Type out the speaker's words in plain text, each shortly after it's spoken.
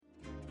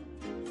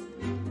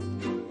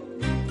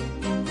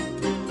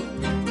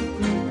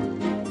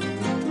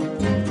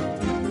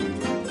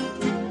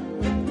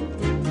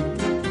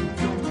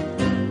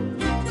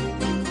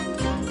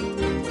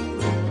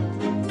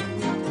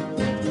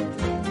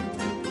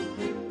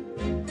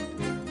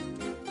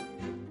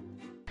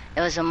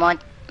有什么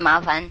麻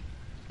烦？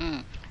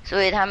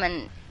所以他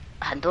们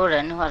很多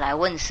人会来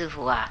问师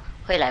父啊，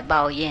会来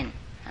抱怨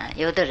啊，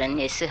有的人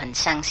也是很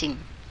伤心。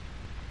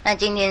那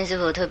今天师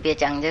父特别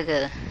讲这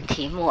个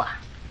题目啊。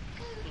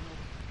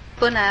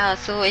本来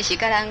师父是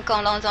甲咱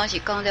讲，拢总是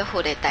讲这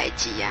佛的代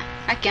志啊。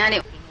今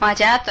日换一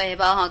个题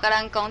目甲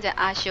咱讲这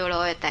阿修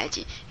罗的代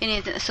志。因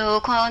为师父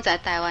看讲在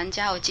台湾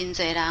遮有真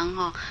侪人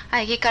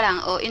会去甲人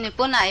学，因为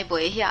本来伊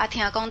袂晓，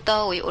听讲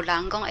倒位有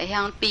人讲会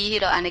晓比迄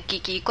落安尼奇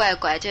奇怪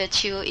怪这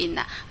手印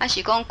啦，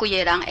是讲规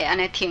个人会安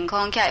尼腾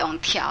空起来用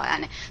跳的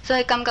安尼，所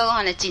以感觉讲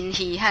安尼真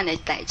稀罕的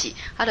代志，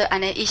就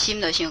安尼一心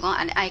就想讲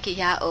安尼爱去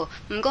遐学。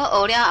毋过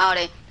学了后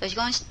咧，就是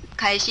讲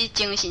开始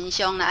精神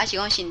上啦，是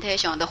讲身体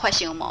上都发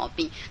生毛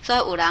病，所以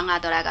有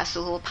人都来甲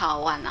师父抱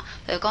怨啦，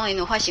就是讲因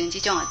有发生这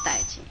种的代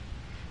志，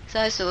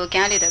所以师父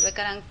今日就要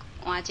甲咱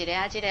换一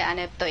个这个安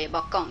尼题目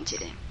讲一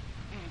个。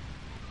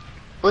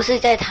不是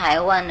在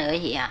台湾而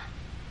已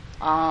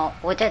啊，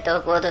我在德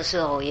国的时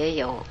候也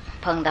有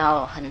碰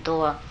到很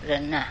多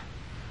人啊，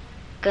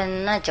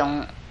跟那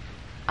种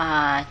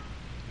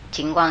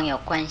情况有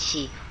关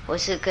系，或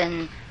是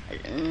跟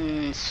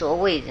所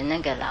谓的那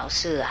个老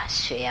师啊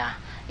学啊。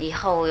以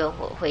后又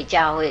回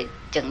家会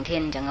整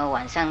个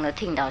晚上都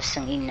听到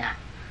声音啊，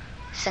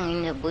声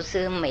音的不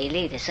是美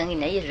丽的声音，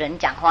那人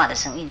讲话的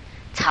声音，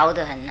吵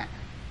得很啊，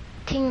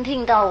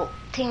听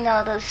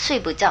到都睡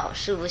不着，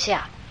睡不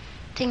下，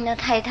听得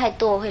太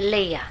多会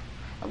累啊，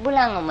不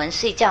让我们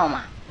睡觉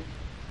嘛，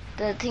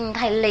都听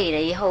太累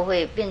了，以后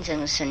会变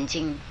成神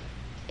经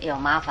有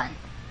麻烦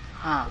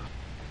啊。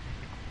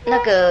那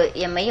个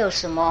也没有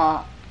什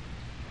么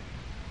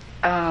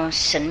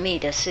神秘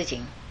的事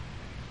情，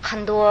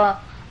很多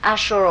阿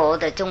修罗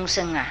的众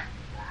生啊，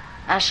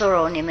阿修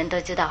罗你们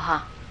都知道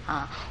哈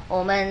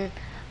我们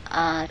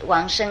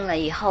往生了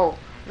以后，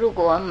如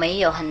果没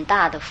有很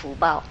大的福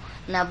报，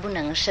那不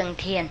能升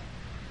天，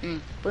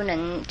不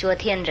能做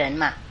天人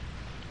嘛，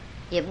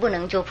也不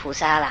能做菩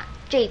萨啦。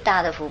最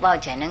大的福报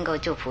才能够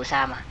做菩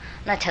萨嘛，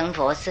那成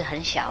佛是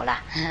很小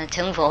啦，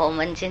成佛我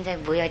们现在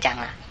不要讲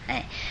了，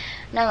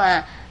那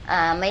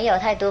么没有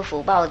太多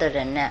福报的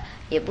人呢，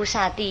也不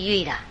下地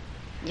狱啦，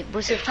也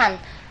不是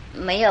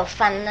没有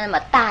犯那么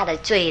大的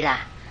罪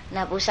啦，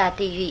那不下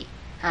地狱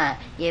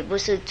也不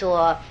是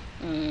做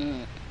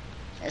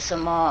什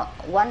么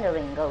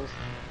wandering ghost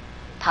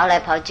跑来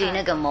跑去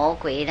那个魔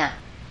鬼啦，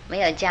没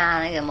有加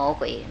那个魔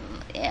鬼，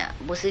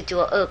不是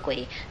做恶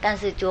鬼，但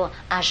是做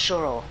阿修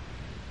罗。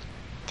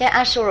在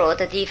阿修罗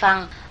的地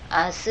方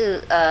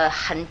是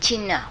很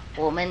近啊，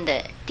我们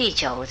的地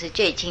球是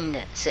最近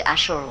的，是阿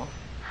修罗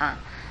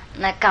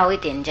那高一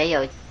点才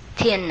有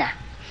天呐。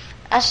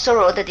阿修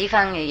罗的地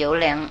方也有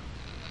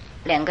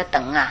两个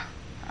等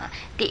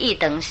第一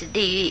等是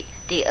地狱，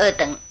第二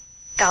等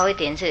高一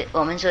点是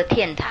我们说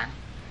天堂，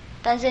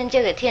但是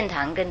这个天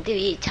堂跟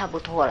地狱差不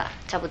多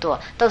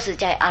都是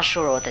在阿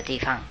修罗的地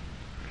方。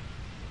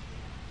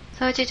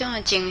所以这种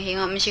的情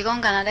形不是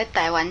讲敢若在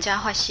台湾才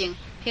发生，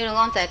譬如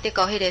讲在德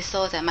国迄个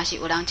所在嘛是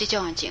有人这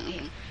种的情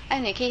形。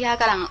你去遐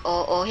甲人学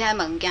遐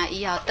物件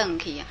以后转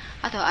去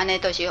就安尼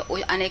就是有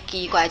安尼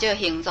奇怪这个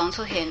形状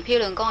出现，譬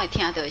如讲会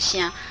听到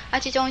声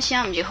这种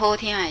声不是好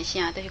听的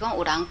声，就是讲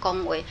有人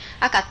讲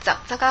话甲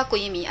砸到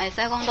规暝，会使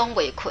讲拢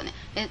袂困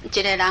的，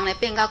一个人咧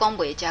变到讲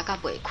袂食甲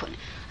袂困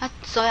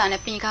所以安尼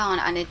变到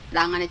安尼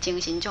人安尼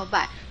精神足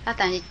歹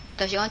但是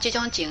就是讲这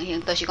种情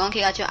形，就是讲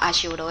去叫阿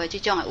修罗的这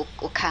种的有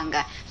空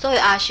间。所以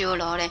阿修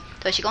罗咧，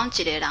就是讲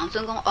一个人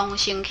准讲往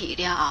生去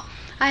了后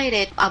迄个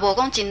也无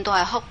讲真大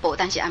的福报，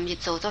但是也毋是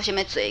做什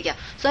么罪业，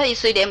所以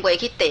虽然袂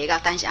去地狱，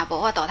但是也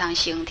无法度通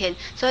升天，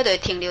所以就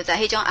停留在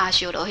迄种阿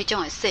修罗迄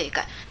种的世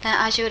界。但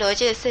阿修罗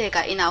这个世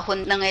界，因也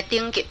分两个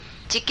等级，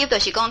一级就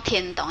是讲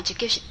天堂，一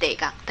级是地狱。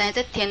但是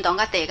这天堂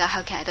甲地狱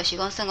合起来，就是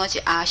讲算讲是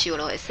阿修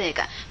罗的世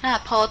界。那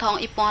普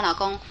通一般来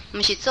讲，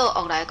毋是做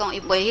恶来讲，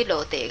伊袂去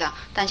落地狱，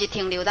但是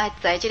停留在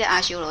这个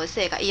阿修罗的世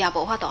界，伊也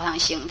无法度通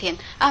升天。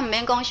毋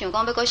免讲想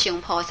讲要搁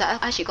成菩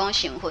萨，是讲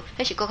成佛，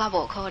迄是搁较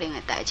无可能的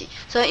代志。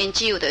所以因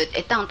只有就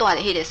会当住在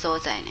迄个所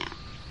在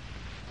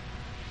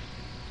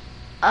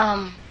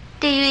尔。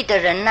地狱的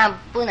人那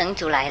不能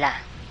出来了，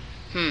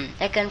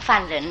要跟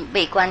犯人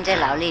被关在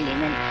牢里里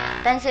面。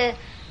但是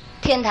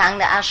天堂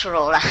的阿修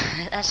罗啦，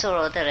阿修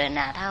罗的人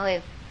他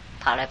会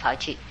跑来跑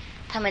去，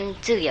他们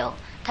自由，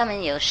他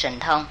们有神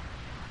通，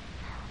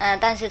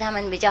但是他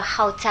们比较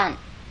好战，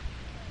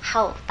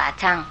好打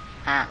仗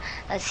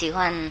喜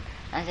欢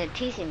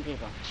提醒别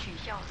人，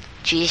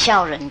取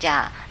笑人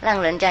家，让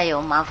人家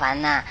有麻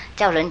烦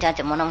叫人家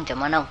怎么弄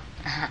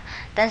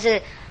但是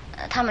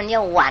他们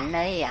要玩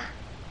而已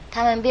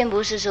他们并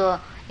不是说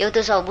有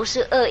的时候不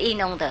是恶意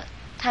弄的，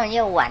他们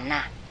要玩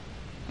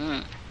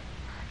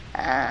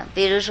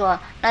比如说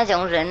那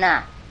种人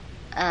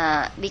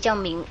比较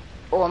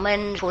我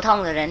们普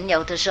通的人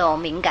有的时候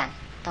敏感，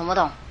懂不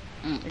懂？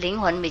灵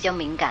魂比较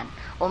敏感，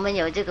我们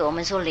有这个我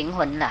们说灵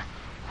魂啦，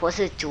或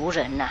是族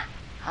人啦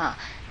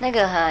那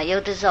个有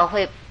的时候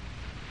会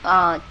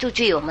注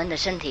据我们的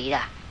身体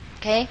啦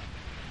 ，OK？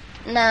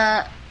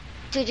 那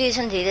救济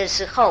身体的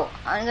时候，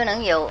很可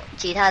能有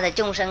其他的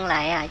众生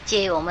来啊，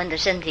借我们的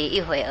身体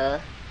一会儿，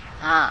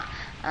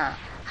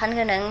很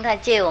可能他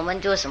借我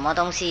们做什么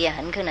东西，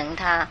很可能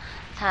他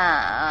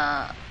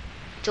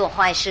做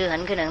坏事，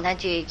很可能他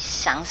去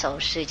享受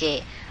世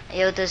界。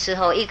有的时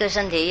候一个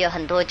身体有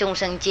很多众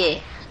生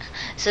借，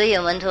所以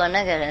我们说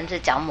那个人是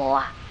着魔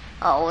啊。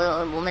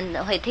我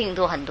们会听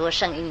到很多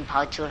声音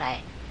跑出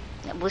来，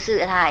不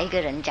是他一个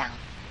人讲，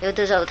有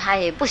的时候他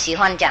也不喜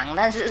欢讲，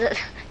但是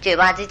嘴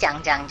巴就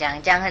讲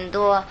很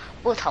多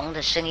不同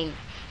的声音。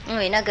因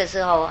为那个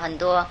时候很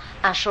多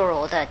阿修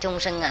罗的众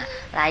生啊，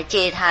来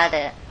借他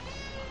的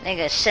那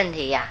个身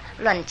体呀，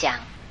乱讲，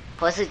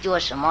或是做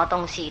什么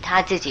东西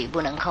他自己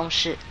不能控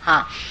制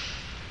哈。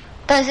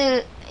但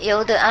是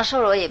有的阿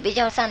修罗也比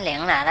较善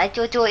良啦，来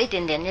做一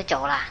点点就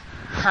走了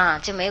哈，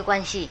就没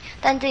关系。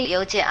但是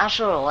有些阿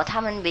修罗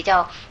他们比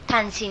较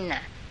贪心呐，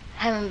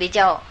他们比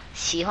较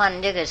喜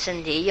欢这个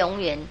身体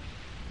永远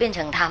变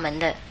成他们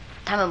的，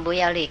他们不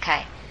要离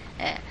开。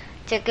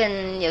就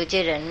跟有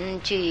些人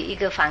去一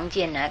个房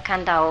间呢，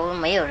看到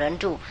没有人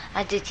住，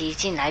他自己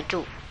进来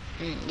住，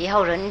以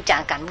后人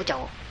家赶不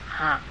走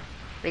哈，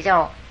比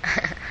较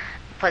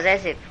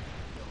possessive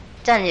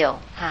占有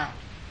哈。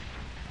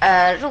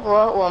如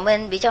果我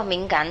们比较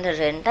敏感的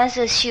人，但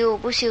是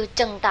不修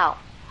正道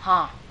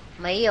哈，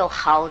没有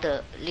好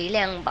的力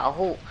量保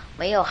护，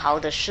没有好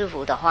的师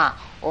父的话，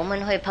我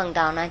们会碰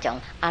到那种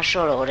阿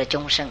修罗的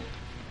众生。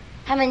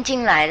他们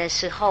进来的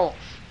时候，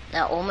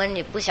我们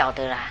也不晓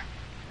得啦。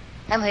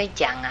他们会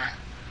讲啊，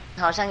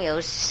好像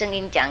有声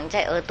音讲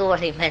在耳朵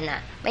里面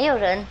啊，没有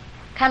人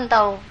看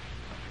到，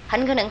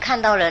很可能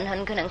看到人，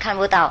很可能看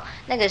不到，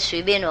那个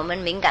随便我们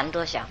敏感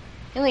多少。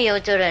因为有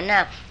的人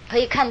啊可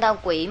以看到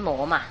鬼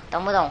魔嘛，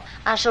懂不懂？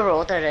阿修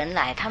罗的人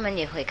来，他们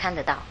也会看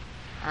得到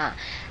啊。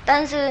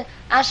但是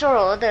阿修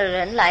罗的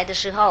人来的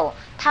时候，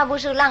他不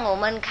是让我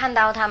们看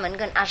到他们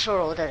跟阿修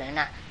罗的人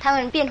啊，他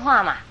们变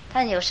化嘛，他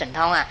们有神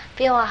通啊，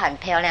变化很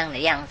漂亮的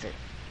样子，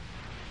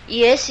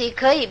也许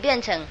可以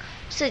变成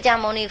释迦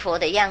牟尼佛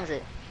的样子，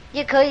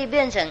也可以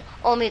变成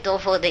阿弥陀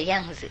佛的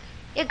样子，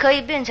也可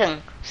以变成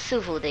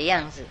师父的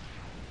样子。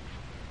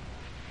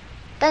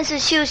但是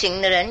修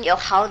行的人有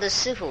好的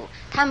师父，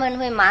他们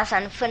会马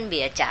上分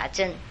别假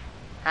真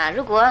啊。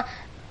如果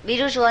比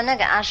如说那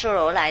个阿修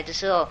罗来的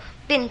时候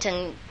变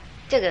成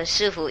这个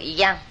师父一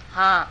样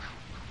啊，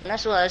那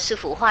说师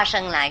父化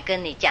身来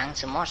跟你讲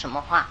什么什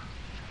么话，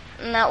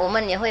那我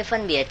们也会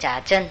分别假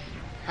真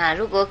啊。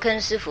如果跟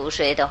师父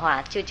学的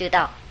话就知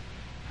道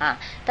啊，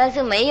但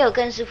是没有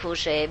跟师父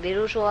学，比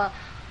如说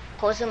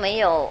或是没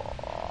有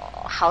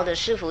好的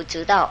师父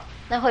指导，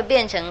那会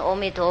变成阿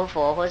弥陀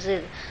佛，或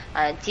是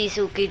基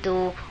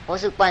督，或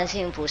是观世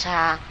音菩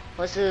萨，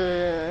或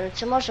是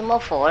什么什么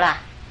佛啦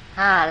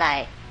啊，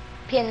来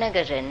骗那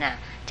个人啊，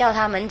叫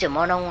他们怎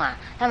么弄啊？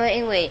他们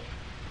因为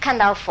看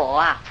到佛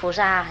啊菩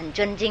萨很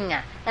尊敬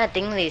啊，那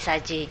顶礼下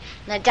去，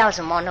那叫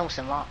什么弄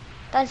什么。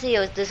但是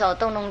有的时候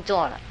都弄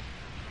错了，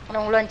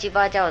弄乱七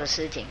八糟的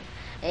事情。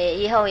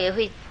以后也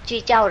会去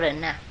叫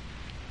人啊，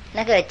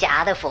那个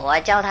假的佛啊，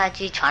叫他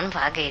去传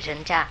法给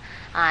人家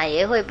啊，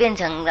也会变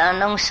成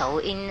弄手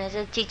音，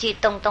就激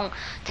动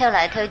跳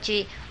来跳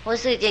去，或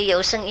是就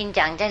有声音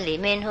讲在里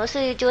面，或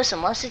是做什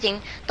么事情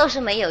都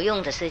是没有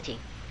用的事情，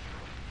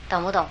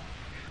懂不懂？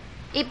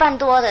一般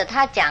多的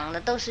他讲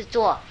的都是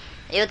做，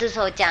有的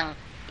时候讲，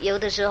有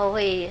的时候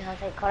会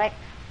correct，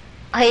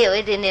 会有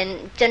一点点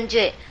正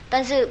确，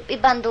但是一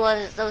般多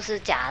的都是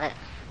假的，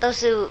都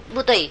是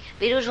不对。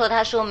比如说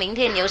他说明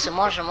天有什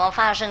么什么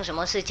发生什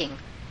么事情，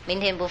明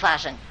天不发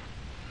生，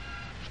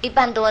一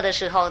般多的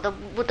时候都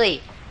不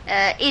对。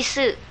意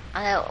思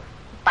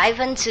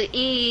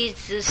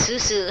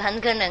100%很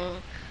可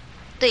能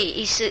对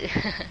意思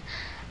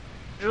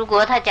如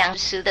果他讲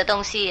实的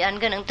东西，很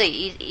可能对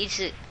意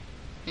思。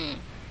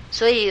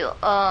所以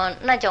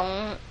那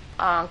种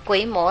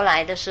鬼魔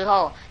来的时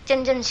候，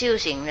真正修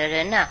行的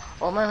人啊，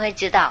我们会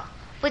知道；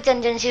不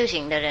真正修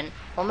行的人，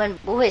我们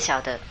不会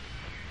晓得。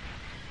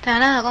但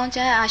咱若讲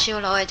这阿修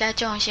罗的这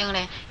众生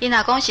咧，伊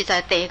若讲是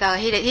在地高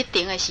迄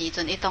顶的时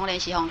阵，伊当然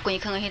是互关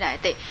囥迄内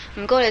底。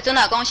毋过咧，阵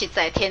若讲是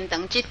在天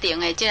堂即顶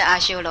的这个阿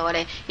修罗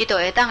咧，伊就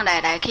会当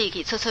来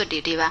去出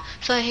入啊。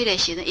所以迄个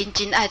时阵，因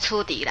真爱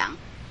处置人，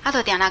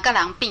就定甲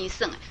人变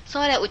耍。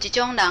所以咧，有一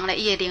种人咧，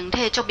伊的灵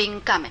体足敏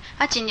感的，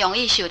真容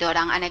易受到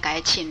人安尼甲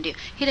伊侵入。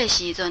迄个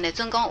时阵咧，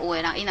准讲有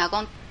的人，伊若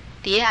讲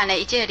伫咧安尼，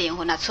伊即个灵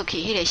魂出去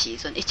迄个时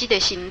阵，伊即个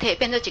身体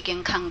变做一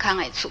间空空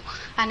的厝。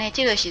安尼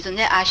即个时阵，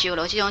这阿修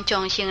罗即种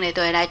众生咧，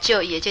就会来借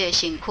伊的即个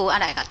身躯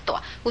来甲带。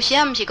有时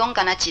毋是讲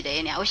干那一个尔，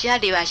有时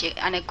留也是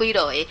安尼几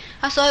落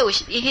个。所以有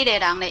时伊迄个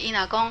人咧，伊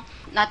若讲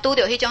拄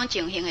着迄种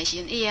情形的时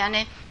阵，伊会安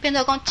尼变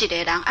做讲一个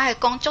人爱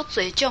讲足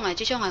侪种的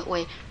即种的话，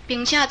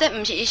并且这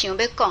毋是伊想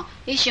要讲，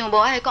伊想无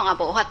爱讲也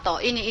无法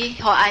度，因为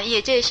伊互伊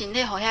的这个身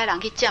体，互遐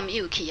人去占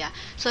有去啊。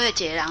所以一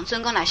个人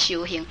准讲来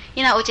修行，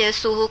伊若有一个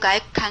师傅甲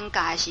伊牵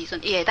教的时阵，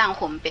伊会当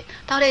分辨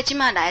到底即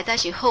摆来才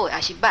是好还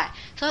是歹。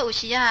所以有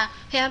时啊，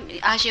遐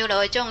阿修罗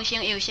的众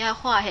生，有时啊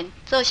化现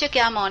做释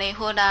迦牟尼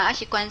佛啦，还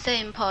是观世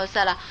音菩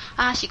萨啦，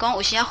啊是讲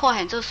有时啊化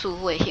现做师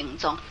傅的形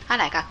状，啊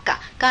来甲教，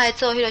甲来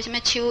做迄个什么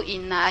手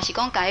印啦，还是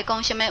讲甲伊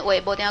讲什么话，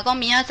无定讲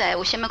明仔载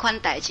有什么款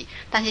代志。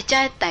但是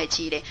这代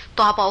志咧，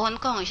大部分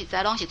讲的实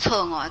在拢是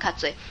错误的较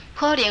侪。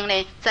可能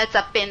咧，在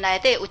10遍内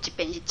底有1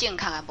遍是正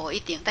确的，无一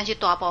定。但是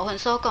大部分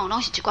所讲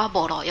拢是一寡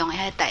无路用的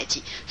迄代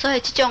志。所以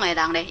即种的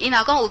人咧，伊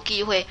若讲有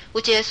机会，有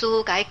一个师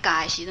傅甲伊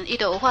教的时阵，伊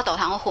就有法度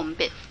通分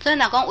辨。所以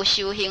若讲有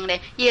修行咧，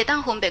伊会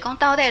当分辨讲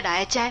到底来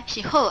的斋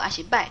是好还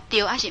是歹，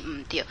对还是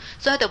毋对，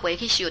所以就袂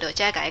去受到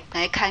斋甲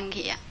伊牵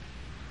去啊。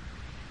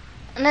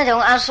那种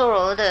阿修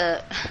罗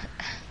的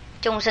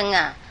众生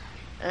啊，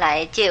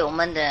来借我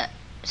们的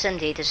身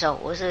体的时候，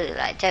我是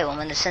来在我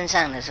们的身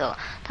上的时候，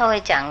他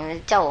会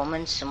叫我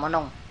们什么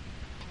弄，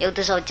有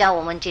的时候叫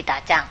我们去打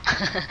仗。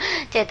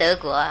在德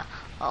国，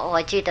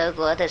我去德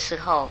国的时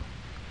候，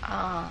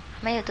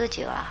没有多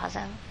久啊，好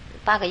像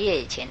8个月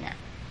以前呢，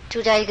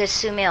住在一个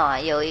寺庙啊，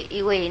有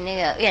一位那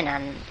个越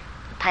南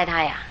太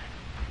太啊，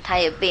她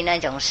也被那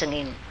种声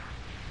音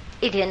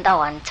一天到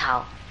晚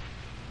吵，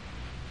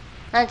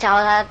那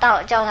叫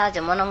他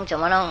怎么弄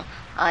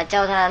啊，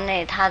叫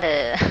他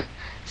的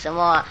什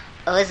么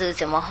儿子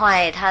怎么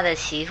坏，他的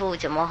媳妇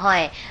怎么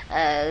坏，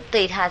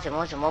对他怎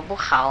么不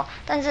好，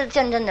但是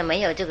真正的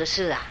没有这个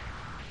事啊，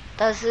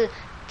都是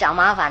找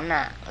麻烦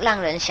呐，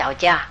让人小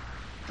家。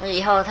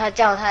以后他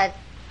叫他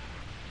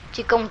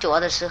去工作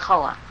的时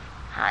候啊，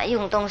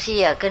用东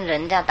西啊跟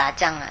人家打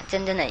仗啊，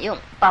真正的用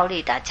暴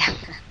力打仗，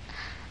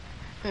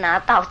拿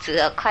刀子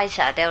啊快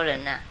杀掉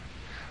人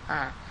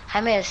啊，还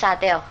没有杀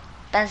掉，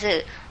但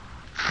是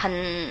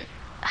很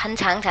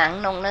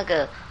常弄那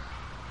个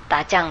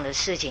打仗的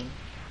事情。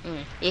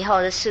以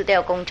后就辞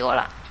掉工作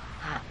了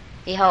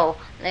以后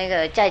那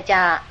个在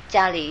家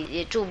里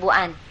也住不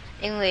安，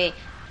因为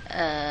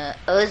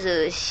儿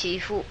子媳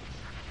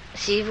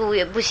妇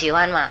也不喜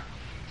欢嘛，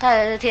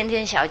他天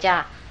天吵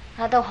架，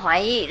他都怀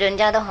疑，人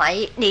家都怀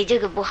疑你这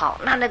个不好，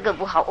那个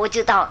不好，我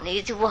知道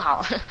你这不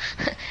好。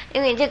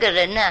因为这个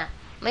人呢，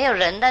没有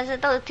人，但是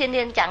都天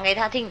天讲给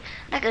他听，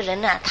那个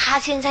人啊，他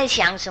现在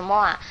想什么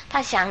啊？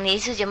他想你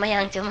是怎么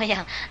样，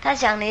他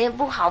想你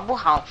不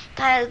好，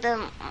他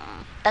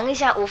等一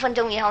下5分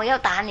钟以后要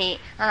打你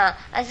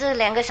还是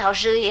2个小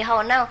时以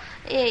后，那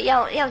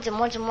要怎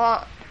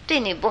么对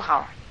你不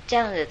好，这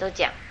样子都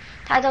讲，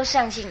他都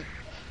相信。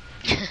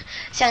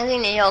相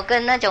信你有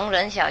跟那种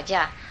人小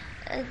架，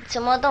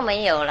什么都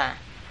没有了。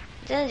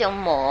这种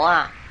魔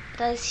啊，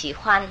他喜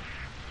欢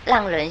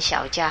让人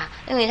小家，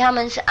因为他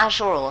们是阿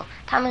修罗，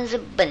他们是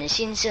本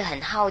性是很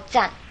好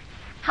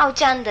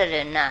战的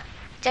人啊，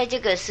在这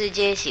个世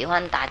界喜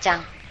欢打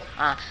仗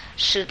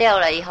死掉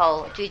了以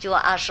后就做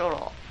阿修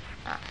罗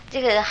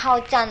这个好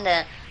战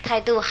的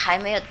态度还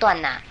没有断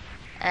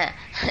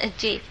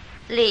去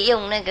利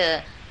用那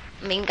个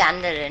敏感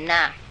的人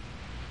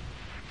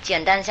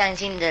简单相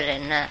信的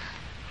人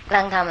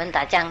让他们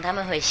打仗，他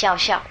们会笑。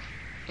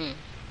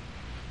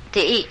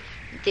第一，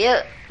第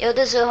二，有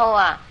的时候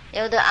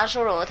有的阿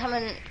修罗他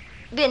们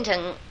变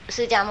成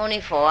释迦牟尼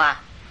佛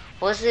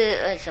或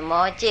是什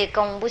么戒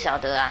公不晓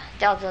得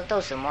叫做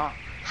都什么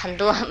很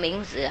多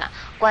名字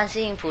观世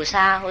音菩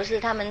萨，或是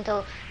他们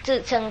都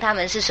自称他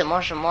们是什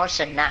么什么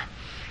神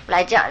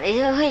来叫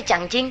你会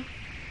讲经，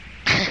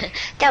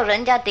叫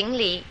人家顶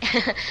礼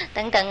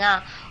等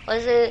等或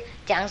是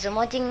讲什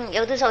么经，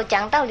有的时候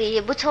讲道理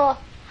也不错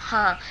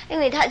因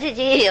为他自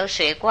己也有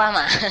水观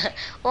嘛。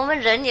我们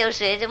人有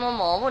水，怎么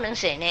魔不能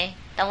水呢？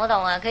懂不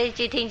懂可以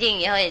去听听，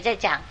以后也再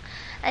讲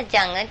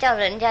讲叫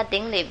人家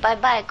顶礼拜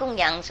拜供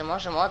养什么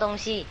什么东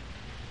西。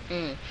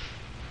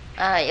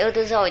有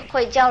的时候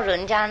会叫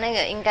人家那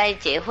个应该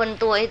结婚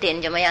多一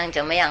点，怎么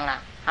样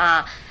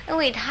啦因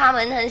为他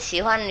们很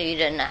喜欢女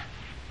人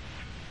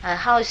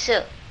好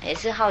色，也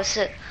是好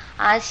色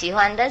喜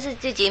欢，但是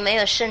自己没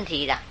有身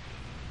体的，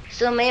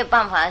所以没有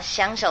办法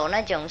享受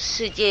那种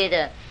世界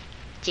的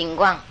景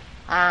观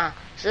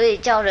所以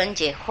叫人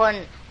结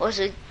婚，或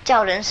是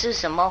叫人是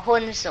什么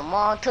婚什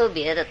么特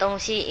别的东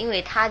西，因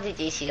为他自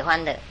己喜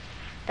欢的，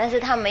但是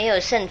他没有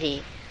身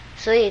体，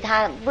所以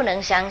他不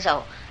能享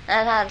受。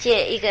那他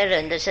借一个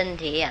人的身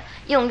体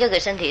用这个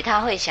身体他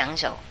会享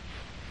受。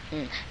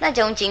那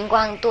种情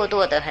况多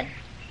得很。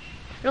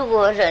如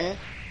果人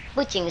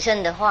不谨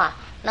慎的话，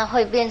那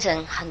会变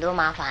成很多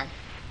麻烦。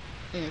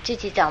自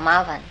己找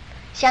麻烦。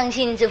相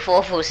信是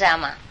佛菩萨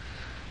嘛，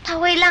他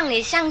会让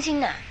你相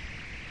信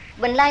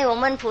本来我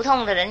们普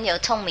通的人有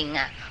聪明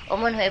我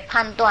们会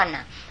判断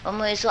我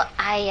们会说，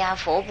哎呀，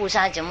佛菩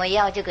萨怎么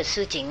要这个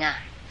事情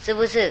是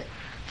不是？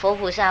佛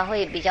菩萨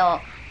会比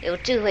较有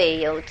智慧，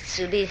有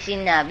慈悲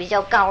心比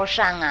较高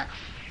尚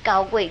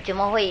高贵，怎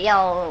么会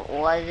要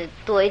我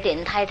多一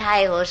点太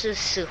太，或是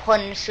吃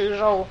荤吃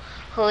肉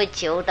喝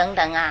酒等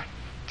等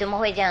怎么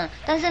会这样？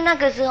但是那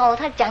个时候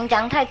他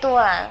讲太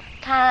多了，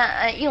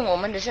他用我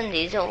们的身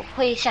体就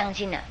会相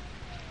信了，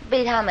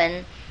被他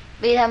们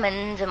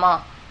什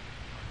么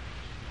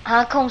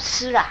控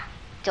制了，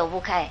走不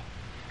开，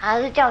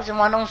还是叫什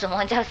么弄什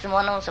么，叫什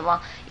么弄什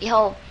么，以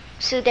后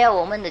失掉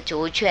我们的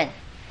主权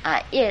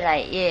越来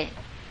越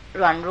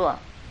软弱，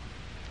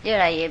越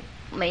来越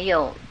没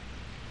有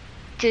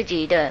自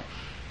己的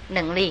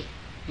能力，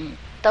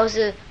都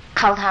是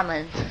靠他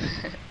们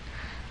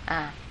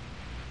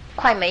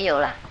快没有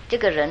了，这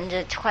个人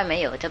就快没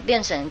有，就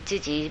变成自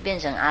己变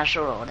成阿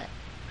修罗的，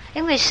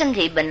因为身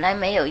体本来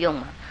没有用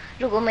嘛，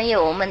如果没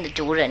有我们的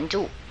主人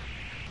住，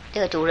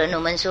这个主人我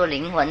们说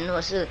灵魂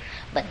或是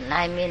本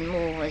来面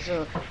目或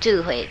是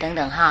智慧等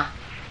等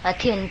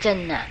天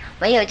真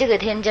没有这个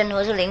天真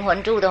或是灵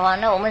魂住的话，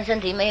那我们身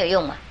体没有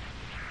用嘛。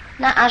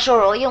那阿修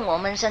罗用我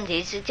们身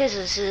体就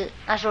是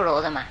阿修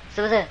罗的嘛，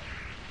是不是？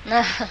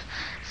那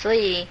所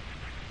以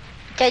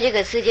在这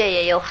个世界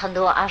也有很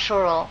多阿修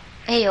罗，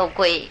有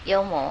鬼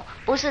有魔，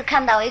不是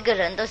看到一个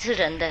人都是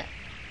人的，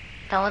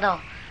懂不懂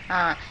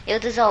有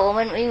的时候我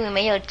们因为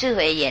没有智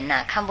慧眼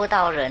看不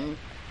到人，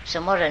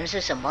什么人是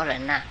什么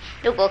人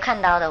如果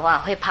看到的话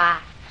会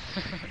怕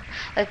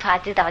会怕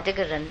知道这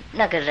个人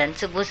那个人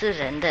是不是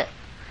人的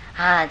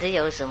这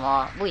有什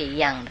么不一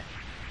样的。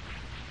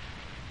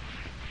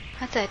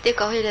在德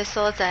国迄个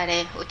所在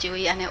咧，有一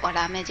位安尼越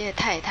南的这个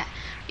太太，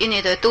因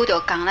为就拄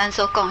着讲咱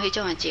所讲迄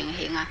种的情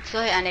形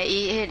所以安尼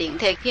伊迄个灵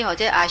体去互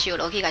这阿修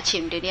罗去甲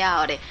侵入了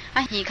后咧，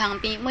耳孔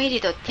边每日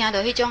就听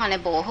到迄种安尼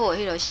无好的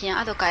迄个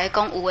声，就甲伊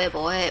讲有诶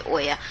无诶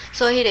话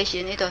所以迄个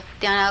时阵伊就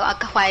定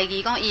怀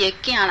疑讲伊的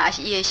囝啦，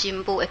是伊的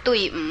新妇会对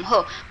伊毋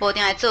好，无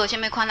定会做啥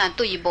物款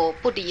对伊无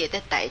不利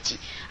的代志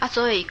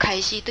所以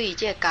开始对伊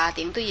这个家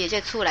庭，对伊这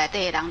厝内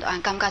底的人，就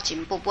感觉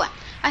真不满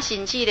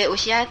甚至咧有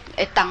时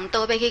会动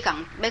刀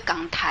要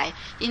共抬，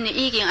因为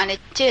已经安尼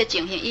这个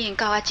情形已经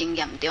到真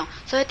严重，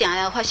所以定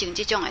定发生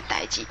这种的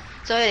代志。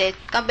所以咧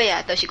到尾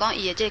就是讲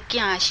伊的这个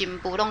囝新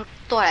妇拢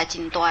带来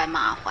真大的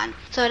麻烦。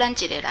所以咱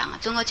一个人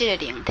总过这个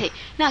灵体，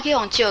你若去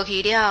互招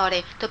去了后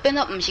咧，就变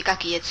作毋是家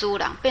己的主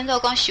人，变作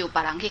讲受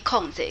别人去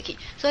控制去。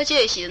所以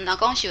这个时阵，若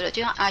讲受到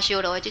这种阿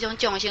修罗的这种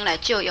众生来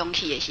借用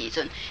去的时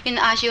阵，因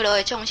为阿修罗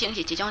的众生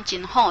是一种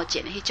真好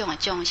贱的迄种的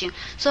众生，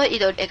所以伊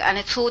就会安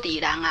尼处理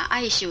人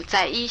伊受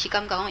在伊是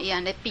感觉讲伊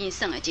安尼变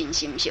算的真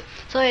心实，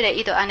所以咧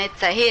伊就安尼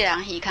在迄个人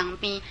耳孔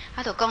边，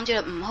就讲这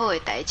个毋好的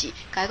代志，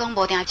甲伊讲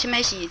无定什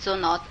么时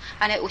阵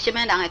安尼有啥物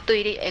人会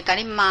对你，会甲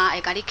你骂，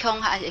会甲你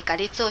恐吓，会甲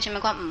你做啥物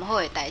款毋好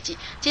的代志。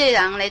这个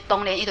人咧，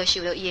当然伊就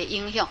受到伊的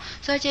影响，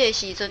所以这个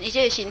时阵，伊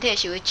这个身体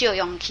受借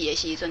用去的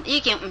时阵，已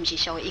经毋是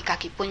属于伊家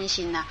己本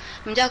身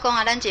毋则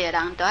讲咱一个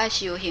人都爱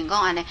修行，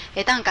讲安尼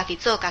会当家己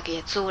做家己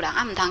的主人，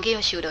毋通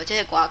去受到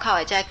这个外口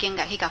的这个境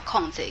界去甲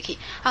控制去。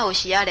有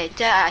时咧，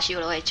这阿修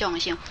罗的众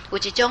生有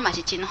一种嘛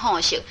是真好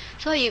色，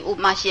所以有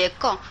嘛是会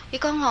讲，伊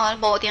讲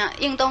无定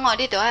应当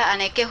你就爱安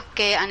尼加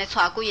安尼娶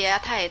几个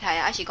太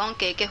太是讲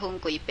加结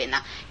婚几遍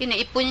因为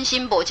伊本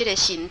身无这个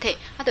身体，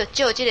就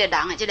借这个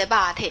人的这个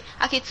肉体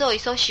去做伊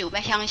所想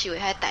要享受的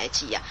遐代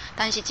志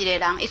但是一个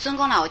人，伊准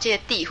讲若有这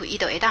个智慧，伊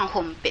就会当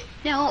分别。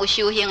你若讲有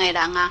修行的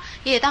人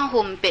伊会当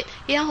分别，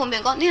伊当分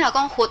别讲，你若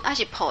讲佛还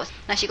是菩萨，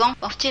若是讲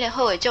这个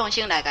好的众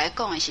生来甲伊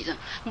讲的时阵，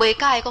袂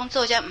介意讲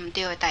做这毋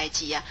对的代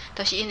志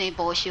就是因为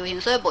无修行，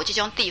所以无这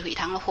种智慧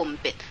通分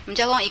别。毋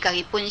则讲伊家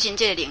己本身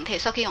这个灵体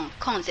煞去用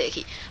控制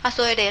去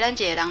所以咧，咱一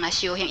个人来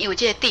修行，伊有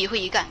这个智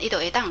慧感，伊就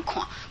会当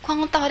看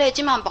讲到底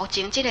即目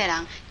前这个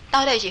人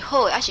到底是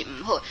好还是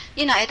毋好？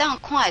伊若会当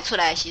看会出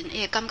来的时，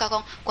伊会感觉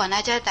讲，原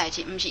来这代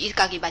志毋是伊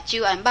家己目睭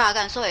肉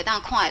眼所会当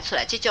看会出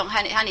来，这种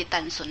遐尼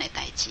单纯的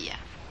代志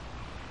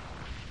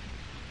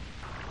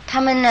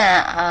他们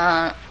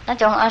呢，那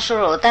种阿修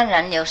罗当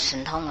然有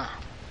神通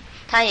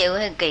他也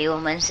会给我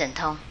们神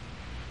通，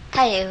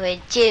他也会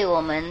借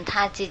我们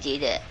他自己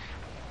的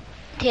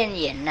天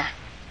眼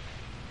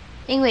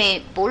因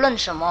为不论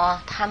什么，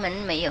他们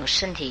没有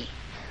身体，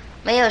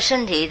没有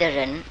身体的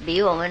人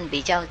比我们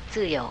比较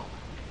自由。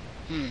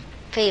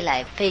飞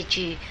来飞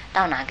去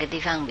到哪个地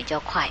方比较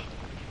快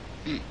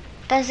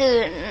但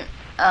是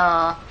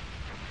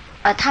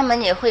他们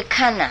也会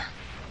看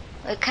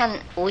会看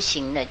无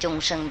形的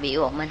众生比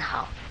我们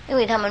好，因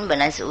为他们本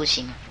来是无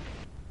形，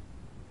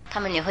他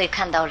们也会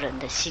看到人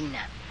的心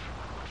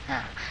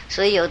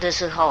所以有的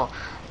时候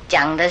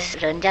讲的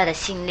人家的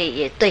心里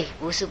也对，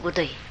不是不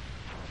对，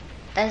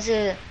但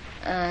是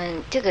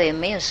这个也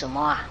没有什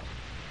么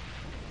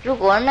如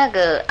果那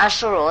个阿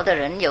修罗的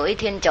人有一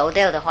天走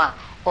掉的话，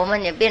我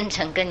们也变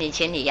成跟以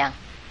前一样，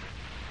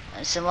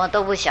什么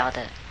都不晓得，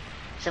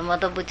什么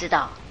都不知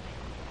道，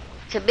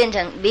就变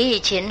成比以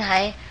前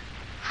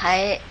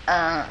还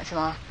什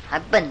么还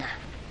笨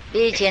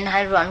比以前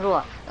还软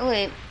弱，因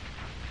为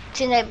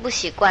现在不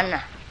习惯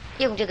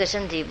用这个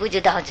身体不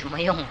知道怎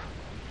么用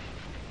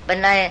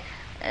本来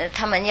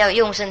他们要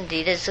用身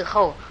体的时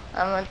候，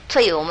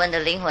退我们的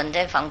灵魂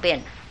才方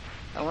便，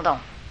懂不懂？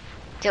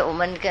就我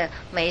们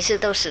每一次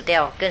都死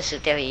掉，跟死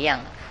掉一样。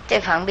在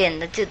旁边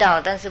都知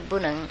道，但是不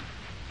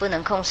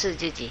能控制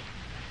自己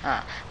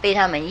被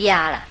他们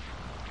压了。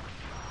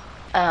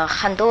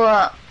很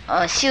多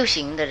修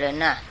行的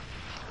人啊，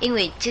因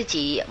为自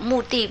己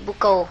目的不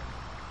够，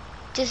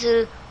就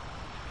是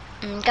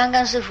刚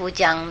刚师父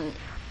讲，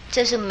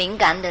这是敏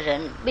感的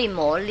人被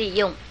魔利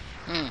用，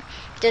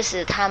这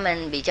是他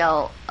们比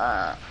较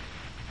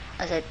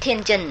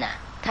天真呐，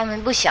他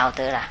们不晓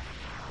得啦，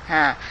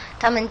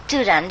他们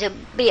自然就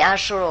被阿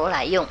修罗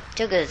来用，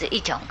这个是一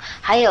种。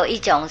还有一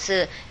种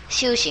是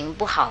修行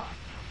不好，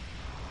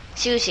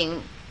修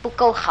行不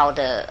够好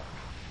的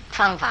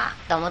方法，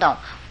懂不懂？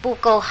不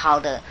够好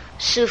的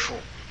师父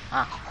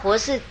或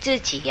是自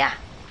己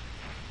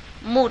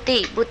目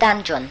的不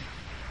单纯，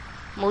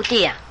目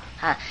的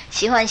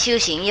喜欢修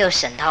行又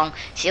神通，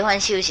喜欢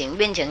修行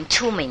变成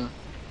出名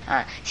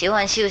喜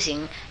欢修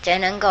行才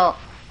能够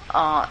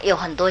有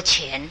很多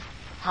钱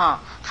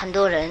很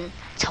多人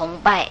崇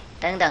拜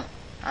等等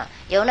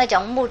有那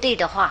种目的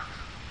的话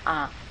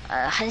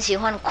很喜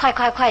欢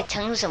快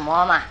成什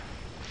么嘛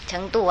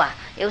程度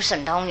有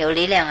神通有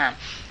力量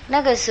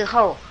那个时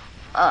候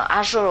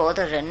阿修罗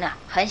的人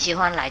很喜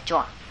欢来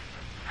做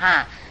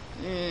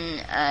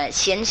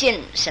显现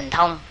神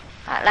通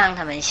让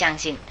他们相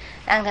信，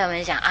让他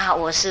们想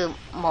我是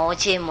摩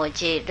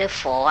羯的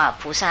佛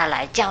菩萨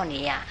来叫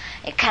你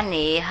看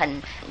你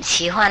很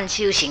喜欢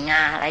修行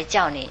来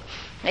叫你，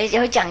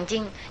有讲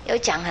经，有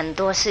讲很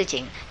多事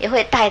情，也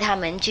会带他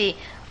们去，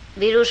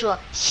比如说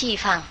西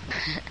方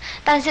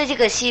但是这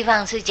个西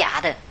方是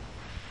假的，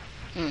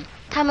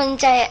他们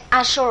在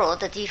阿修罗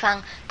的地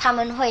方，他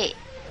们会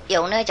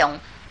有那种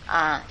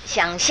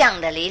想象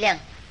的力量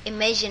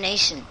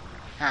imagination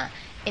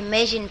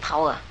imagine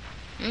power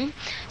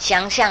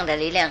想象的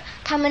力量，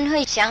他们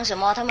会想什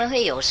么他们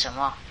会有什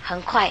么，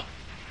很快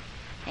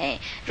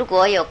如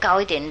果有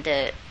高一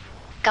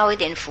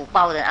点福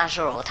报的阿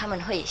修罗，他们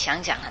会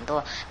想很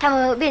多，他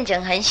们会变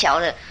成很小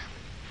的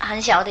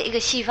一个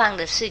西方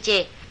的世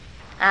界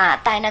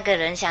带那个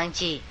人相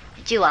机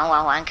去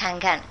玩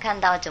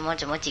看到怎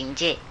么境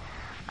界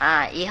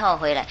以后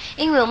回来，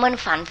因为我们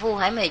反复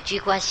还没有去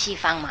过西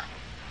方嘛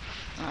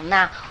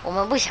那我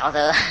们不晓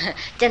得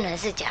真的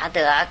是假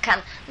的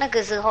看那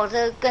个时候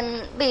这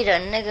跟被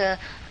人那个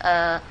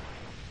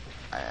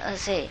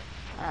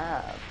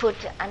put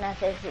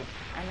anesthesia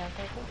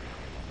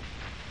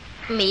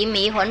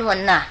迷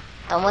昏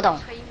懂不懂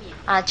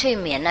催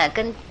眠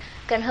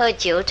跟喝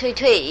酒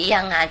退一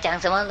样讲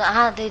什么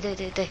对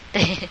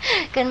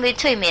跟被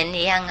催眠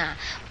一样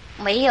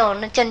没有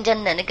那真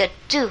正的那个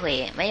智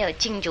慧，没有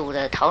进主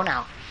的头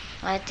脑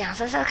讲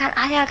说看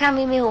看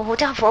迷迷糊糊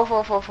叫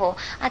佛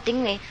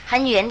顶你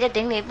很远就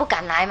顶你不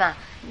敢来嘛，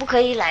不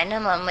可以来那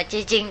么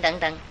接近等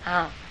等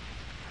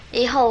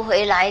以后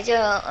回来就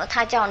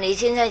他叫你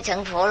现在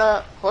成佛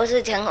了，或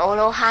是成阿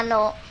罗汉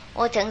咯，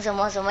或成什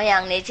么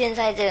样，你现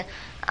在就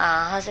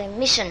他说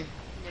mission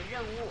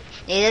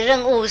你的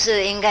任务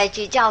是应该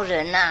去教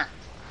人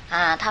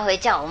他会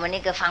教我们那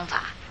个方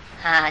法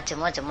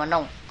怎么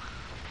弄。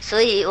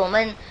所以我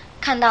们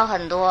看到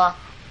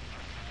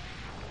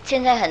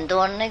现在很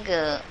多那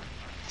个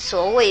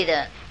所谓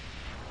的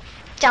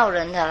教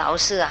人的老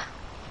师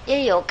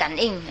也有感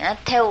应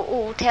跳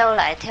舞跳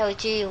来跳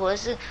去，或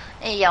是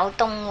摇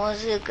动，或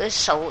是个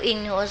手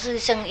印，或是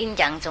声音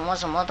讲什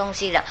么东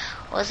西的，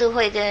或是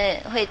会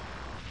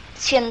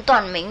线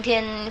断明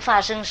天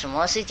发生什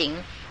么事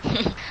情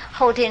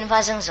后天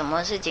发生什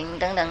么事情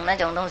等等那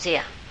种东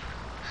西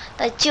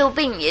但救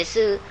病也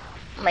是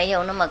没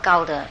有那么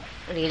高的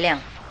力量。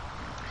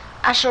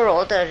阿修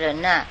罗的人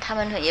他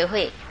们也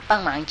会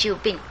帮忙救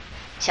病，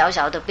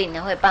小的病都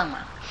会帮忙。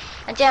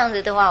那这样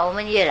子的话，我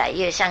们越来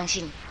越相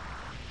信。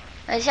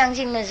那相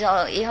信的时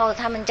候，以后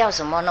他们叫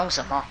什么弄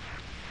什么。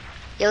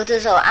有的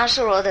时候阿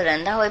修罗的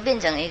人他会变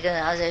成一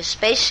个好像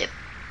spaceship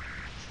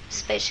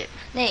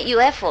那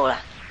UFO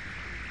了，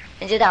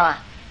你知道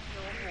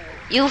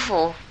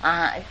UFO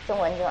中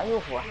文叫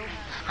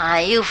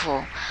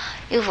UFO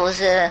UFO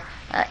是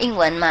英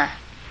文嘛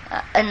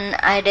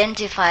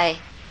unidentified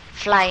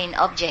flying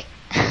object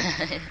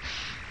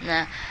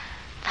那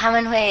他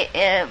们会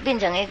变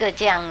成一个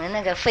这样的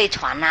那个飞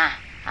船那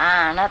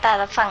大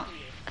家放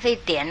飞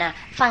碟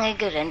放一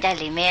个人在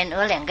里面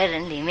或两个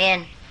人里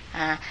面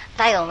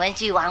带我们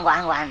去玩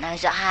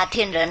说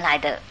天人来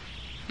的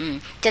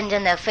真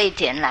正的飞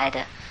碟来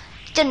的，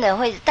真的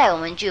会带我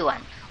们去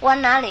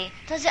玩哪里？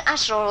这是阿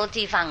修罗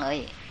地方而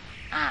已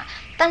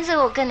但是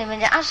我跟你们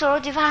讲，阿修罗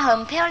地方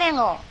很漂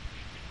亮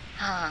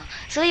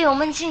所以我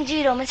们进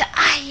去了，我们说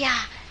哎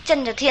呀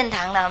真的天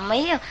堂了，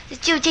没有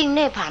就近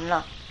涅槃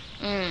了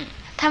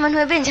他们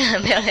会变成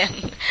很漂亮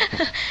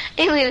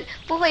因为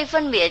不会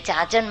分别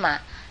假真嘛，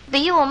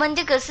比我们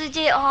这个世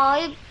界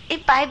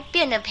100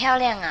变得漂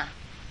亮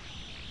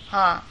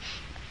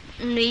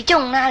女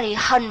众那里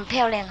很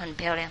漂亮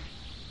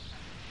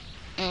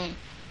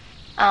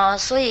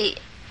所以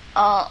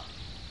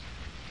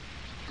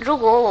如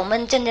果我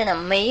们真正的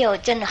没有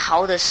真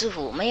好的师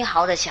父，没有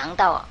好的强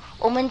道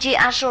我们去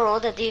阿修罗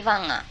的地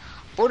方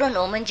不论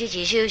我们自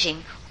己修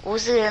行，不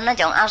是那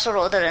种阿修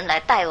罗的人来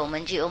带我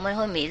们去，我们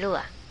会迷路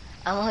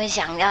我们会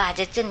想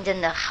这真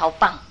的好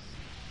棒。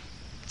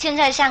现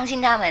在相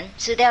信他们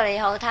吃掉了以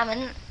后，他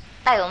们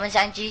带我们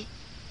上去。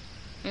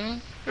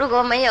如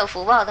果没有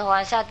福报的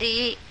话，下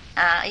地狱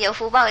啊；有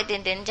福报一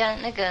点点，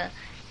像那个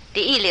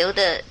第一流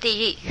的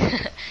地狱，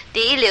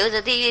第一流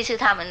的地狱是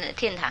他们的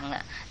天堂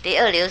了，第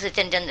二流是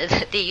真正的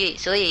地狱，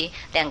所以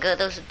两个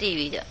都是地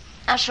狱的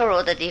阿修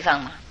罗的地方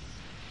嘛。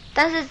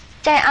但是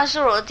在阿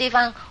修罗的地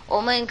方，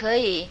我们可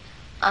以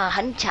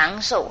很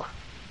长寿啊，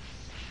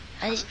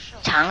很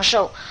长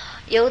寿，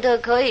有的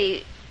可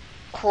以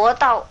活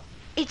到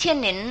1000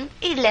年、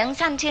2、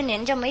3千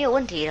年就没有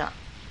问题了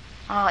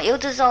有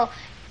的时候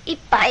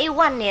100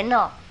万年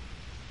哦。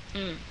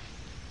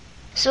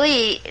所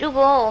以如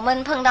果我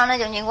们碰到那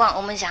种情况，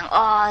我们想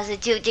是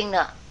究竟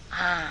的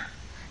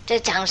这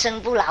长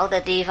生不老的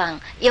地方，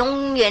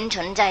永远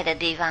存在的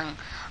地方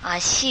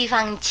西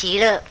方极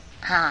乐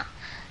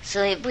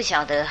所以不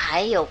晓得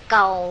还有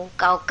更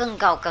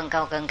高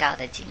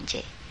的境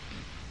界。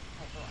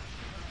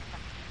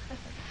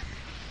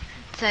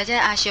在这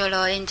阿修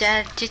罗因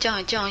这种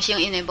的众生，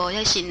因为无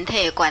迄身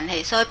体的关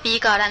系，所以比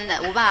较咱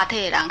有肉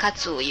体的人较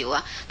自由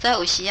啊。所以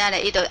有时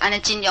咧，伊就安尼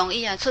真容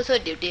易出入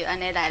入，安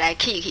尼来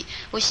去。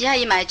有时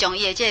伊嘛会将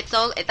伊的这个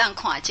组会当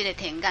看这个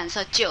天眼，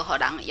所借互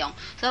人用。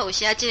所以有时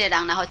这个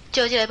人然后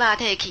借这个肉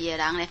体去的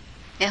人咧，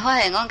会发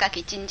现讲家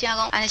己真正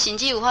讲安尼，甚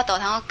至有法度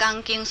通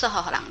讲经说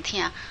互人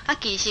听。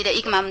其实咧，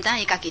伊嘛毋知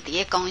伊家己伫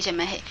咧讲什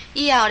么嘿。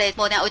以后咧，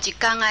无定有一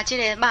天这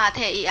个肉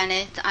体伊安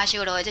尼阿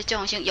修罗的这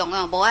众生用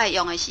无爱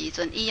用的时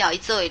阵，以后伊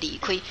做会离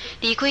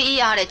开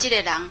以后咧，这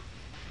个人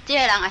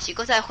也是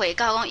搁再回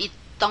到讲伊。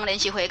当然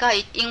是回到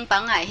伊永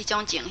邦的迄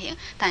种情形，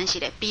但是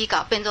咧比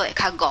较变做会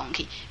较戆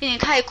去，因为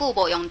太久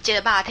无用这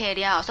个肉体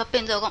了，所以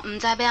变做讲毋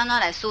知要安怎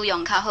来使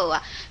用较好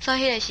啊。所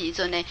以迄个时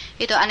阵咧，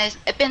伊就安尼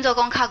会变做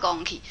讲较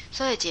戆去。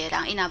所以一个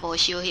人伊若无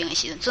修行的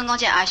时阵，准讲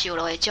这阿修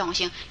罗的众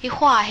生，伊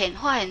发现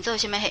做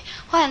啥物嘿？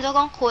发现做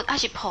讲佛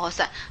是菩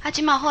萨，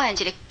即马发现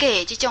一个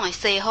假即种的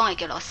西方的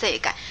叫做世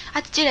界。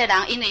这个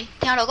人因为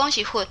听落讲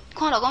是佛，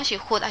看落讲是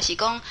佛，还是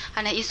讲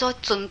安尼伊所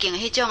尊敬的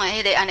迄种的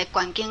迄个安尼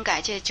观境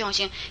界，这个众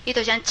生，伊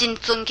就像真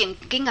尊敬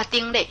紧甲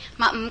顶礼，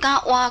嘛毋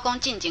敢挖讲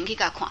进前去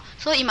甲看，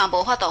所以伊嘛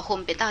无法度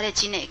分别到底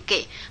真诶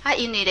假。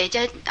因为咧，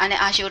这安尼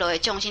阿修罗诶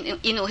众生，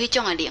因有迄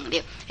种诶能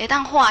力，会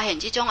当发现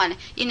即种安尼，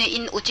因为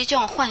因有即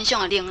种幻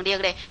象诶能力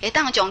咧，会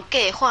当将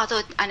假化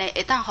作安尼，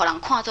会当互人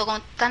看作讲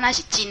敢若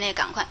是真诶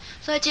共款。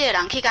所以即个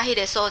人去到迄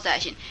个所在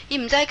时，伊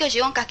毋知叫是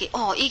讲家己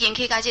已经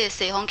去到即个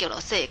西方极乐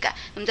世界，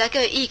毋知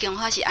叫已经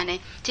发是安尼，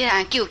即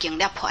个究竟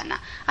涅槃啦。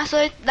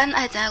所以咱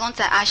爱知影讲，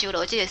在阿修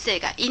罗即个世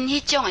界，因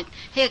迄种诶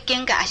迄个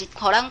境界，也是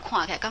互咱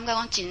看起来感觉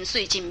讲真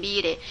水真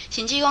美丽，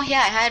甚至讲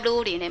遐个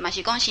女人咧，嘛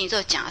是讲生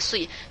做真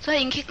水，所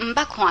以因去毋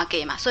捌看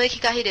过嘛，所以去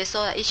到迄个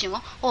所在，伊想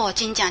讲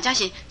真正才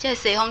是即个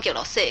西方极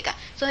乐世界，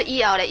所以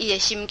以后咧，伊的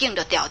心境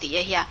就调伫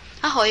咧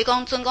遐，互伊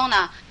讲准讲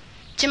若。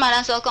即马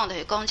咱所讲就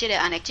是讲即个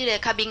安尼，即个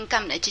较敏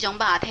感的即种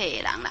肉体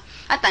的人啦。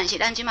但是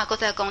咱即马搁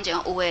再讲一个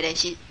有诶咧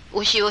是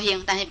有修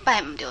行，但是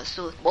拜毋着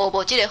师，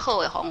无即个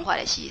好的方法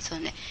的时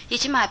阵咧，伊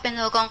即马变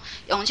做讲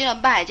用即个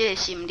歹的即个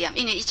心念，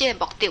因为伊即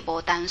个目的无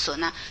单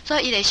纯啊，所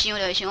以伊就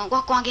想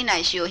我赶紧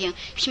来修行，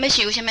要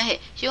修什么嘿？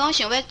是讲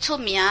想要出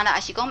名啦，还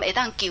是讲会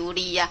当求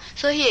利啊？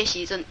所以迄个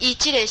时阵，伊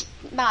即个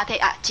肉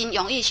体真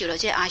容易受到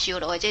即个阿修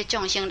罗的即个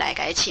众生来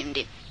甲伊侵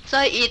入。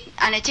所以伊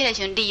安尼即个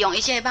时阵利用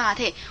伊即个肉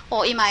体，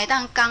伊嘛会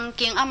当讲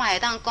经，嘛会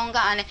当讲到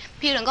安尼，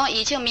譬如讲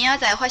预测明仔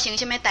载发生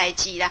什么代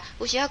志啦，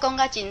有时讲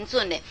到真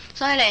准咧。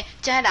所以咧，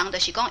这人就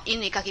是讲，因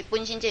为家己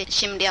本身这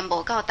心念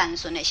无够单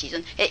纯的时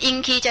阵，会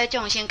引起这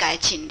众生甲伊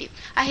侵入。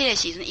迄个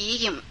时阵，伊已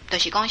经就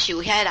是讲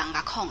受遐人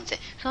甲控制。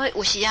所以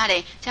有时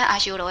咧，这阿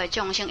修罗的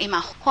众生，伊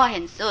嘛发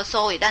现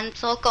所谓咱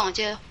所讲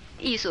这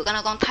意思，敢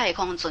若讲太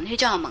空船迄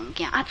种物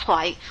件，带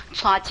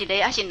一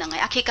个还是两个，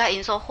去甲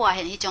因所发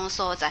现迄种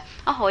所在，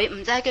互伊毋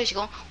知叫是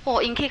讲，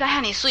因去到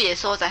遐尼水的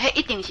所在，迄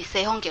一定是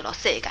西方极乐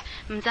世界，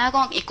毋知影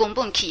讲伊根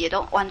本去的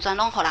都完全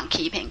拢互人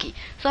欺骗去，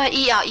所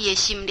以以后伊的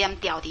心念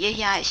调伫咧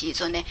遐的时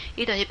阵呢，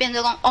伊就是变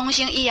做讲往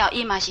生以后，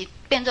伊嘛是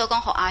变做讲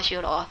互阿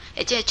修罗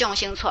的即个众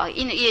生带去，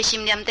因为伊的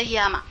心念伫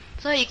遐嘛。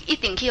所以一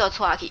定去互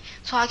带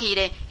去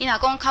咧。伊若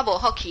讲较无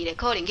福气咧，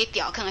可能去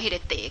调坑迄个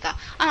地角。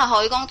若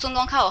互伊讲准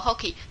讲较有福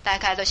气，大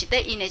概就是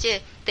伫因的即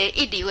个第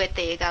一流的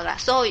地角啦。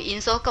所以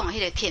因所讲的迄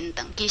个天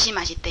堂，其实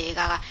嘛是地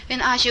角啊。因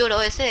为阿修罗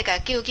的世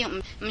界究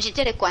竟毋是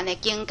即个悬的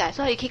境界，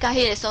所以去到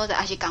迄个所在，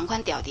也是共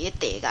款调伫咧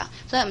地角。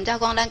所以毋则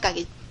讲咱家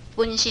己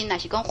本身，若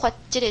是讲发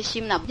即个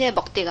心啦，即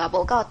个目的啊，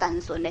无够单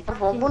纯咧。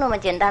佛不那么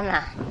简单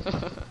啦，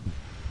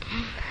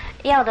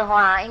要的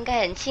话应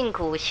该很辛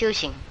苦修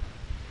行。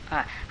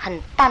很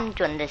单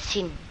纯的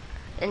心，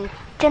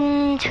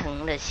真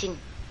诚的心，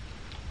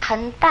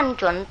很单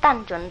纯，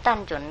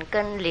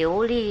跟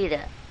琉璃的、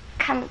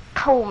看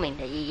透明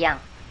的一样，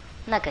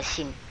那个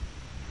心，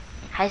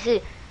还是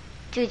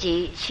自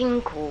己辛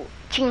苦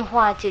净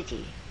化自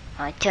己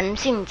全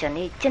心全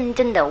意，真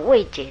正的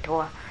为解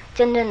脱，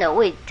真正的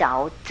为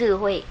找智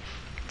慧，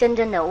真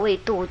正的为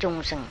度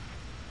众生，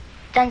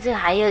但是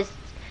还要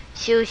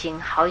修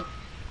行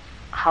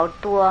好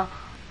多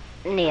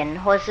年，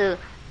或是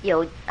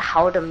有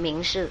好的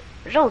名士，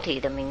肉体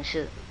的名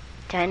士，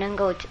才能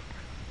够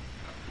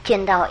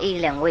见到1、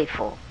2位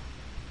佛。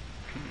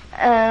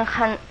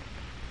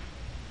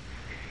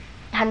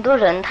很多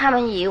人他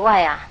们以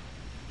外啊，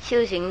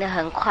修行的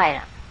很快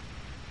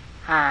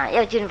了，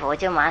要进佛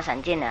就马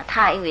上进了。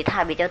他因为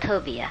他比较特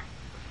别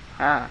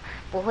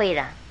不会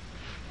的。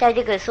在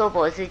这个娑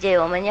婆世界，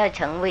我们要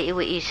成为一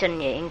位医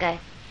生，也应该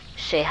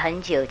学很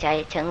久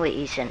才成为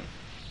医生；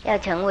要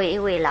成为一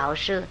位老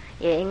师，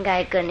也应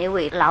该跟一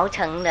位老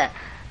成的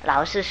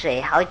老师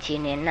学好几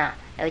年了，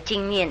有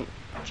经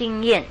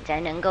验才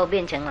能够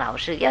变成老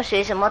师。要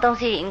学什么东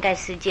西，应该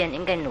实践，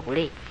应该努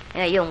力，应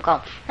该用功。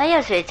那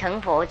要学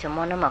成佛，怎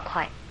么那么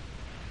快？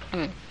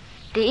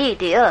第一、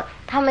第二，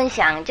他们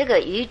想这个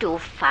遗毒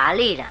法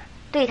力了，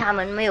对他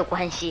们没有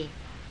关系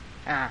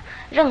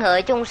任何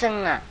众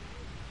生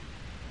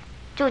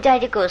住在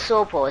这个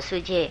娑婆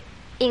世界，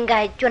应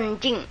该尊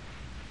敬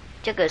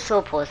这个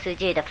娑婆世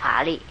界的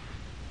法力，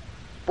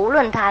不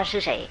论他是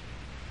谁，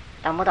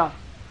懂不懂？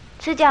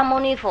释迦牟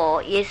尼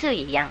佛也是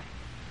一样。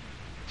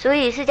所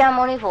以释迦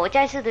牟尼佛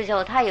在世的时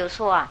候，他有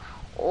说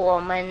我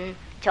们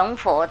从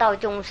佛到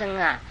众生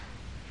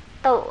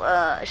都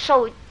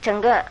受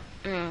整个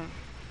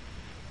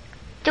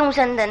众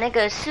生的那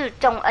个四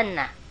重恩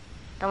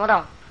懂不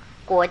懂？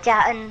国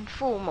家恩、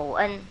父母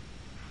恩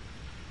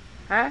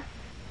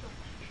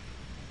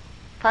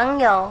朋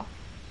友、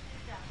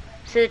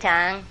师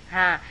长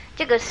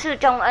这个四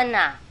重恩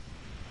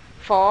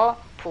佛、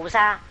菩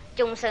萨、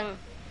众生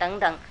等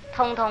等，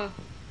通通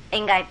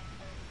应该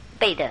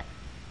背的，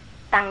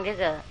当这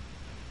个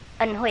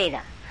恩惠的。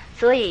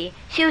所以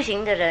修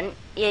行的人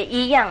也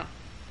一样，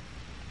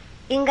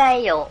应该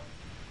有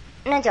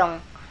那种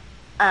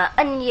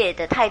恩业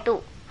的态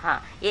度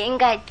也应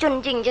该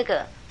尊敬这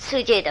个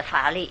世界的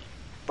法力，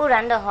不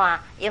然的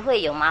话也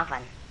会有麻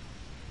烦。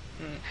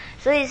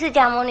所以释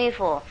迦牟尼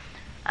佛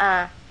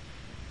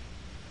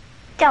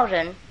教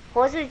人，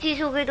或是基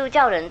督归度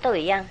教人都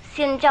一样，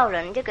先教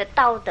人这个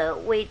道德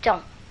为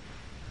重。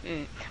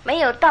没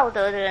有道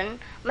德的人，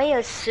没有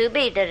慈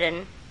悲的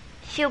人，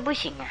修不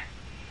行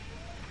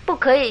不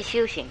可以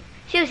修行。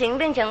修行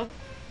变成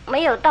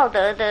没有道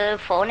德的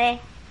佛呢，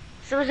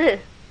是不是？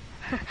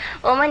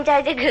我们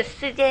在这个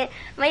世界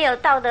没有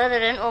道德的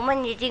人，我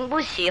们已经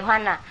不喜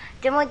欢了，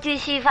怎么去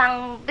西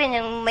方变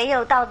成没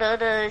有道德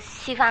的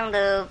西方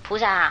的菩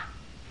萨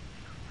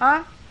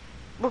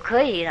不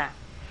可以了。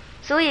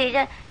所以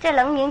在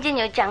楞严经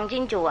有讲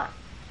清楚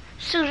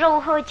吃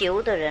肉喝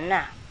酒的人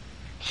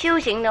修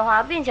行的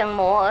话变成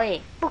魔而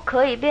已，不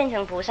可以变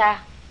成菩萨。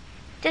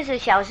这是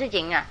小事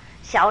情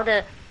小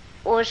的，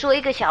我说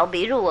一个小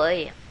比喻而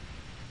已。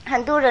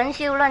很多人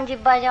修乱七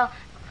八糟，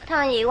他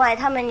们以外，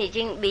他们已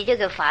经比这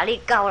个法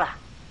力高了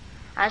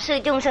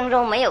是众生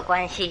中没有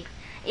关系，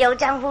有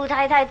丈夫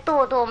太太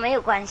多没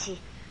有关系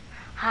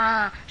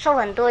收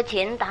很多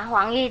钱打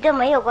黄衣这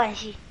没有关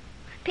系，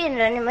骗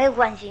人也没有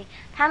关系。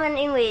他们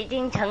因为已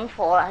经成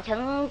佛了，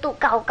程度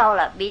高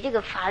了，比这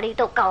个法力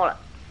都高了，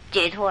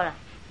解脱了。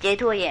解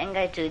脱也应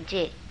该直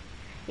接，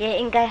也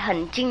应该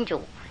很清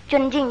楚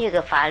尊敬这个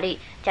法力，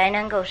才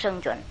能够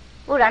生存，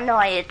不然的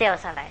话也掉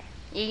下来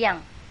一样。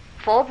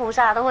佛菩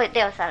萨都会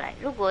掉下来，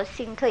如果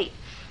心退，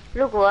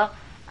如果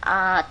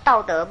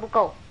道德不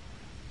够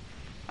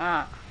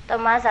都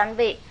马上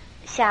被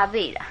下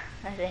辈了，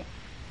那是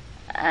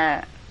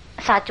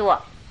杀猪。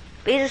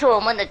比如说我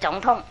们的总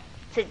统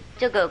是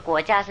这个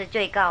国家是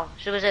最高，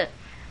是不是？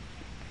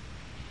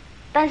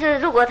但是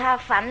如果他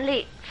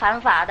犯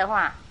法的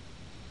话，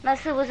那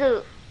是不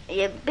是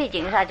也被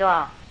警察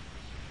抓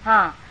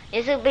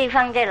也是被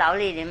放在牢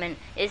里里面，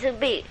也是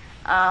被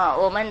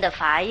我们的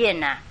法院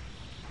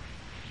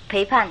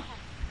陪判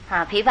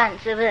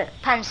是不是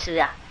判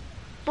死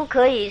不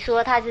可以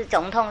说他是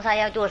总统，他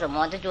要做什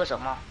么就做什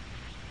么，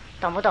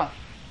懂不懂？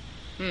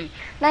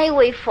那一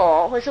位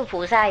佛或是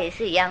菩萨也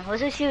是一样，或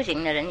是修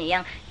行的人一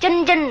样，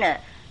真正的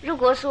如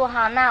果说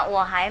那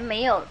我还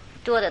没有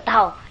做得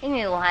到，因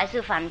为我还是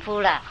凡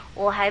夫了，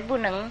我还不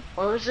能，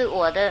我是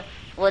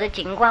我的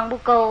境况不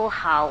够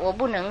好，我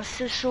不能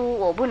施书，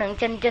我不能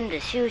真正的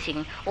修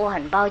行，我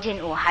很抱歉，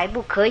我还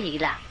不可以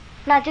了。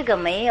那这个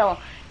没有，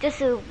就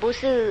是不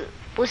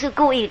是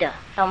故意的，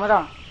懂不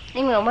懂？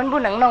因为我们不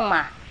能弄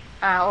嘛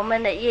我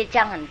们的业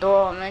障很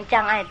多，我们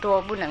障碍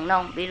多，不能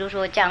弄。比如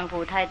说丈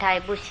夫太太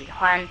不喜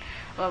欢，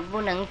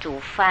不能煮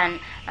饭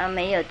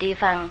没有地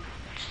方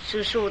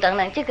施书等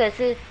等，这个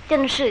是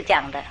正式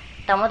讲的，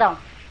懂不懂？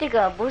这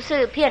个不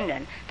是骗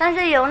人。但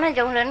是有那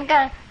种人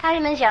他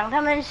们想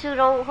他们吃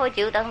肉喝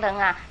酒等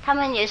等他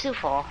们也是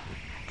佛，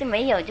就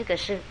没有这个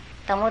事，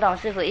懂不懂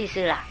师父意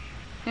思啦？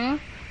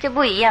就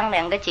不一样，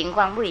两个情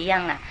况不一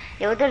样了。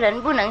有的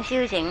人不能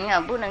修行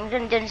不能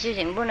认真修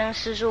行，不能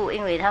施术，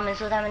因为他们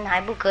说他们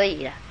还不可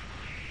以了，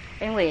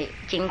因为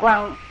情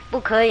况不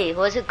可以，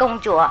或是工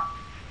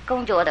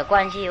作的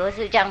关系，或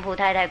是丈夫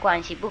太太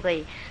关系不可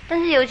以。但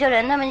是有些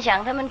人他们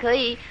想他们可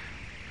以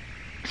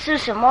是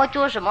什么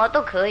做什么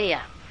都可以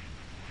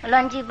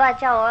乱七八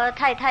糟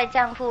太太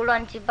丈夫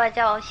乱七八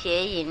糟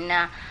邪淫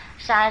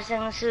杀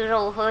生吃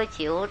肉喝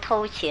酒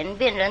偷钱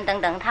骗人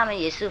等等，他们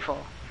也是佛，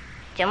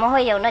怎么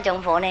会有那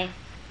种佛呢？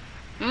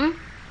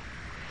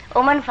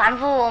我们凡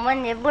夫我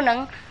们也不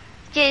能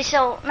接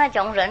受那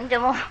种人，怎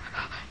么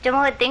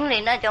会顶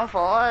礼那种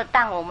佛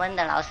当我们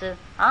的老师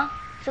啊？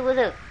是不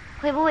是？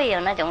会不会有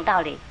那种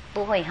道理？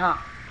不会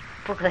哈，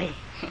不可以。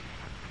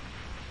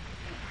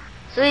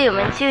所以我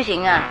们修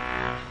行啊，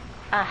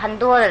很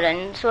多的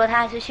人说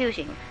他是修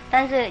行，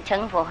但是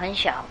成佛很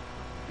小，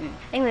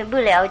因为不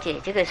了解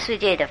这个世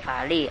界的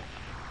法律，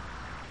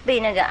被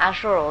那个阿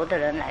修罗的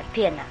人来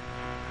骗了。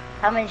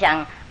他们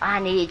想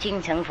你已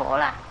经成佛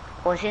了，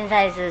我现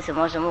在是什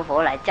么什么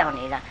佛来叫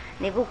你了，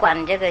你不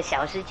管这个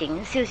小事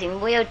情，修行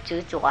不要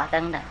执着啊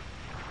等等，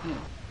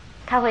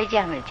他会这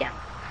样子讲，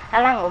他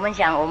让我们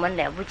想我们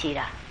了不起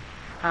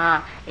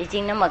了，已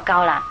经那么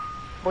高了，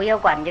不要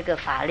管这个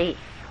法律，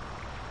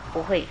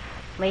不会，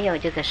没有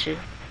这个事。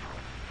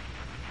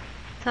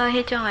所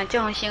以迄种的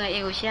众生的，伊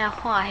有时啊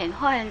化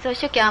现做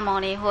释迦牟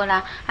尼佛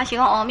啦，是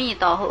讲阿弥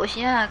陀佛，有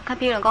时啊，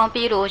比如讲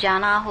比如迦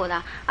那佛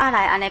啦，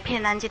来安尼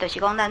骗咱，即就是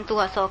讲咱拄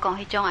啊所讲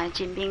迄种的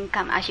真敏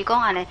感，是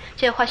讲安尼，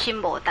即个发心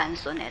无单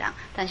纯的人。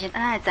但是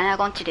咱会知影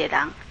讲一个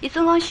人，伊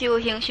总讲修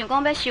行，想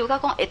讲要修到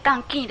讲会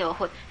当见到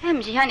佛，迄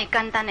毋是遐尼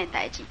简单的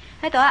代志，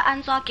迄都要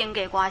安怎经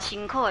过偌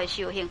辛苦的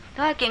修行，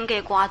都要经过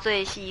偌济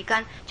的时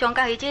间，将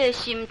家己即个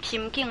心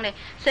境咧，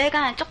世间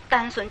的足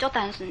单纯，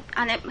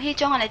安尼迄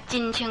种安尼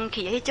真清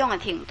气的迄种的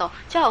程度，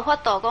才有法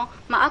度讲，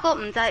嘛还佫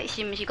毋知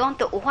是毋是讲，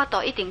就有法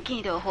度一定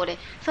见到佛的。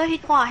所以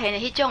化现的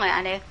迄种的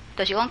安尼，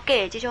就是讲假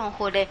的即种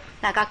佛咧，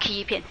来甲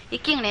欺骗，伊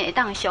竟然会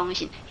当相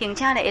信，并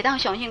且咧会当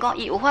相信讲，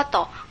伊有法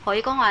度，互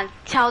伊讲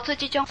超出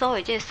即种所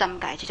谓即三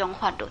界即种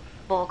法律。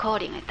无可能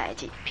的代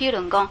志，譬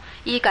如讲，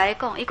伊甲你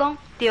讲，伊讲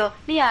对，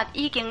你也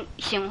已经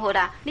成佛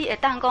啦，你会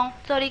当讲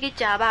做你去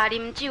食肉、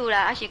啉酒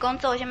啦，还是讲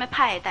做啥物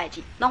歹的代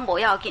志，拢无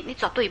要紧，你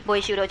绝对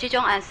袂受到即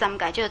种三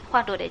界即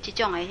法律的即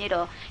种的迄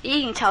落，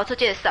伊已经超出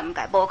即个三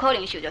界，无可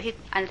能受到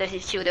就是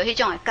受到迄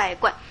种的戒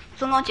管。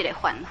总讲一个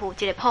凡夫，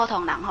一个普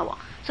通人，好无？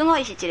总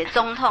讲伊是一个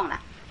总统啦。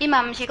伊嘛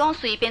毋是讲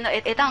随便就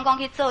会当讲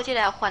去做即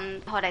个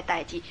犯法的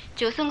代志，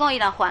就算讲伊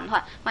若犯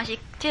法，嘛是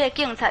即个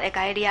警察会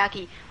甲伊抓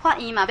去，法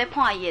院嘛要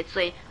判伊的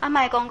罪，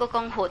莫讲佫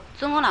讲佛，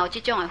总讲若有即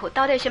种的佛，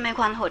到底什么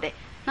款佛的？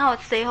哪有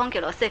西方极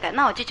乐世界，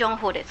哪有即种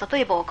佛的？绝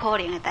对无可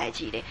能的代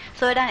志咧。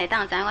所以咱会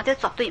当知影讲，这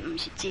绝对毋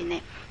是真的。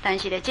但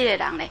是咧，即个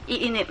人咧，伊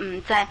因为毋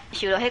知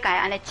受到迄个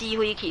安尼指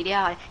挥去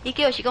了的，伊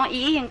就是讲，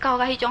伊已经到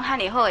迄种遐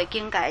尼好的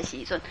境界的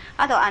时阵，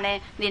就安尼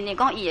认认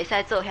讲伊会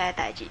使做遐个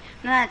代志。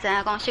咱会知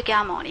影讲，释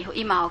迦牟尼佛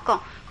伊嘛有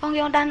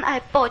讲咱爱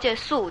报即个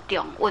四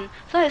重温，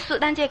所以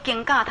咱即个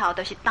经架头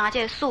就是担即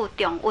个四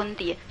重温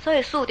伫。所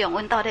以四重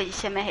温到底是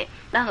啥物货？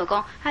咱就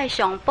讲爱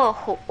上报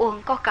佛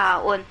温、国家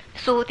温、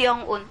四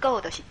重温，佫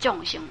有就是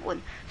众生温。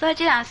所以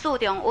即个四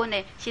重温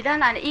呢，是咱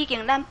已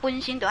经咱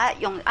本身就爱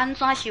用安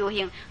怎修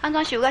行，安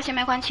怎修到啥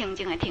物款清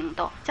净的程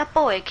度，才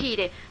报会起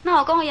咧。哪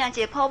有讲伊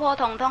一个普普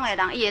通通的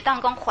人，伊会当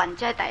讲犯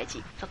这代志，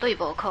绝对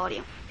无可能。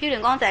譬如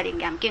讲在《楞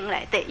严经》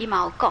内底，伊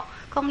嘛有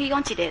讲伊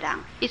讲一个人，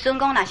伊阵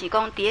讲若是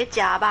讲伫咧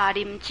食肉、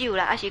啉酒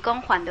啦，还是讲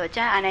犯着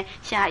遮安尼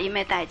声音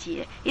的代志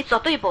咧，伊绝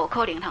对无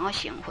可能通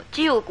去成佛，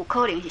只有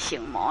可能是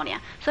成魔尔。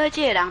所以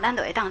即个人，咱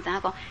就会当知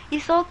影讲，伊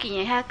所见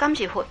的遐敢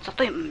是佛，绝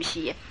对毋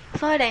是的。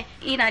所以咧，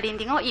伊若认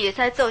定讲伊会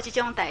使做即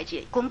种代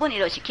志，根本伊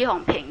就是去互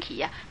骗去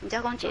啊。毋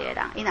则讲一个人，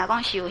伊若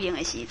讲修行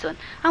的时阵，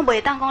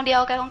袂当讲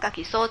了解讲家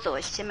己所做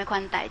的是啥物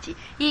款代志，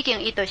已经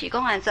伊就是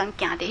讲全行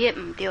伫迄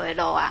毋对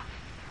的路啊。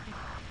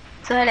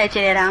所以咧，一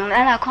个人，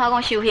咱若看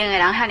讲修行的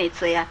人遐尼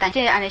多啊，但是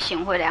安尼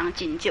成佛的人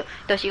真少，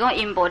就是讲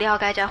因无了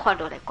解这法律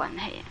的关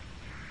系。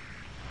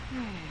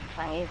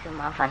防疫是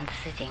麻烦的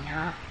事情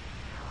哈。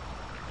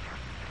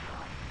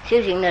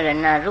修行的人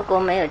呢，如果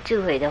没有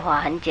智慧的话，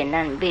很简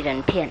单被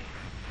人骗，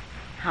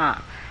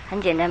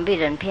很简单被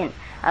人骗，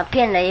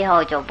骗了以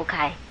后走不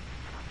开，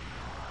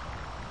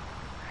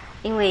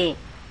因为，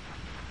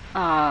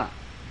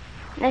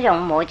那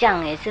种魔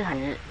将也是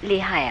很厉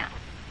害啊，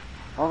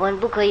我们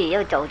不可以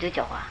要走就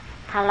走啊。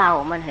他拉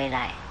我们回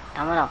来，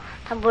懂不懂？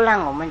他不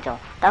让我们走，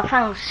他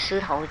放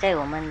石头在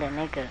我们的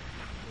那个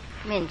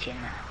面前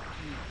了。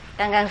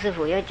刚刚师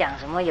父又讲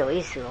什么有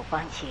意思，我忘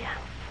记了，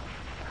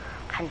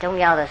很重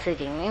要的事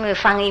情，因为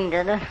放映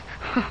的都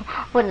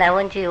问来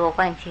问去，我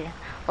忘记了。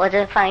我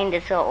在放映的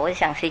时候，我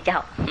想睡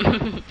觉，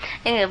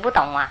因为不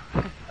懂嘛。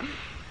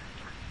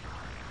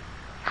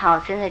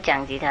好，现在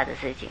讲其他的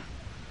事情。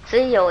所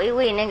以有一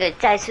位那个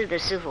在世的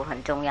师父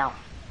很重要。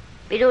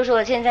比如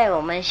说，现在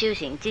我们修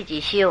行自己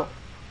修。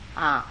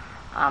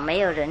没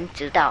有人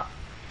知道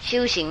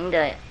修行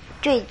的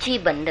最基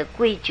本的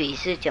规矩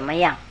是怎么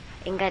样，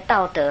应该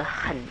道德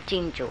很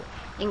清楚，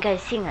应该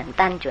心很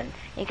单纯，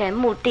应该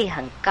目的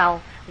很高，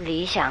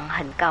理想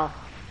很高，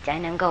才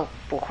能够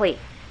不会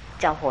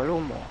走火入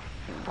魔，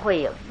不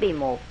会有被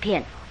魔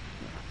骗。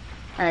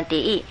第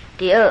一，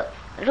第二，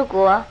如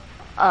果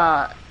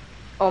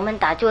我们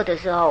打坐的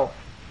时候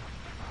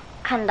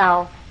看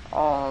到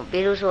比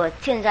如说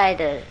现在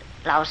的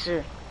老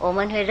师，我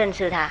们会认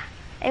识他，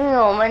因为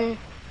我们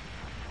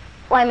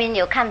外面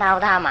有看到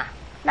他嘛，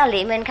那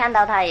里面看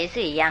到他也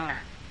是一样啊，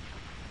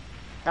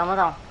懂不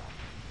懂？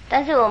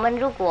但是我们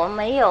如果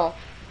没有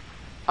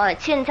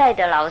现在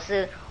的老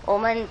师，我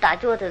们打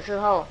坐的时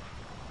候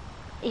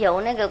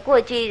有那个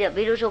过去的，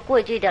比如说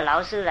过去的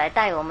老师来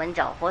带我们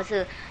走，或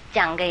是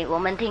讲给我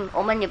们听，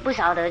我们也不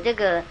晓得这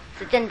个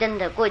是真正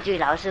的过去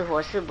老师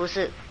或是不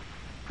是，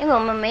因为我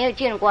们没有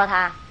见过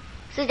他。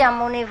释迦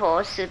牟尼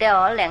佛死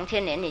掉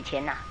2000年以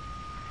前呐，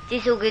基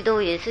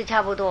督也是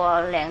差不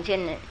多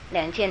2000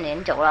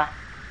年走了。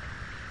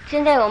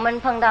现在我们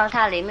碰到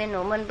他里面，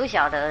我们不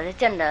晓得是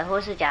真的或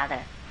是假的，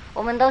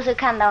我们都是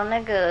看到那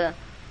个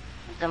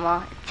什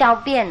么照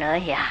片而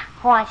已啊，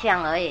画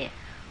像而已，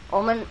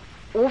我们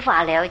无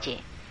法了解，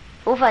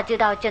无法知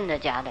道真的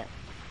假的。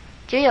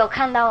只有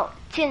看到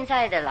现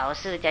在的老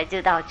师才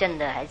知道真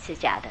的还是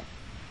假的。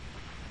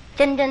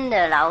真正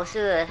的老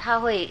师他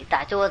会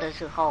打坐的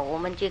时候，我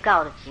们最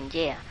高的境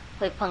界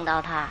会碰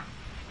到他，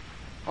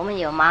我们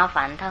有麻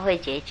烦他会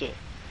解决，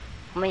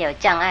我们有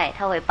障碍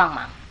他会帮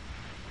忙，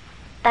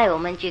带我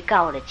们去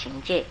高的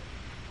境界。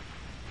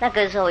那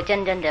个时候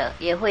真正的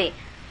也会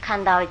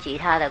看到其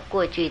他的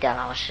过去的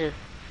老师，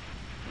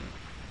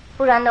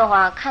不然的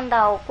话看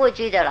到过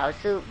去的老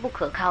师不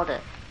可靠的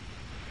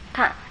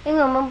看，因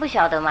为我们不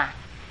晓得嘛，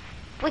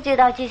不知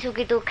道基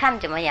督看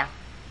怎么样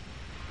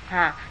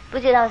不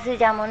知道释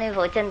迦牟尼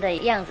佛真的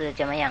样子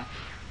怎么样，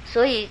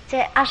所以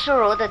在阿修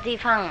罗的地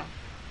方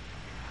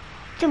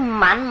就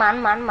满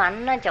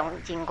那种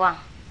情况，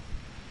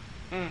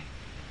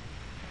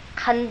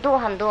很多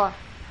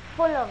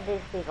full of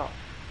these people，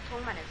 充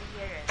满了这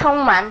些人，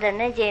充满的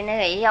那些那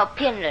个要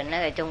骗人那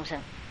个众生。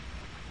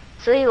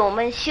所以我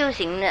们修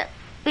行呢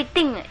必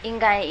定应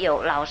该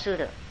有老师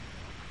的，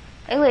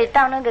因为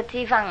到那个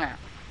地方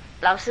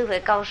老师会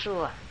告诉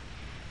我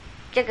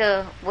这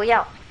个不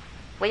要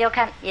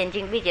看，眼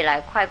睛闭起来，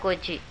快过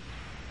去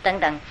等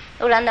等，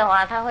不然的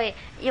话他会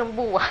用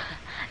布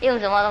用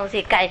什么东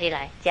西盖起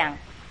来，这样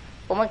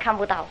我们看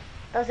不到，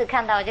都是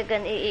看到就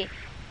跟一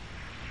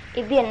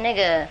片那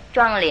个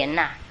窗帘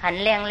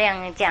很亮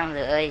这样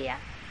子而已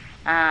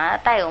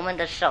带我们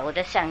的手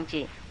的相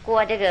机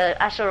过这个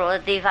阿修罗的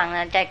地方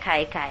呢，再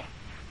开一开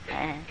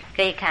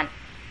可以看。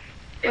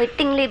因为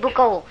定力不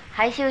够，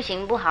还修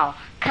行不好，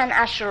看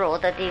阿修罗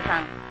的地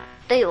方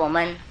对我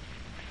们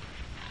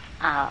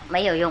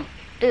没有用，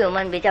对我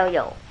们比较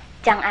有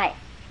障碍。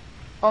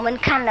我们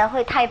看了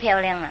会太漂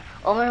亮了，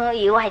我们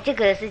以为这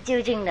个是究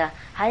竟的，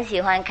很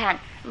喜欢看，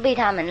被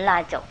他们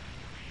拉走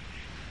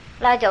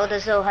的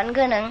时候，很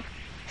可能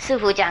师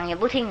父讲也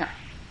不听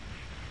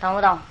懂不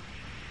懂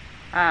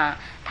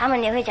他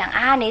们也会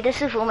讲你的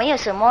师父没有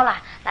什么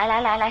啦，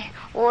来，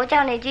我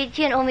叫你去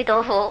见阿弥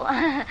陀佛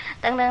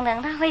等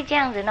等，他会这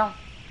样子弄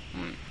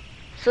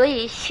所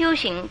以修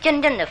行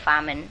真正的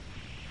法门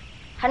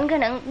很可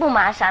能不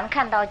马上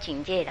看到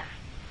境界的，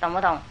懂不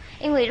懂？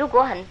因为如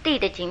果很低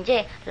的境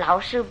界，老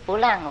师不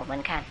让我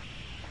们看，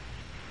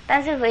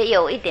但是会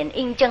有一点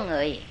印证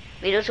而已，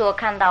比如说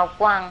看到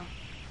光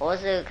或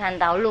是看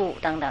到路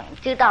等等，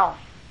知道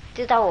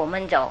我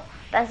们走，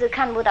但是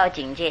看不到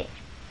境界。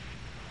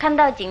看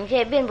到境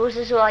界并不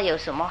是说有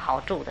什么好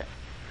处的，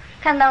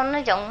看到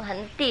那种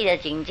很低的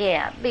境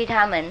界被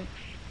他们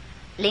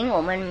领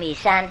我们迷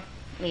山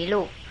迷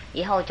路，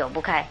以后走不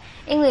开，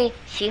因为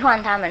喜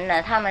欢他们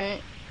呢，他们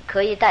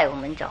可以带我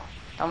们走，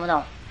懂不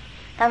懂？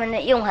他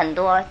们用很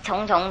多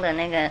重重的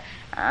那个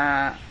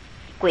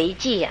轨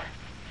迹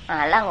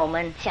让我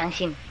们相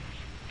信，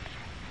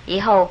以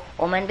后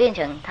我们变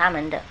成他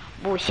们的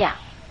部下。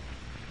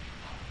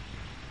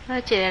一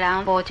个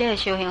人无这个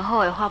修行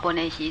好的法门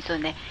的时阵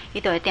呢，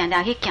伊就会定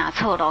定去行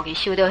错路，去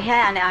受到遐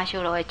安尼阿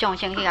修罗的众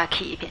生去甲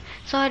欺骗。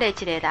所以咧，一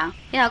个人，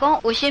伊若讲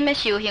有心要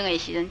修行的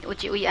时阵，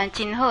有一位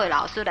真好的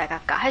老师来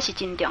甲教，迄是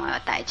真重要的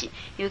代志。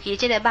尤其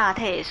这个肉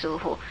体的师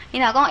父，伊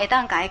若讲会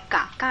当甲伊教，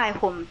会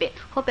分辨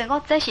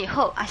讲这是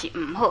好还是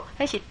唔好，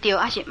迄是对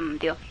还是唔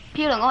对。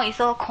譬如讲伊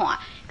所看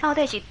到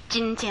底是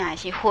真正的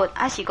是佛，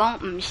还是讲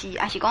唔是，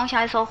还是讲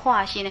啥所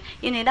化身呢？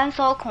因为咱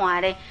所看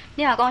的咧，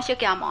你若讲释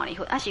迦牟尼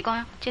佛，还是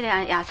讲这个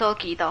耶稣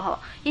基督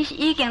伊是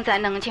已经在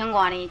2000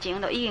多年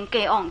前就已经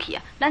过往去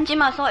咱即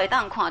马所会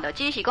当看到，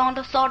只是讲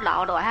都所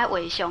留落来遐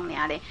画像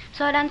尔咧。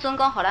所以咱准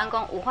讲，互咱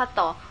讲有法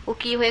度，有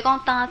机会讲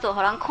打坐，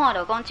互咱看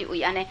到讲一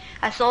位安尼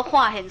所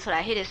化现出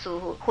来迄个师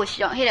父佛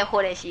像，迄个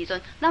佛的时阵，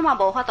咱嘛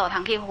无法度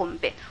通去分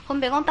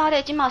辨讲到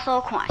底即马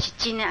所看是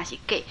真的还是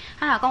假。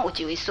若讲有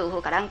一位师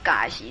父甲咱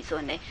教的时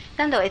阵咧，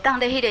咱就会当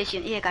伫迄个时，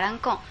伊会甲咱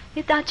讲，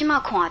你当即马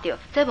看到，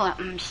这无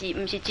毋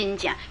是真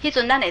正。迄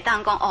阵咱会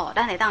当讲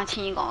咱会当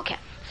醒悟起。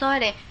所以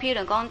咧，譬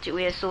如讲一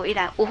位的师，伊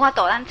来有法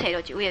度，咱找到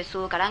一位的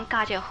师，甲咱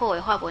教一个好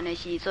的法门的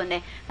时阵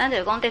咧，咱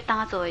就讲伫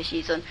打坐的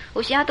时阵，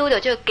有时拄着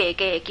这个假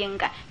的境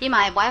界，伊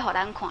嘛会无爱互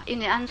咱看，因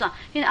为安怎？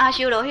因为阿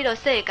修罗迄个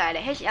世界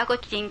咧，迄是抑个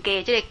真假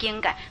的这个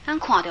境界，咱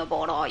看着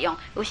无路用。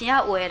有时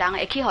有的人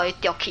会去互伊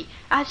捉去，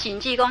甚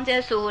至讲这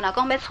个师父若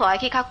讲要带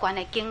去较悬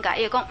的境界，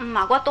伊会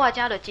讲我带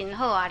遮就真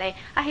好咧。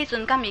迄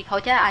阵敢是互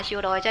这阿修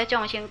罗的这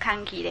众生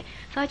牵去咧。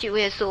所以一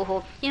位的师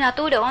父，伊若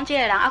拄着讲这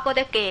个人搁伫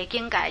假的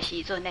境界的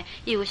时阵咧，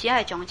伊有时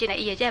会将这个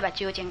伊的这个目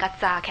睭前甲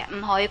扎起来，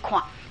毋互伊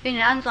看。因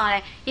为安怎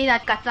咧？伊若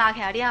甲扎起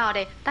来了后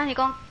咧，等于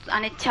讲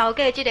安尼超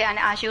过这个安尼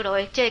阿修罗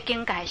的这个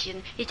境界时，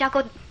伊才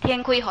搁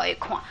天开互伊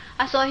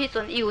看，所以迄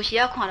阵伊有时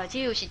看到只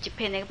有是一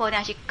片的布，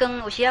定是光，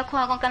有时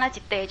看讲敢若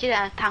一地即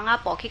个窗仔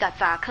布去甲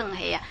扎囥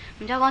下啊，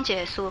毋则讲一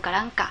个师甲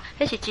咱教，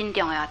迄是真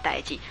重要的代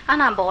志。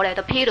若无咧，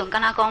就譬如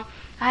敢若讲，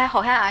互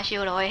遐阿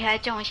修罗的遐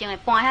众生的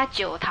搬遐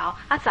石头，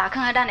扎囥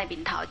喺咱的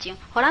面头前，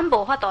互咱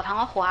无法度通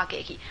滑过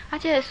去。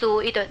即个师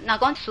傅伊就若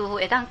讲师傅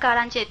会当教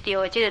咱即个对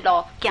的即个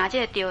路，行即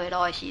个对的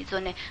路的时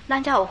阵呢，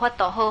咱才有法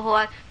度好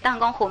好当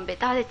讲分别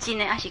到底真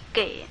的还是假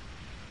的。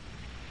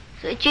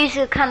所以即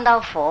使看到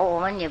佛，我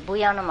们也不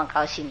要那么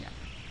高兴了。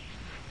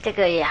这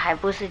个也还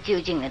不是究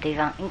竟的地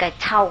方，应该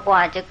超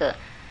过这个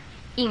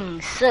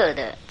映射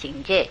的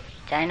境界，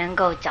才能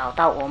够找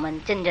到我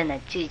们真正的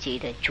自己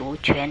的主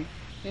权。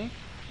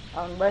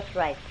on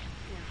birthright，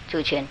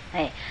 主权。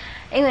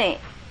因为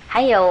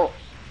还有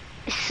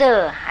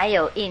色，还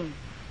有印，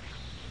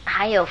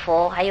还有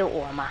佛，还有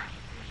我嘛，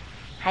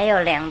还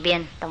有两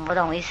边，懂不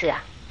懂意思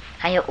啊？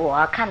还有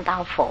我看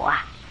到佛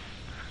啊，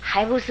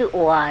还不是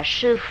我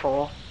是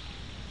佛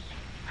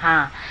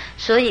啊？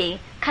所以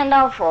看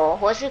到佛，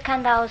或是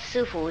看到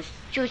师父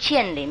就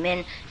欠里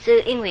面，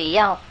是因为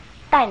要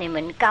带你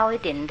们高一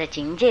点的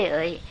境界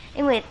而已。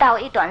因为到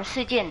一段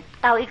时间，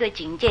到一个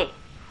境界，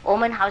我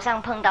们好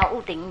像碰到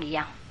屋顶一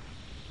样，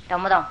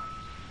懂不懂？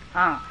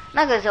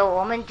那个时候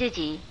我们自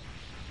己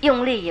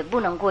用力也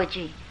不能过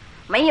去，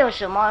没有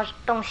什么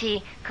东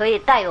西可以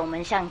带我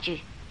们上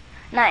去，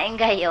那应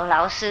该有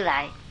老师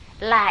来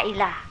拉一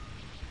拉，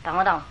懂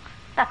不懂？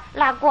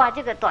拉过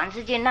这个短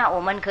时间，那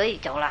我们可以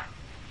走了。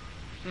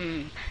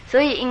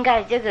所以应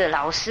该这个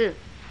老师，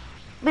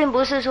并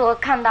不是说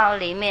看到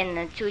里面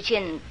呢出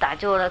现打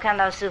坐了，看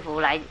到师父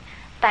来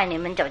带你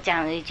们走，这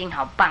样已经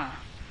好棒了。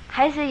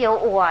还是有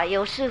我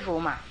有师父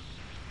嘛，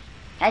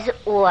还是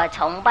我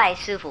崇拜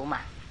师父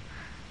嘛，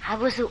还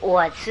不是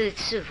我是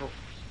师父，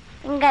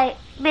应该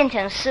变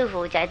成师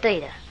父才对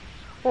的。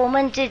我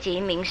们自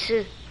己名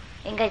师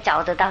应该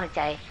找得到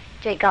在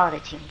最高的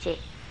境界，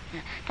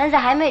但是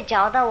还没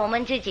找到我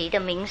们自己的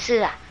名师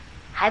啊，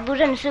还不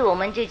认识我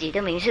们自己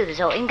的名师的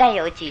时候，应该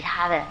有其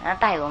他的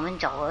带我们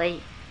走而已。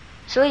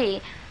所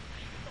以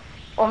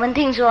我们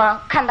听说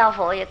看到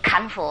佛也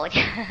砍佛，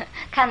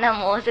看到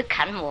魔是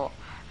砍魔，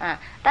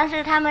但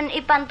是他们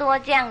一般都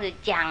这样子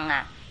讲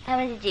啊，他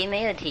们自己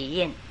没有体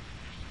验。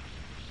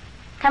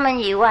他们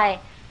以为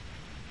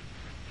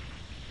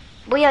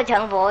不要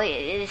成佛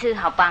也是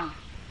好棒，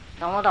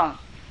懂不懂？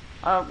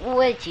不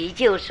会急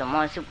救什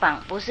么是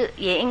棒，不是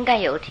也应该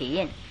有体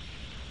验，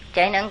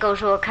才能够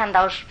说看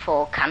到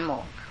佛砍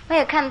魔。没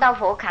有看到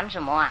佛砍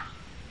什么啊？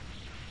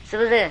是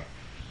不是？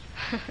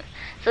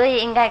所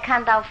以应该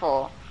看到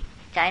佛，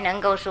才能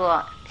够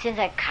说现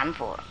在砍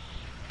佛，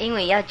因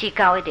为要去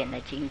高一点的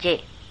境界。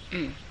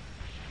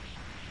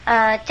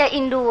在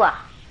印度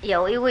啊，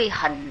有一位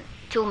很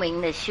著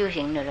名的修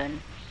行的人，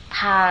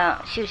他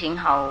修行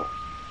好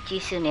几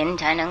十年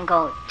才能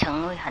够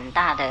成为很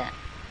大的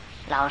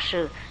老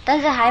师，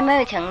但是还没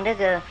有成那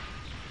个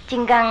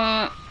金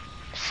刚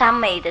三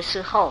昧的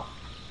时候，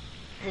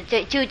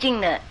最就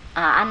近的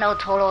阿耨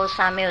多罗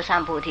三藐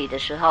三菩提的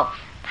时候，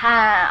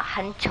他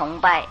很崇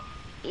拜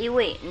一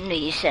位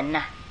女神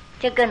啊，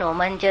就跟我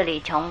们这里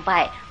崇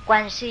拜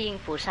观世音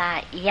菩萨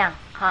一样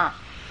哈。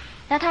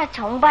那他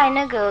崇拜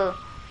那个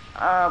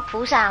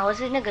菩萨或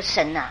是那个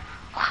神啊，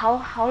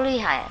好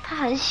厉害，他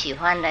很喜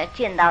欢来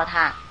见到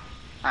他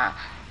啊。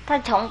他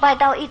崇拜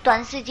到一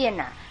段时间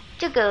啊，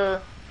这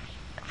个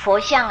佛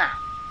像啊，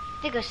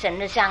这个神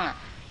的像啊，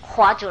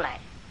画出来，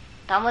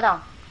懂不懂？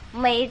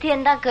每一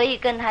天他可以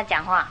跟他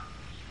讲话，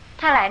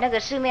他来那个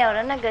寺庙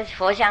的那个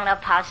佛像呢，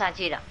爬下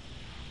去了，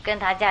跟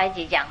他在一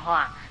起讲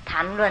话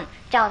谈论，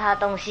叫他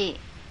东西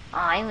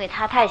啊，因为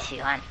他太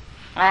喜欢，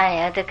哎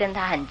呀，就跟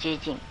他很接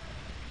近。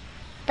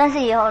但是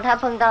以后他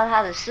碰到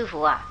他的师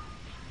父啊，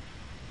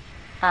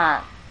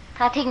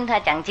他听他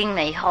讲经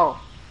了以后，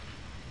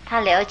他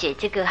了解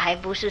这个还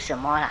不是什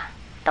么啦，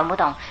懂不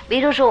懂？比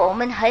如说我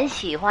们很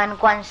喜欢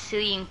观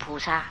世音菩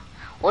萨，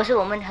或是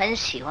我们很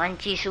喜欢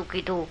耶稣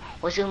基督，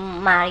或是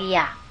玛利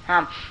亚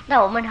啊，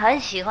那我们很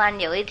喜欢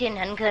有一天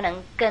很可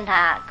能跟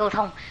他沟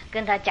通，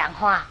跟他讲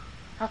话，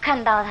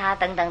看到他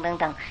等等等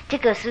等，这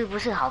个是不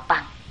是好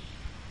棒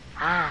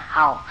啊？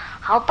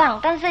好棒！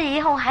但是以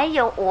后还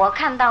有我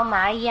看到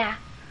玛利亚，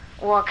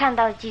我看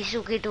到耶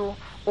稣基督，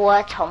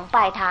我崇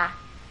拜他，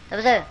是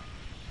不是？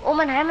我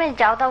们还没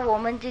找到我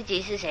们自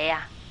己是谁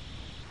呀？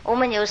我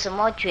们有什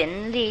么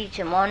权利、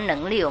什么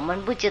能力，我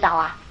们不知道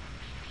啊。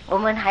我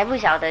们还不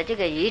晓得这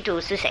个宇宙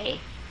是谁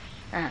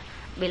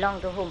，belong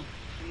to whom，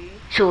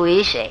 属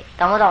于谁，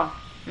懂不懂？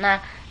那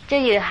这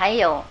里还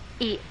有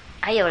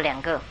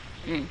两个，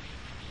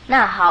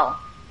那好，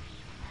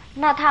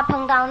那他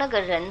碰到那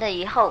个人了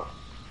以后，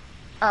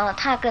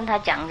他跟他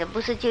讲的不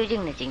是究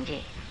竟的境界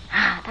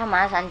啊，他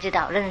马上知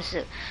道认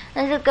识，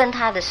但是跟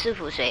他的师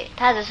父谁？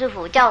他的师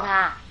父叫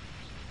他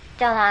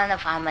的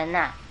法门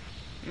啊，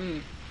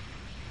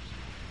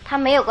他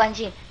没有关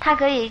系，他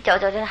可以走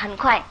得很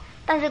快，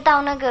但是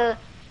到那个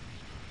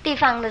地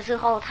方的时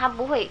候，他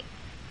不会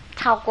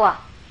超过，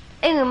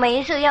因为每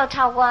一次要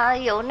超过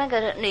有那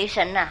个女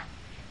神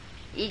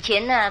以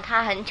前呢，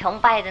他很崇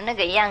拜的那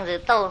个样子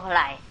都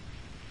来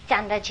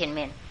站在前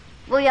面，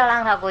不要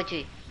让他过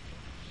去。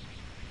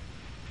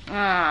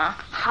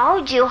好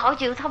久好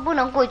久他不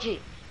能过去，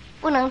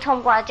不能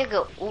通过这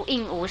个无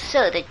影无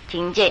色的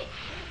境界。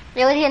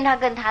有一天他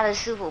跟他的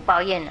师父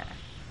抱怨了，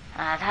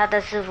他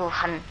的师父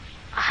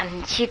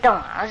很激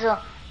动，他说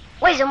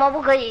为什么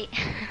不可以？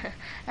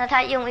那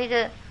他用一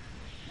个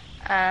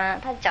他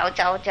脚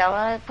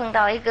碰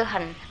到一个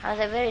他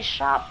是 very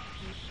sharp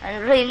很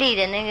锐利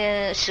的那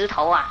个石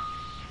头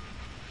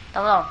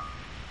懂不懂？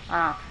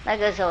那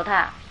个时候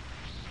他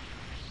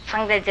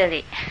放在这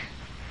里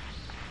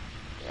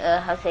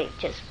how say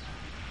just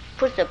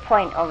put the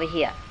point over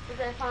here， 就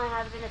是放在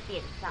他这边的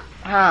点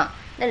上。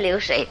那流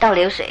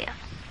水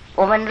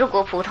我们如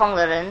果普通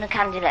的人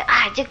看起来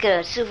这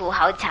个师父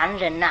好残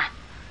忍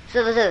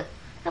是不是？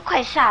那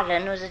快杀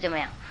人了是怎么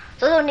样？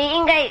所以说你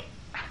应该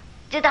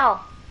知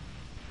道，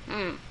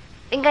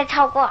应该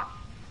超过。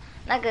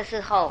那个时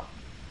候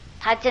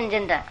他真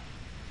正的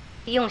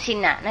用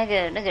心那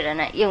个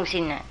人用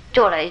心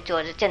做来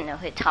做是真的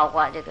会超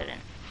过这个人。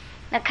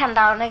那看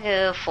到那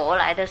个佛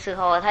来的时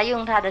候，他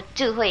用他的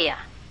智慧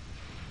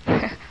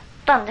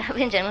断的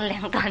变成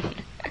2段，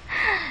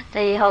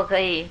这以后可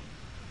以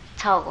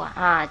超过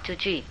出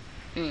去。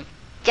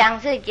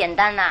讲是简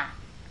单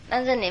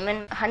但是你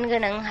们很可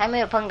能还没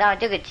有碰到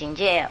这个境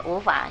界，无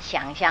法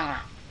想象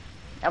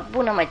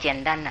不那么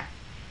简单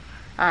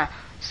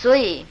所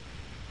以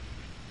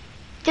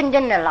真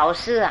正的老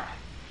师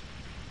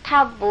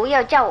他不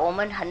要叫我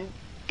们很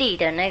低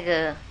的那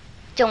个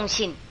中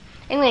性，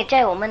因为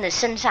在我们的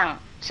身上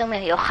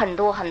面有很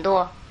多很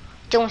多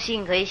中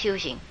性可以修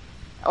行。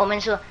我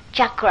们说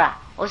chakra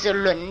或是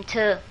轮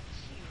车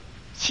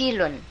7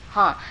轮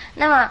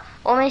那么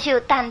我们修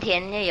丹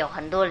田也有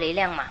很多力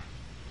量嘛，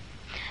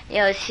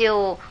要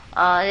修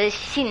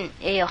心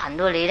也有很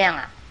多力量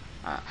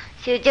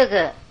修这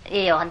个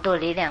也有很多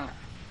力量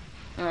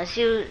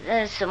修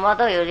什么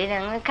都有力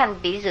量，看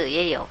鼻子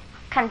也有，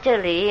看这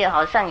里也有，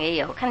好像也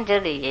有，看这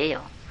里也有，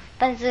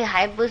但是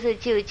还不是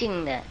究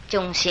竟的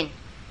中心。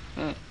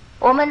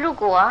我们如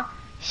果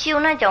修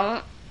那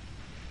种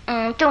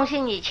中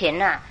心以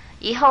前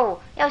以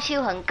后要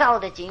修很高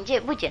的境界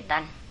不简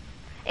单，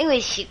因为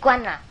习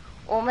惯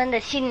我们的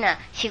心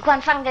习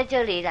惯放在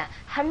这里了，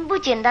很不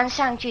简单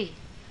上去。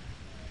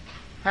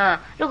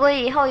如果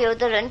以后有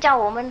的人叫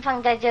我们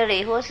放在这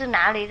里，或是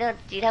哪里的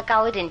比他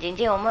高一点境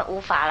界，我们无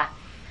法了，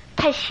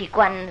太习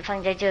惯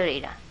放在这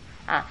里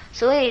了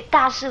所以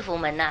大师父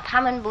们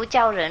他们不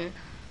叫人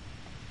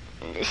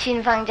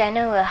心放在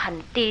那个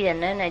很低的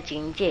那个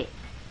境界。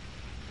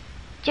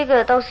这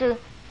个都是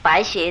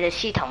白学的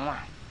系统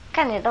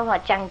看你都话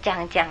讲的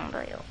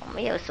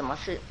没有什么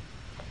事，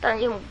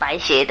但用白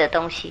学的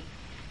东西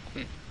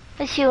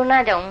修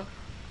那种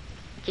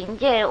境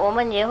界，我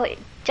们也会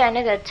在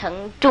那个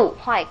成住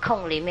坏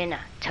空里面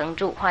成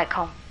住坏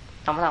空，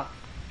懂不懂？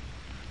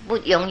不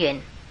永远。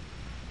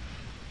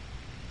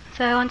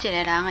所以讲一个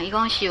人伊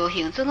讲修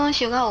行，总讲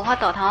修到有法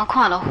度通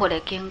看到佛的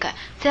境界，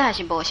这还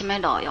是无什么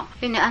路用。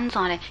因为安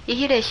怎呢？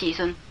伊迄个时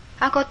阵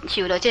佫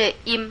受到这个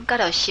音甲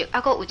着色，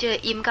佫有这个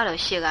音甲着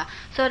色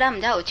所以咱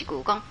毋知有一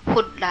句讲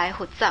佛来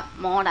佛zap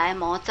魔来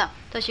魔zap，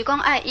就是讲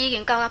爱已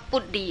经到不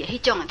离的迄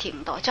种的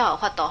程度，才有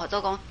法度或者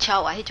讲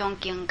超越迄种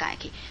境界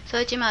去。所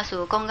以即马师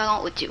讲到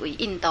讲有一位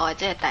印度的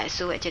这个大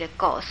师的这个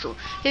故事，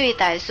迄位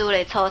大师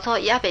咧初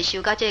伊还未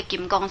修到这个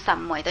金刚三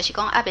昧，就是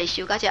讲还未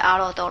修到这阿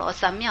耨多罗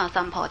三藐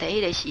三菩提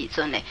迄个时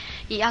阵咧，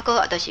伊还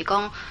佫就是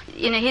讲，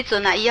因为迄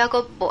阵伊还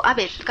佫无还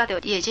未甲着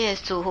伊的这个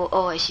师父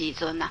学的时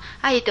阵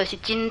伊就是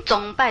真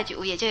崇拜一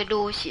位的这个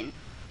女神。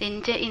因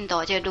这印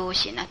度这女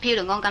神譬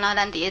如讲，敢若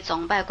咱伫咧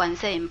崇拜观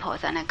世音菩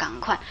萨的共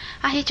款，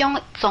迄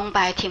种崇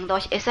拜程度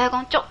是会使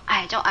讲足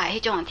爱迄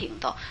种的程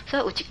度。所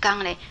以有一天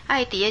咧，伊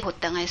伫咧佛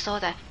堂的所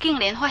在，竟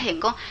然发现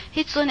讲，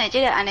迄阵的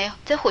这个安尼，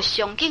这佛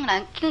像竟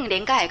然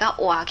甲会甲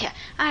活起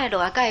来，会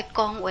落来甲伊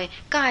讲话，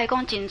甲伊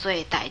讲真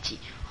侪代志。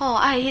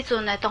迄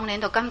阵呢，当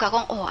然就感觉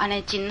讲，安尼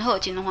真好，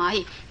真欢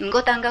喜。毋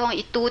过等到讲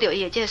伊拄着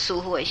伊的这个师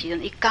父的时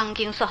阵，伊讲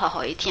经说法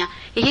互伊听，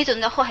伊迄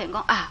阵才发现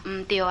讲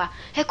毋对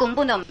迄根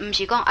本就毋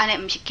是讲安尼，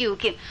毋是究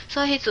竟。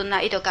所以迄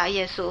阵伊就甲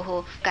伊的师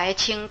父甲伊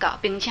请教，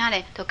并且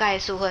呢，就甲伊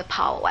师父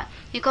泡完。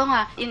伊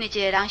讲因为一个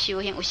人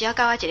修行，有时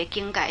到一个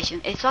境界时，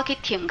会煞去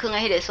停坑的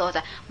迄个所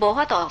在，无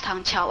法度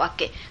通超越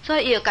过，所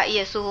以伊就甲伊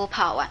的师父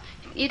泡完。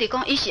伊就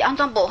讲，伊是安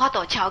怎无法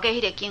度超过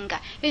迄个境界？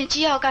因为只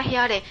要到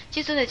遐咧，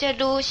即阵的这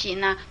女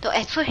神都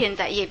会出现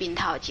在伊的面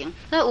头前。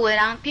所以有的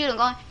人，比如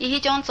讲，伊迄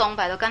种崇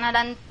拜，就敢若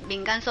咱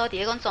民间所伫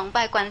咧讲崇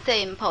拜观世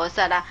音菩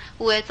萨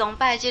有的崇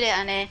拜即个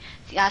安尼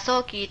耶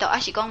稣基督，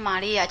是讲玛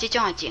利亚即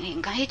种的情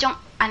形，甲迄种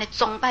安尼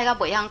崇拜甲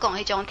袂晓讲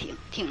迄种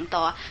程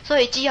度所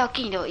以只要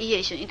见到伊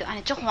的时阵，伊就安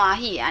尼足欢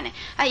喜安尼。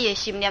伊的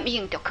心念已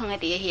经着放伫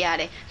咧遐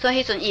咧，所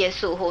以迄阵伊的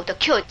师父就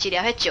捡一粒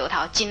迄石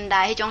头，真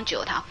大迄种石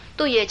头，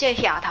对伊的这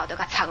个下头就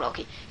甲插落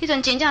去。迄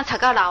阵真正插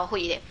到流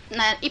血咧。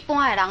那一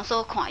般的人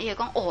所看，伊会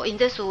讲因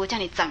这师父遮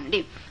尔残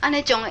忍，安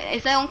尼种会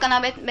使讲敢若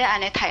要安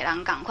尼杀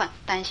人共款。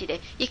但是咧，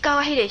伊到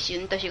迄个时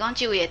阵，就是讲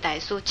这位的大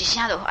师一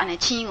声就安尼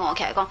醒悟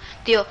起来，讲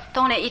对，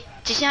当然伊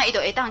一声伊就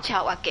会当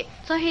超越过。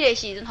所以迄个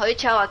时阵，互伊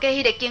超越过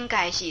迄个境界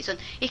的时阵，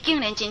伊竟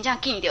然真正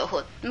见着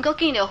佛。毋过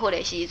见着佛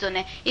的时阵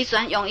呢，伊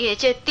全用伊的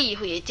这智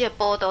慧的这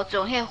波度，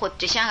将迄个佛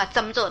一声甲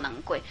斩做两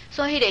过。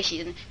所以迄个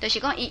时阵，就是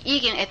讲伊已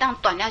经会当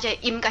断了这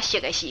音甲色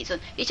的时阵，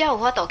伊才有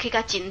法度去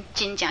甲真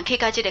正去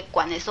甲这个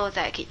悬的所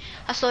在去。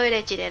所以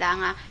咧，一个人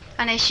啊，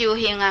安尼修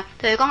行啊，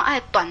就是讲爱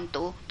断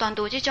除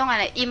即种安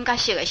尼音甲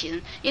色的时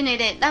阵，因为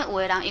咧，咱有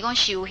的人伊讲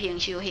修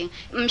行，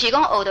毋是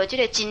讲学到即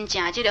个真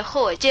正即个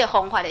好的即个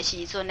方法的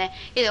时阵呢，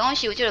伊就讲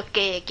修即个假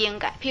的境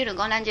界。譬如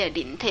讲咱即个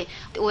人体，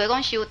有的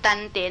讲修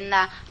丹田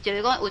啦，就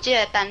是讲有即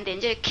个丹田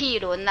即个气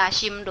轮啦、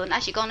心轮，还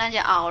是讲咱即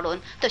个后轮，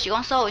就是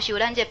讲所有修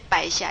咱即个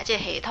排泄即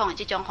个系统的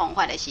即种方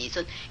法的时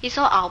阵，伊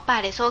所后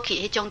摆的所去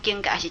迄种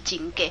境界是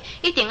真假，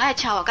一定爱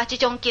超越到即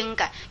种境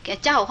界，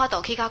才有法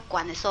度去较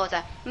悬的所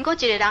在。毋过一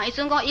个人，伊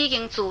阵讲已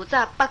经自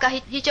早捌甲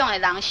迄种的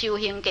人修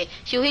行过，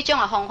修迄种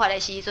的方法的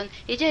时阵，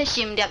伊即个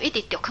心念一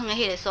直着囥喺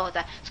迄个所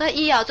在。所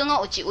以以后阵讲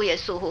有一位的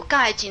师傅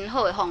教的真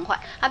好的方法，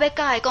要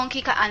教的讲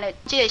去较安尼，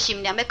即个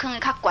心念要囥喺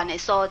较悬的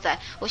所在。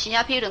有时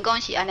啊，譬如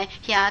讲是安尼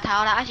下头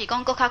啦，还是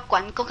讲搁较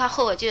悬、搁较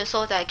好的即个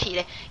所在去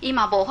咧，伊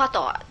嘛无法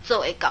度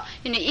做会到，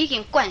因为已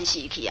经惯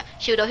势去啊，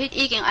受到迄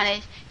已经安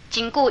尼。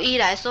真久以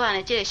来所安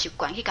的即个习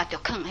惯去甲着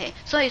囥下，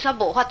所以说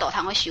无法度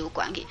通去修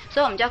惯去。所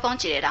以我们才讲一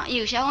个人，伊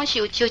有时讲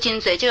修真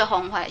侪即个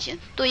方法的时候，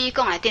对伊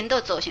讲来颠倒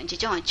造成一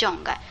种的障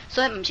碍。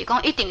所以毋是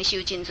讲一定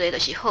修真侪就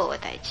是好的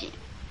代志。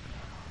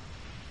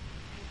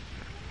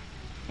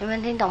你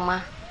们听懂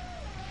吗？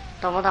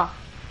懂不懂？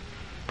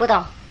不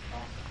懂。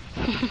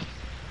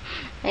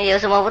有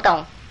什么不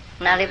懂？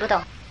哪里不懂？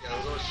讲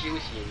说修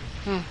行，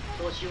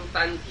说修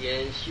丹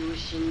田、修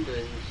心轮、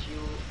修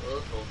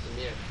额头之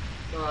面，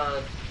那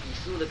么。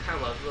师父的看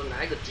法是说，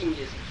哪一个境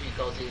界是最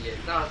高境界？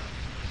那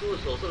师父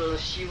所说的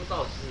修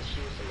道是修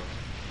什么？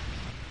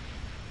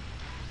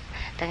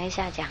等一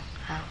下讲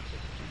好。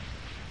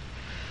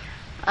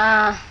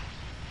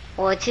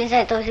我现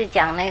在都是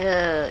讲那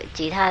个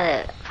其他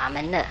的法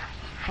门的，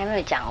还没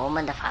有讲我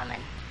们的法门。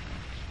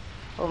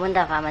我们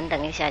的法门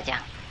等一下讲，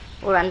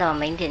不然的话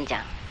明天讲，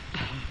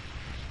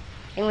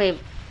因为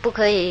不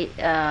可以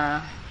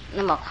那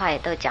么快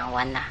都讲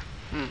完了。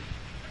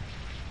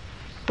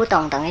不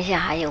懂，等一下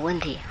还有问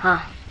题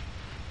哈。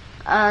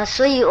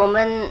所以我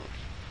们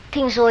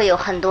听说有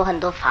很多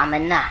法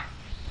门呐，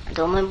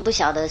我们不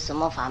晓得什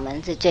么法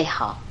门是最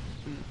好。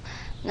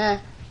那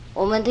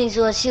我们听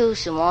说修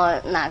什么，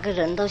哪个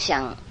人都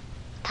想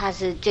他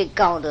是最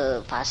高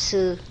的法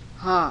师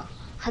哈，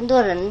很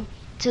多人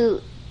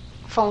就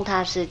封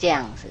他是这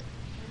样子，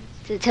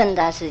就称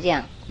他是这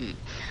样。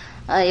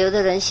有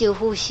的人修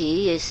呼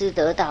吸也是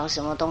得到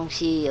什么东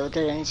西，有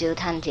的人修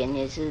探田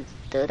也是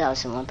得到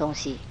什么东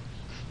西。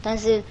但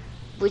是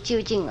不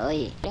究竟而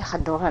已，有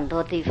很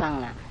多地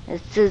方啦，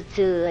这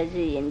还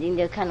是眼睛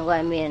就看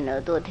外面，耳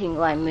朵听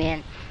外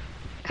面，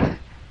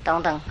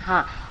等等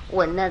哈，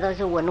闻的都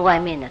是闻外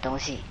面的东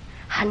西，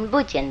很不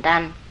简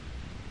单。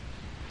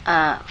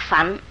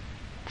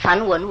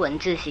凡闻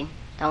自心，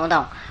懂不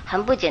懂？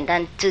很不简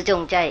单，自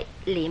重在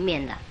里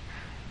面了。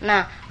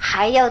那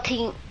还要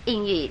听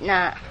音乐，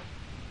那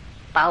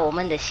把我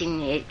们的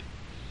心也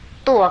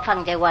多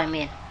放在外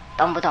面，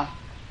懂不懂？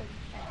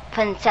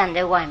分散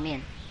在外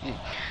面。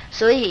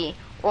所以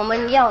我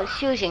们要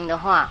修行的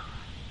话，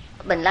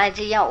本来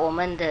就要我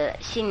们的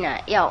心呢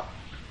要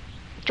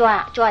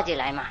抓起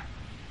来嘛，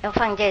要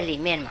放在里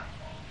面嘛，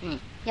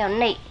要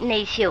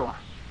内修啊。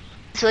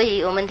所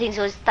以我们听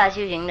说大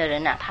修行的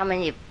人啊，他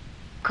们也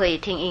可以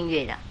听音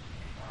乐的，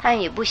他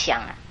们也不想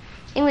了，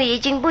因为已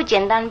经不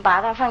简单，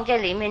把它放在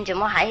里面，怎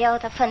么还要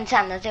它分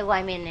散的在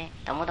外面呢？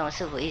懂不懂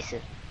师父意思？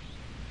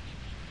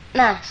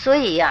那所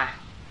以啊，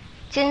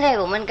现在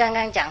我们刚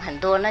刚讲很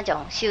多那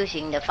种修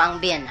行的方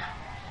便啊，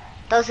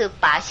都是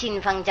把心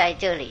放在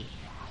这里，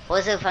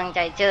或是放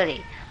在这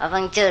里，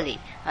放这里，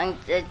放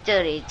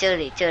这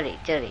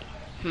里。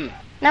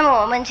那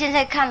么我们现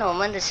在看我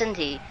们的身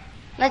体，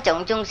那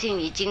种中心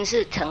已经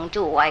是成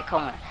住外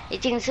空了，已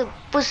经是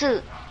不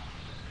是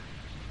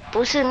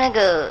那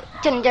个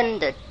真正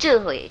的智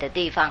慧的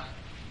地方。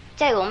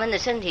在我们的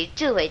身体，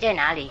智慧在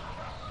哪里？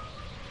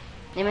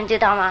你们知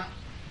道吗？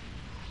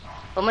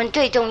我们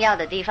最重要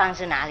的地方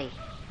是哪里？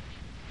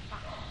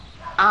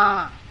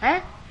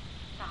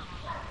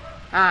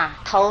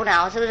头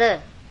脑是不是？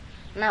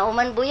那我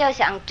们不要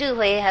想智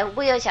慧，还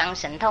不要想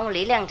神通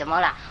力量，怎么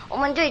了？我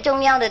们最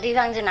重要的地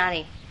方是哪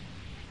里？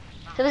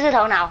是不是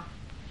头脑？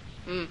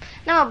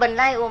那么本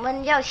来我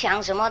们要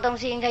想什么东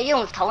西，应该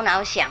用头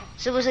脑想，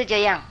是不是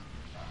这样？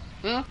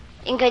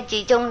应该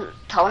集中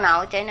头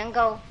脑才能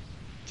够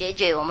解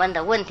决我们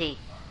的问题，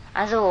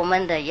还是我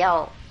们的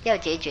要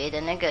解决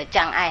的那个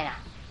障碍啦。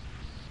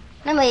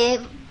那么也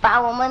把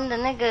我们的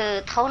那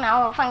个头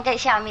脑放在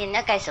下面，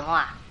那干什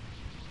么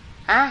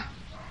啊？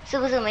是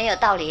不是没有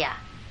道理啊？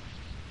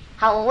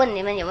好，我问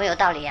你们有没有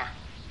道理啊？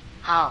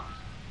好，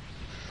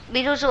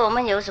比如说我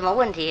们有什么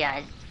问题啊，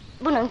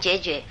不能解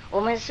决，我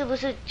们是不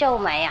是就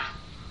买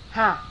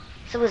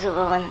是不是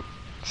我们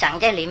想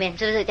在里面，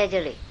是不是在这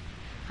里？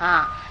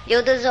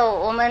有的时候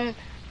我们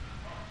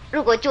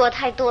如果做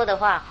太多的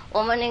话，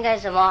我们应该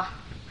什么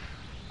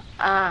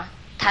啊？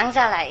躺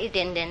下来一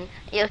点点，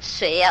有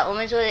水啊，我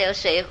们说有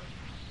水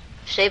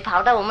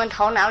跑到我们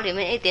头脑里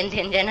面一点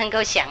点，才能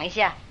够想一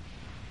下。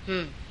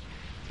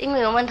因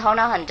为我们头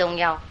脑很重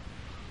要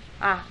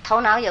啊，头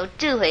脑有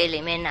智慧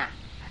里面啊，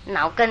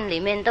脑根里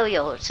面都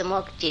有什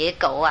么结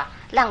构啊，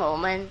让我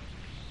们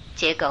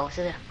结构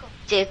是不是？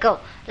结构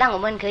让我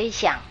们可以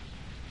想。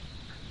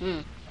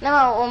那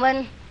么我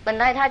们本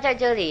来它在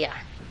这里啊，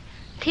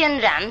天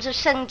然是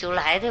生出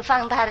来的，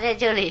放它在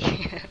这里，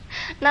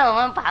那我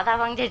们把它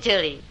放在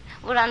这里，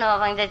不然的话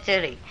放在这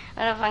里，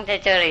放在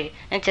这里，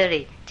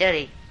这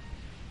里，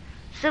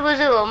是不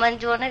是我们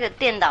做那个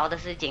颠倒的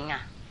事情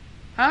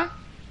啊？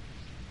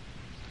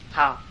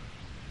好，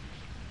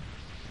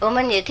我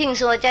们也听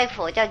说在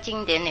佛教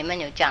经典里面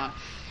有讲，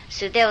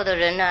死掉的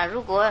人啊，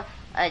如果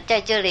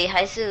在这里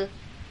还是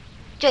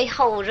最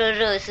后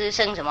热是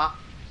生什么？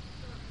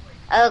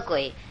恶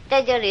鬼。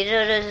在这里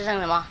热是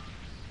生什么？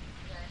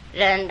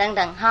人等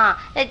等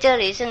哈，在这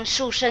里生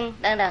畜生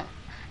等等，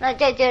那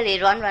在这里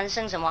软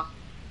生什么？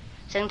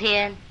升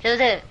天，是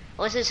不是？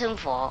我是成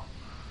佛。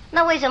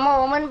那为什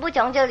么我们不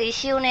从这里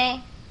修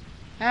呢？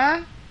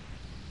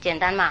简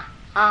单嘛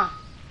啊！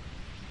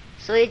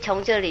所以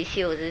从这里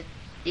修是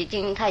已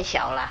经太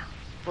小了，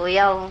不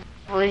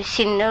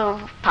心都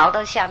跑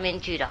到下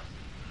面去了。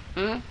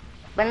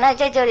本来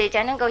在这里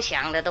才能够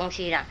想的东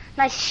西了，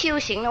那修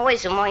行呢？为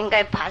什么应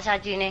该爬下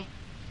去呢？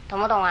懂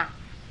不懂啊？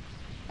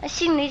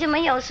心里就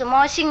没有什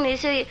么，心里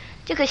是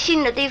这个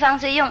心的地方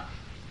是用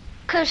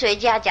科学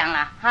家讲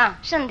了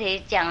身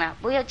体讲了，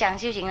不要讲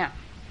修行了。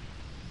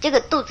这个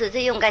肚子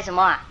是用干什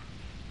么啊？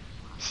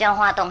消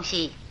化东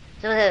西，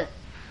是不是？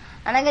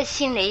那个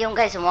心里用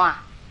干什么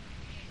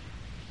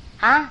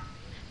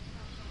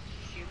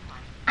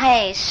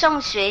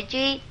送血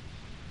居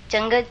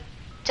整个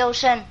周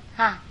身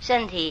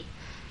身体。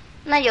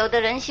那有的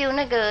人修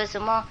那个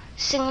什么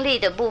生理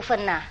的部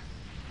分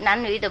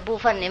男女的部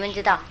分，你们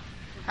知道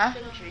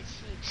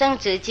生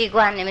殖器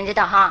官你们知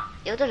道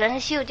有的人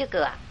修这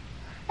个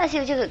那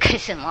修这个干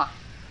什么？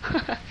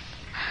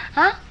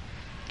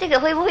这个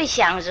会不会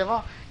想什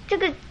么？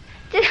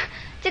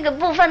这个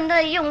部分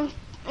都用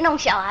弄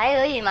小孩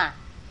而已嘛。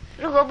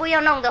如果不要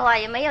弄的话，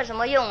也没有什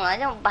么用啊，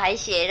像排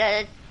血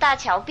的大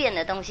小便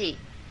的东西。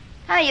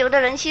有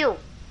的人修，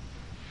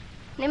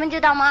你们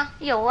知道吗？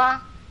有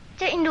啊，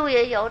在印度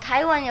也有，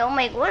台湾有，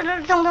美国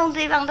通通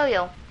地方都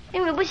有。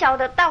因为不晓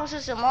得道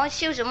是什么，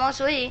修什么，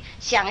所以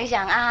想一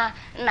想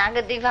哪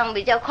个地方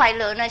比较快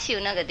乐，那修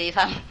那个地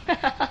方。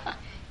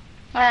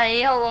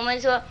以后我们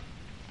说，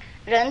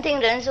人听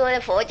人说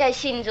佛在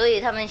心，所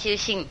以他们修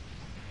心。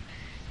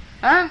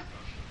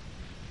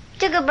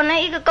这个本来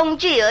一个工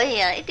具而已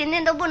一点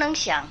点都不能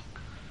想。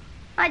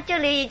这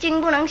里已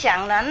经不能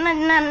想了，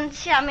那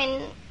下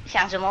面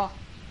想什么？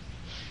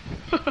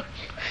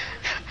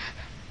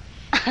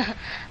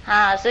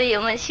所以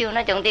我们修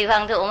那种地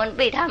方，就我们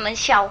被他们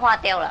消化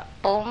掉了，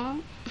嘣！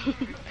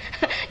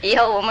以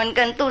后我们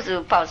跟肚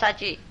子跑下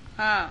去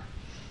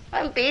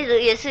鼻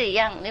子也是一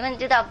样，你们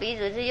知道鼻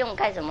子是用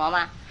干什么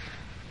吗？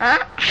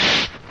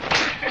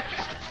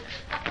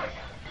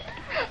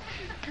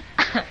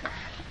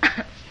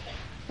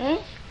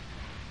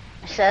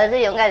舌是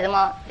用干什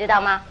么？知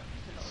道吗？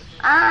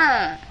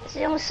是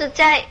用吃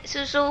菜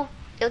吃素，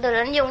有的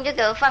人用这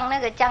个放那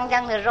个脏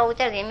脏的肉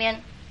在里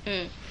面，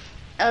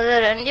有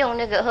的人用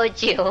那个喝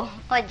酒，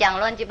或讲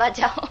乱七八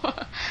糟，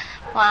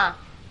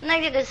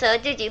那这个舌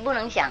自己不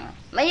能想，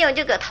没有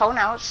这个头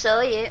脑，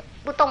舌也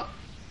不动，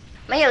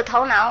没有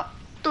头脑，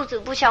肚子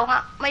不消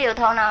化，没有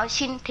头脑，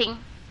心停。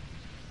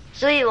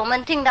所以我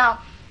们听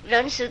到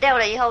人死掉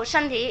了以后，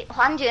身体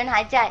完全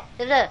还在，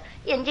是不是？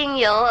眼睛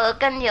有，耳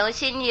根有，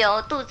心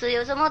有，肚子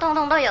有，什么通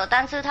通都有，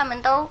但是他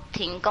们都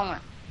停工了，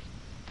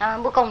他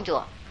们不工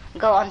作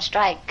 ，go on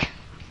strike，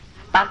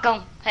 罢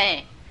工，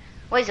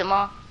为什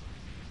么？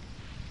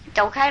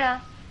走开了，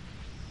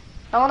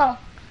懂不懂？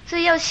所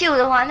以要修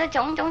的话，那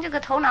从这个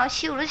头脑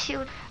修了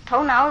修，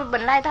头脑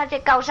本来它在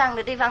高尚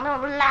的地方，都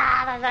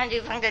拉它上去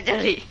放在这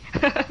里，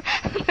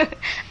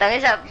等一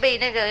下被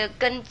那个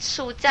跟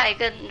蔬菜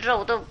跟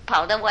肉都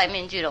跑到外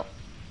面去了，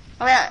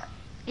那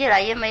越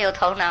来越没有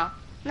头脑，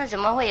那怎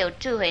么会有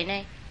智慧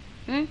呢？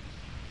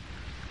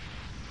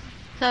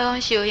所以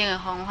讲修行的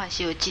方法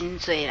是有真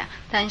多啦，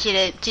但是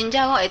咧，真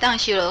正讲会当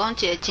修了，讲一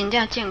个真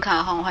正正确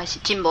的方法是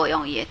真无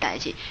容易的代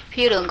志。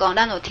譬如讲，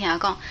咱有听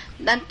讲，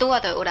咱拄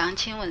就有人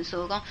请问师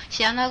父讲，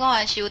是安怎讲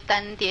来修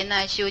丹田，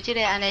来修这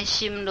个安尼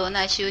心轮，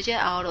来修这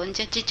后轮，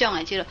这种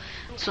的师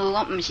父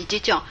讲，毋是这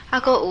种，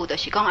佫有就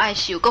是讲爱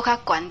修佫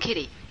较悬起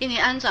哩。因为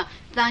安怎？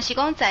但是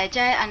讲在这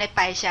安尼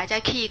排泄这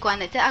器官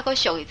的，这佫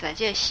属于在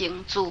这个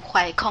生住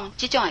坏空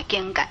这种的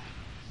境界。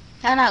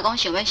咱若讲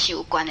想要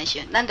修观的时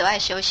候，咱就爱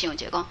小想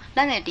者讲，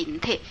咱的人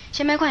体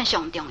什么款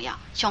上重要、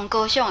上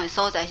高尚的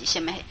所在是什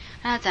么？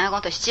咱知影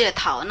讲就是这个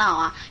头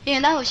脑因为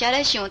咱有时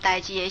咧想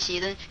代志的时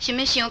阵，什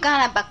么想甲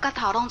咱目甲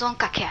头拢总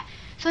夹起来，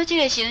所以这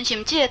个时阵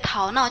是这个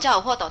头脑才有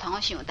法度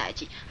通去想代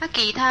志，啊，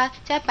其他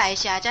这排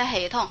泄这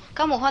系统，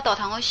敢有法度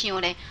通去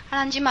想咧？啊，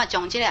咱即马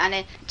将这个安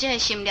尼，这个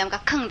心念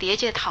甲放伫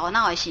这个头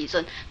脑的时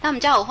阵，咱毋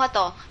才有法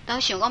度当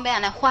想讲要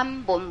安尼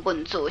反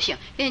文自性。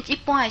因为一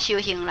般的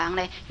修行人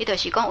咧，伊就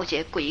是讲有一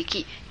个规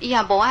矩，伊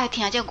也无爱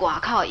听这外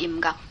口的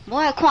音乐，无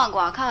爱看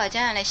外口的这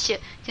样的色，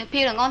就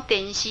譬如讲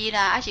电视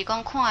啦，还是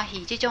讲看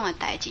戏这种的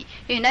代志。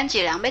因为咱一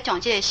个人要将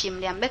这个心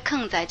念要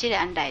放在这个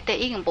安内底，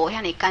已经无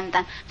遐尼简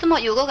单，怎么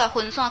又搁甲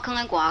分散放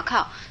在外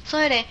口？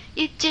所以咧，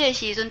伊这个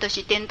时阵就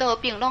是颠倒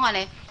病，拢安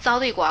尼走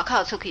对外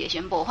口出去的时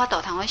阵，无法度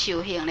通去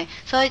修行咧。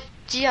所以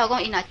只要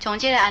讲伊若将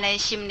这个安尼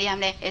心念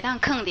咧，会当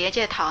放伫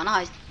这个头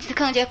脑，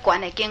放这个悬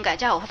的境界，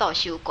才有法度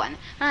修悬。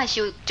咱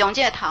修将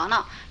这个头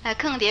脑来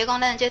放伫讲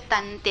咱这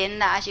丹田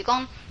啦，还是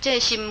讲这个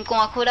心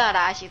肝窟啦，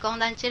还是讲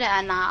咱这个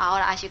安那喉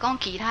啦，还是讲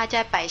其他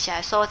这排泄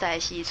的所在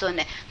的时阵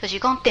咧，就是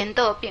讲颠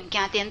倒病，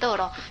行颠倒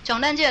路，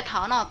将咱这个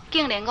头脑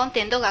竟然讲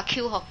颠倒甲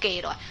扣互加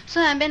落。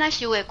虽然变咱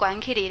修的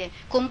悬起哩咧，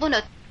根本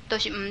都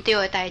是毋对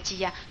的代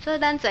志啊！所以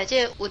咱在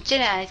这有这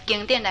个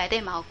经典内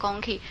底嘛有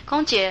讲起，讲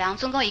一个人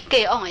总讲伊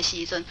过往的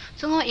时阵，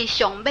总讲伊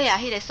上尾啊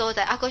迄个所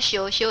在，还佫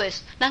小小的，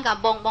咱甲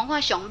望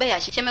看上尾啊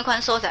是啥物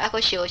款所在，还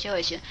佫小小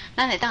的时，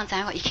咱会当知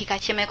影讲伊去到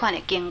啥物款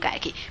的境界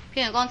去。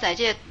譬如讲在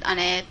这安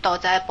尼道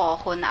在部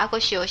分，还佫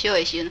小小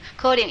的时，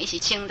可能伊是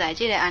清在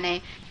这个安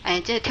尼。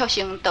这个跳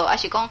绳道，还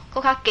是讲搁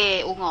较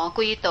低有5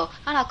几道，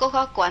啊，若搁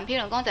较悬，譬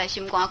如讲在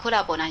心肝窟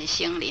啦，无若是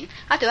成人，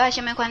啊，着爱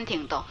啥物款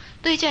程度？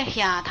对这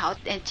下头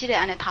这个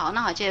安尼头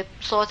脑的这个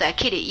所在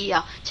去哩以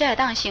后，才会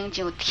当成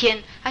像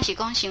天，还是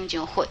讲成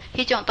像佛？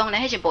迄种当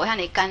然迄是无遐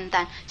尼简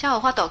单，才有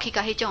法度去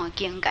到迄种的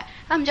境界。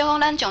啊，毋则讲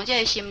咱将这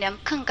个心念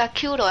放甲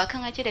扣落来，放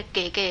在这个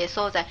低低的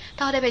所在，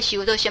到底要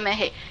修到啥物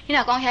货？你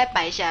若讲遐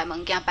排泄的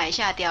物件排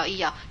泄掉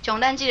以后，将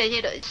咱这个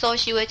迄个所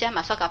修的这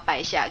嘛煞甲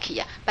排泄去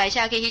啊，排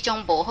泄去迄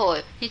种无好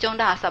的。迄种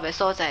垃圾的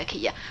所在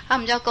去啊，啊，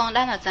毋则讲，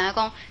咱也知影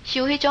讲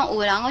修迄种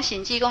有的人讲，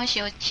甚至讲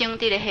修生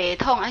殖的系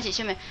统，还是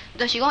啥物，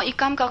就是讲伊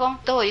感觉讲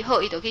倒位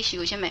好，伊就去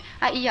修啥物，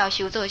啊，以后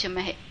修做啥物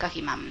嘿，家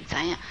己嘛毋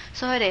知影。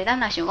所以咧，咱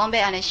若想讲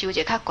要安尼修一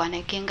个较悬的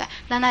境界，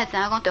咱爱知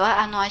影讲着要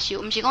安怎修，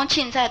毋是讲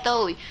凊彩倒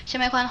位，啥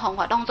物款方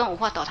法拢总有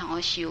法度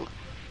通去修。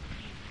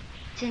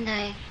现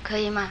在可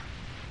以吗？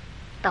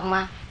懂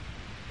吗？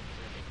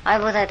还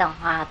不太懂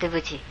啊，对不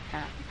起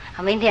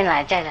啊，明天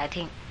再来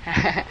听。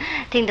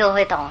听都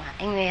会懂了，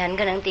因为很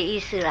可能第一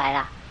次来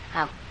了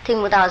啊，听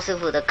不到师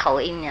父的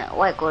口音啊，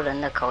外国人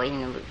的口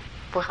音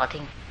不好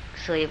听，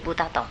所以不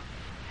大懂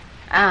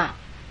啊。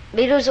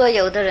比如说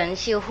有的人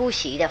修呼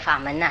吸的法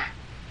门呐，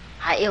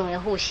还用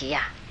呼吸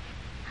呀，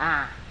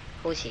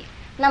呼吸，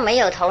那没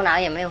有头脑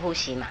也没有呼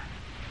吸嘛，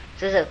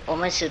就是我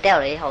们死掉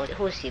了以后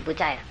呼吸不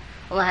在了，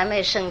我们还没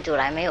有生出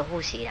来没有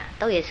呼吸啊，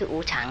都也是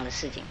无常的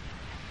事情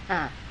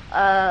啊。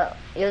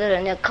有的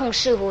人就控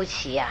制呼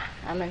吸啊，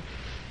他们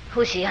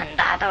呼吸很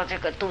大，到这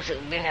个肚子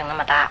变成那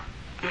么大，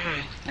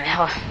然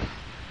后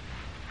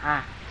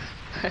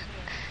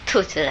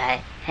吐出来，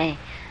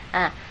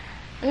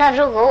那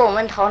如果我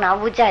们头脑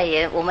不在，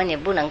我们也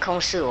不能控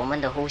制我们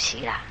的呼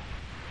吸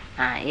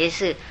啦，也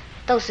是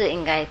都是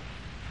应该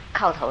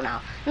靠头脑。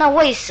那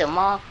为什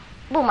么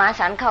不马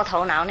上靠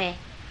头脑呢？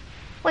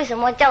为什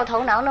么叫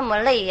头脑那么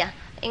累呀？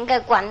应该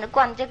灌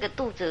这个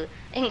肚子，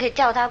应该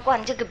叫他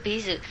灌这个鼻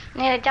子，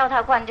应该叫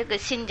他灌这个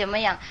心怎么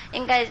样？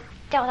应该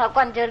叫他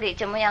灌这里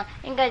怎么样？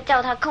应该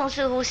叫他控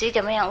制呼吸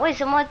怎么样？为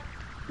什么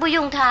不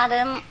用他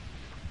的？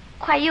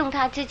快用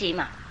他自己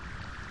嘛？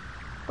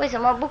为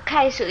什么不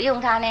开始用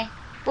他呢？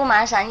不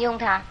马上用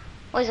他？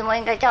为什么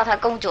应该叫他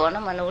工作那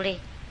么努力？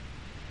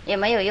也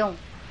没有用。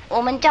我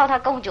们叫他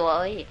工作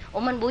而已，我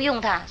们不用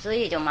他，所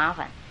以就麻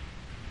烦。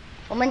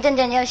我们真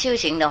正要修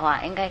行的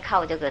话，应该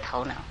靠这个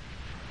头脑。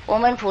我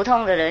们普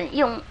通的人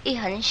用一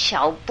很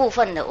小部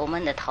分的我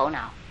们的头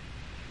脑。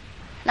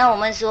那我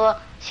们说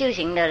修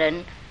行的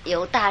人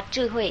有大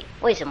智慧，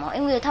为什么？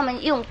因为他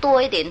们用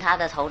多一点他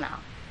的头脑。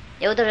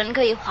有的人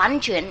可以完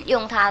全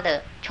用他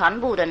的全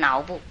部的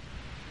脑部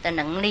的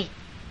能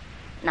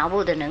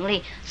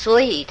力，所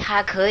以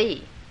他可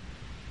以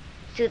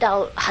知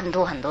道很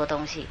多很多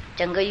东西，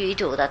整个宇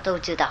宙的都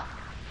知道。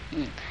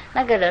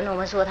那个人我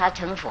们说他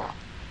成佛，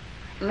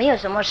没有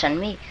什么神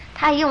秘，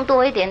他用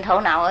多一点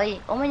头脑而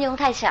已。我们用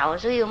太少，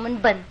所以我们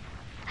笨；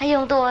他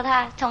用多，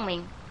他聪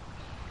明。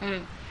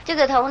这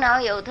个头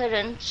脑，有的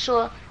人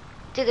说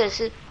这个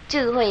是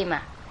智慧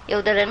嘛，有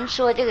的人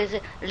说这个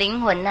是灵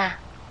魂呐，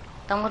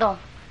懂不懂？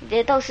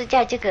这都是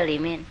在这个里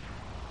面。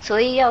所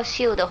以要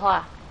修的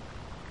话，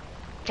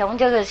从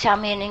这个下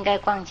面应该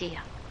忘记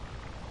啊，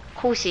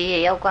呼吸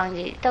也要忘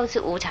记，都是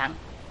无常，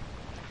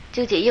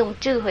自己用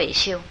智慧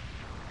修，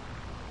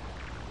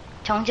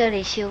从这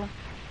里修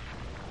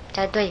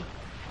才对。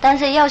但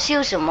是要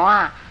修什么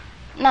啊？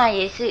那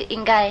也是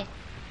应该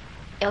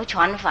有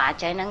传法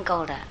才能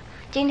够的。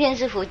今天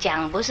师父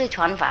讲不是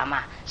传法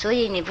嘛，所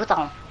以你不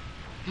懂，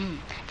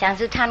讲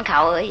是参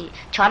考而已，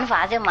传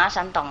法就马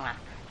上懂了。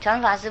传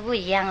法是不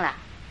一样了，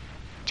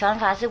传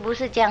法是不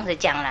是这样子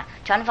讲了？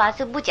传法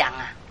是不讲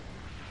啊，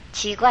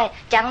奇怪，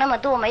讲那么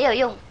多没有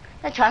用，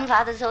那传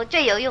法的时候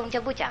最有用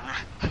就不讲了，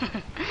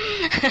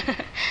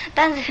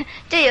但是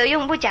最有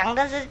用不讲，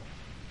但是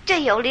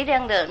最有力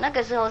量的那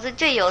个时候是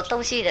最有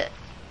东西的。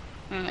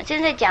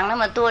现在讲那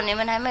么多，你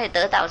们还没有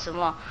得到什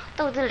么，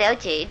都是了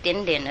解一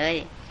点点而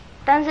已。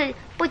但是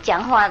不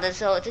讲话的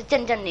时候，是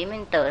真正里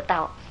面得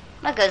到，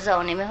那个时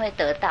候你们会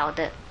得到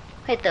的，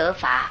会得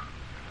法。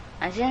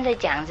现在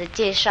讲是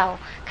介绍、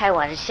开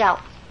玩笑、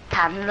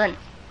谈论、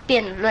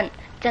辩论、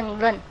争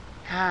论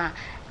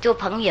做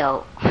朋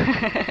友。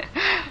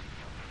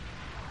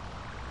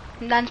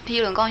咱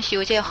譬如讲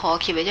修这个呼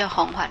吸的这个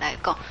方法来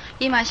讲，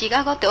伊嘛是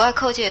甲佫着要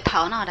靠这个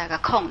头脑来甲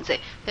控制。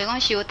比如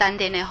讲修丹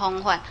田的方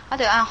法，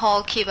着按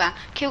呼吸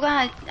吸到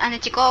安尼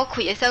一股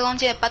气，会使讲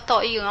这个巴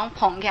肚已经拢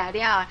膨起来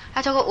了，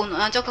再佫运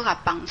转，再佫甲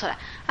放出来。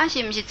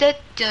是毋是这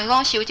就是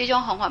讲修这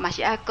种方法嘛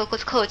是爱佫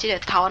靠这个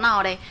头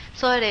脑咧？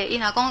所以咧，伊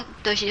若讲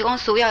就是讲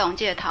需要用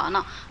这个头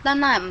脑，咱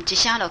哪会毋一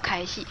声就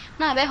开始？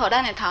哪会要互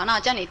咱的头脑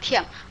遮尔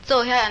忝，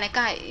做遐安尼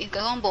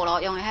讲无路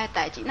用的遐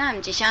代志？哪会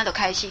毋一声就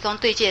开始讲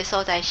对这个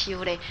所在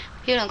修咧？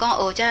譬如讲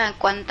学这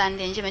关丹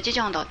田什么这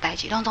种代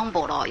志，拢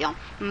无路用。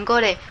毋过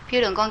咧，譬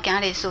如讲今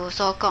日师父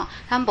所讲，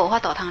咱无法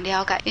度通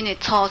了解，因为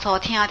初初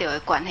听到的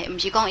关系，毋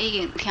是讲已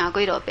经听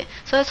几落遍，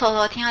所以初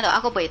初听到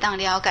佫袂当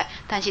了解。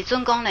但是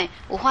准讲呢，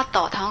有法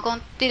度通讲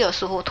得到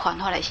师父传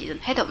法的时阵，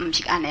迄就毋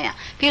是安尼啊。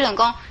譬如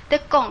讲，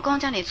咧讲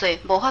遮尔济，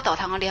无法度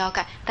通了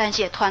解，但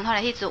是传法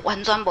的迄阵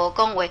完全无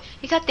讲话，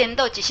伊较颠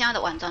倒一声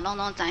就完全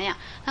拢知影。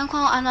咱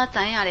看安怎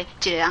知影咧？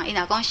一个人伊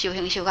若讲修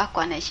行修较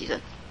悬的时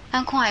阵。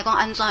咱看伊讲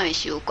安怎会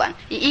修观，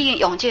伊已经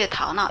用这个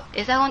头脑，会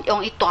使讲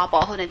用伊大部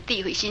分的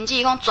智慧，甚至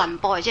于讲全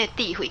部的这个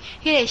智慧。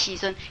迄个时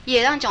阵，伊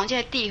会当将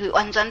这个智慧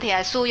完全摕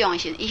来使用的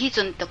时阵，伊迄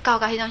阵就到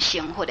迄种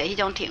成佛的迄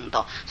种程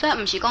度。所以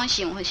毋是讲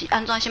成佛是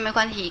安怎什么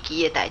款稀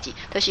奇的代志，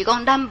就是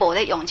讲咱无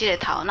咧用这个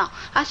头脑，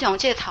是用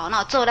这个头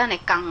脑做咱的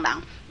工人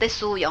咧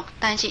使用。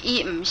但是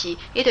伊毋是，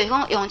伊就是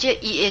讲用这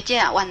伊的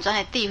这完全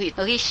的智慧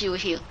落去修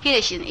行。迄个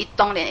时阵，伊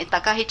当然会达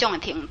到迄种的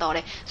程度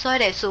咧。所以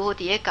咧，师父伫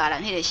咧教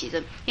咱迄个时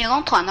阵，因为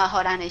讲传法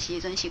互咱的时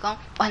阵是讲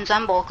完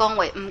全无讲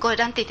话，毋过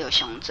咱得到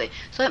上侪，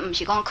所以毋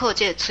是讲靠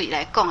这个喙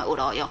来讲的有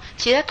路用，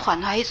是咧传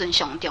法迄阵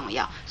上重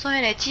要。所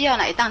以咧，只要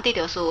会当得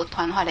到师父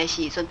传法的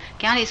时阵，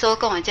今日所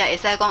讲的这会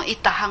使讲，伊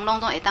逐项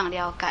拢会当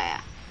了解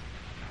啊。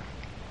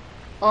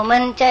我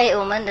们在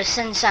我们的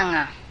身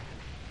上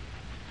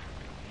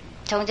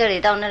从这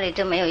里到那里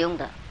就没有用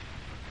的，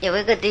有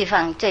一个地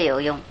方最有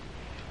用，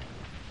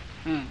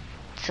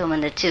是我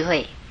们的智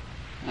慧，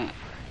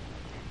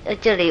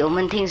这里我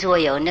们听说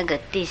有那个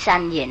第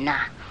三眼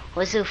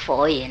或是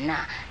佛眼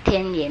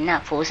天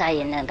眼菩萨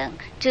眼等等，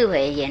智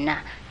慧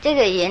眼这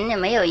个眼也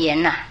没有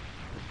眼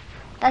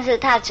但是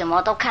他什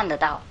么都看得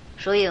到，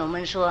所以我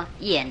们说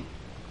眼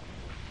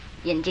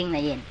睛的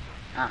眼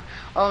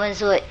我们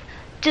说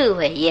智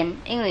慧眼，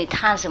因为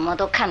他什么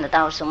都看得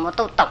到，什么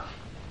都懂，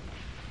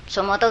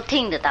什么都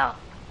听得到，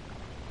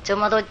什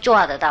么都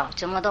抓得到，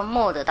什么都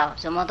摸得到，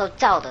什么都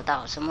照得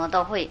到，什么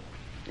都会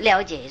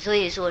了解，所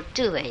以说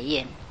智慧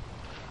眼。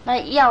那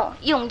要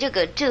用这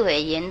个智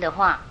慧眼的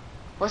话，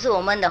或是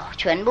我们的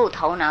全部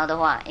头脑的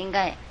话，应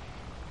该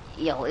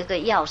有一个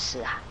钥匙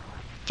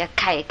叫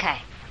开一开，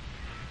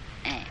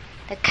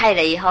它开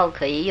了以后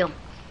可以用，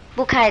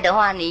不开的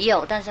话你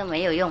有，但是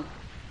没有用。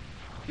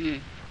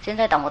现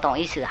在懂不懂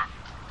意思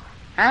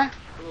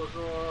如果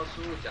说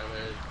师父讲的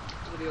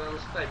这个地方是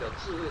代表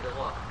智慧的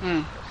话，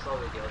稍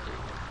微了解一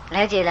下。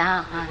了解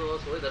了就是说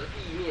所谓的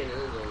意念的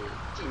那种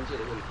境界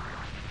的问题。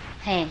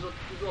就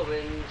是说我们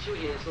修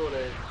行的时候呢，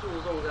注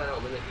重在我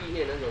们的意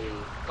念的那种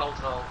高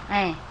超。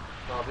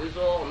比如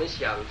说我们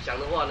想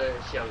的话呢，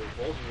想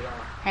佛祖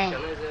想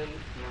那些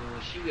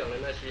修养的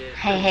那些。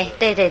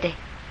对对对。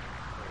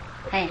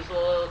不是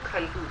说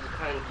看肚子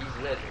看鼻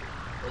子那种，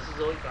而是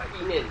说把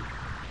意念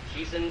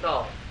提升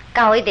到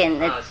高一点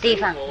的地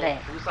方，对，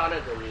菩萨那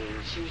种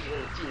修行的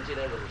境界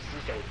那种思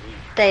想主义。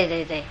对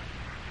对对。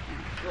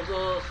如果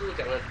说师父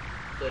讲的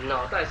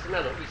脑袋是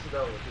那种意识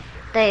到我就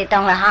对，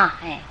懂了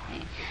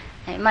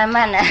慢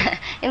慢的，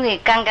因为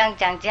刚刚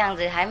讲这样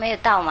子还没有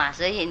到嘛，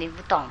所以你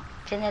不懂，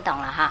现在懂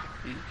了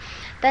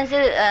但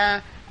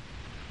是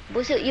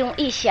不是用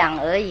一想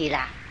而已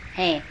啦，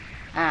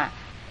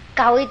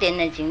高一点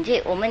的境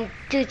界，我们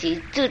自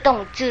己自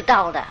动知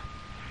道的，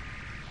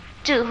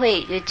智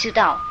慧就知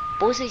道，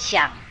不是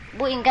想，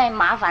不应该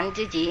麻烦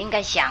自己，应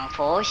该想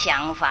佛、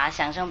想法、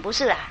想生，不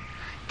是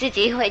自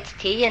己会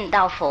体验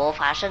到佛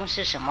法生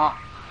是什么，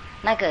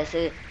那个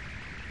是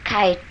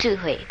开智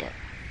慧的，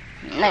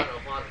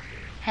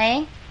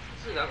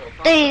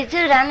对，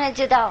自然的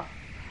知道。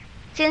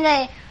现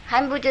在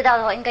还不知道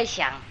的话，应该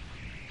想，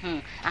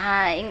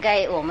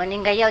我们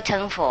应该要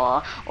成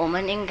佛，我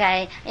们应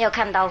该要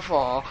看到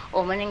佛，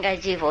我们应该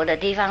去佛的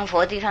地方，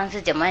佛地方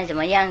是怎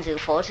么样子，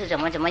佛是怎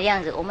么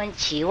样子，我们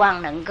期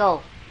望能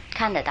够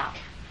看得到，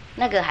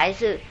那个还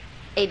是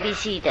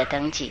ABC 的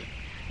等级。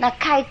那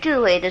开智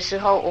慧的时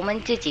候，我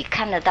们自己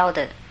看得到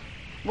的，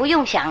不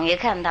用想也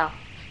看到，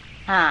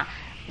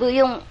不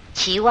用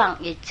期望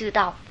也知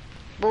道，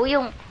不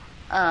用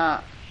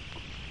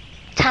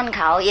参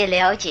考也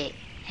了解，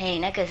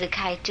那个是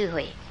开智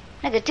慧。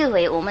那个智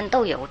慧我们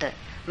都有的，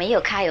没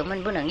有开我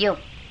们不能用。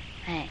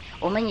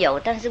我们有，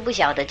但是不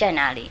晓得在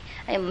哪里。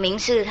明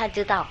师他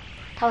知道，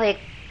他会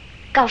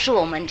告诉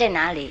我们在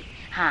哪里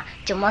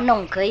怎么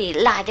弄可以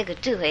拉这个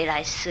智慧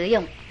来使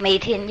用，每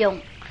天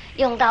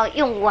用到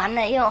用完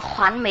了，用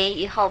还没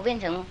以后，变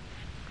成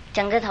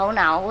整个头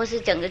脑或是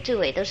整个智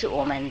慧都是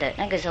我们的。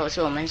那个时候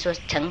是我们说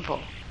成佛。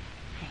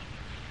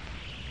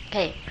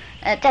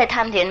在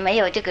贪田没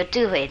有这个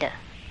智慧的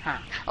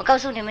我告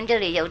诉你们这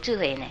里有智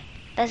慧呢，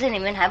但是你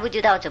们还不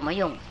知道怎么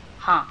用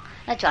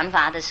那转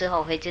法的时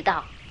候会知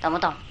道，懂不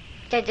懂？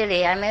在这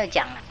里还没有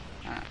讲了，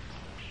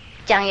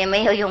讲也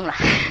没有用了。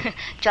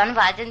转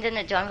法真正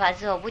的转法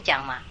之后不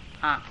讲嘛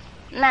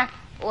那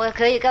我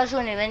可以告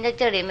诉你们，在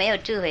这里没有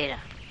智慧了，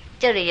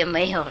这里也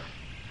没有了，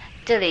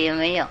这里也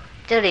没有，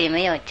这里也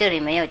没有，这里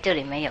没有，这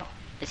里没有，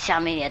下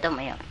面也都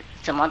没有，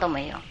什么都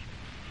没有，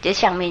就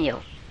上面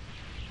有，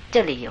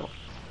这里有，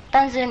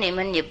但是你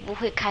们也不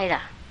会开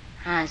了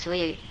所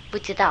以不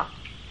知道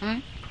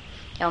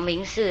有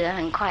明示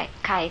很快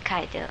开一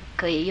开就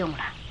可以用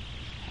了。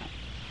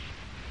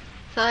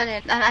所以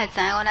咧，咱爱知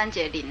影咱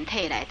这个人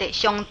体内底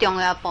上重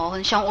要部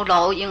分、上有路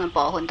有用的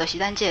部分，就是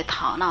咱这个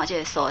头脑这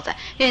个所在。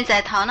因为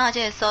在头脑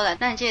这个所在，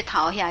咱这个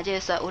头遐这个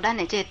所在有咱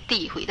的这个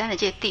智慧，咱的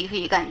这个智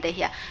慧感在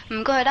遐。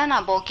毋过咱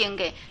若无经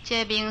过这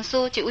个名师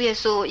一位的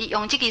师傅，伊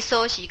用这个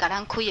锁匙甲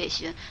咱开的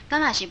时阵，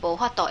咱也是无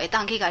法度会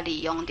当去甲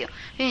利用着。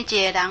因为一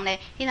个人咧，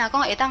伊若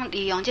讲会当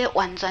利用这个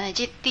完全的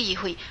这个智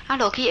慧，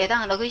落去会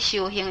当落去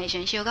修行的时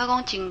阵，修到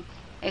讲真。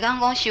会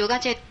讲修到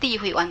这智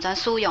慧完全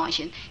使用的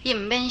时阵，伊毋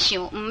免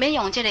想，毋免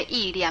用这个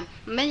意念，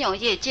毋免用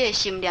这个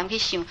心念去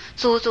想，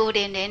自自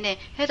然然的，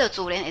迄就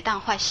自然会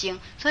当发生。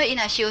所以伊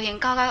若修行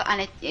到安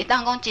尼，会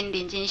当讲真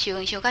认真修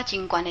行，修到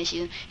真悬的时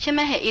阵，什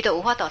么事伊都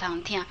有法度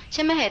通听，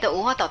什么事都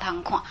有法度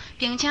通看，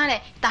并且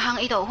咧，逐项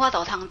伊都有法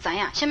度通知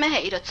影，什么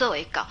事伊都做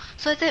会到。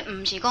所以这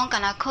毋是讲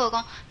干那靠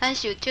讲咱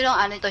修这种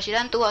安尼，就是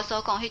咱拄仔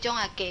所讲迄种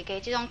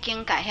这种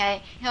境界遐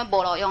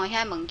无路用的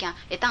遐物件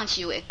会当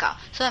修会到。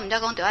所以毋则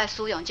讲着爱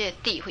使用这个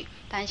智慧。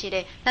但是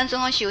咧，咱总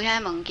讲修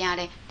遐物件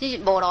咧，你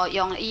是无路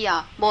用以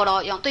后，无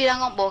路用对咱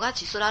讲无甲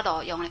一丝仔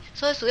路用咧，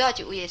所以需要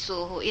一位的师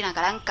傅，伊若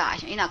甲咱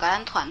教，伊若甲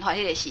咱传法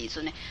迄个时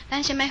阵咧，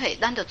咱什么货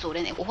咱就自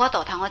然会有法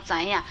度通我知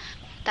影。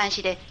但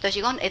是咧，就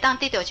是讲会当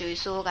得到一位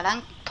师傅甲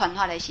咱传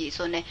法的时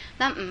阵咧，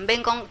咱毋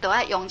免讲着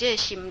爱用这个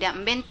心念，毋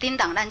免叮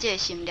当咱这个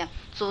心念，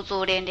自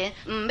自然然，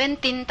毋免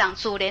叮当，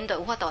自然就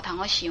有法度通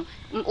我想，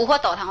有法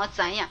度通我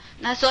知影。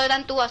那所以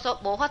咱拄仔说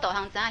无法度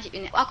通知影，是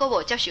因为我佫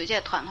无接受这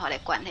个传法的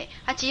关系。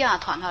只要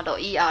传法落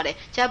以后咧，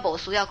则无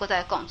需要佫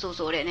再讲，自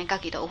自然然家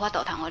己就有法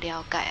度通我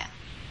了解啊。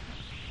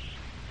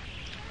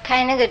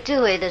开那个智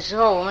慧的时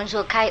候，我们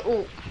说开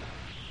悟。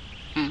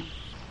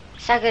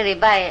下个礼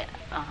拜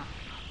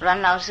阮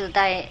老师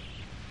带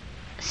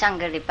上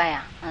个礼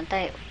拜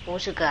带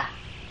50个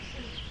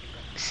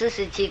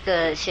40几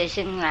个学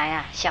生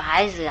来小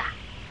孩子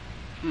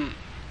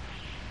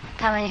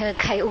他们会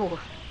开悟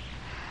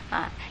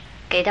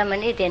给他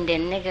们一点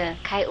点那个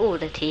开悟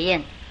的体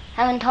验，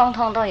他们通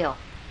通都有，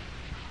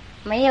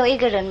没有一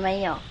个人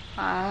没有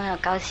好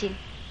高兴。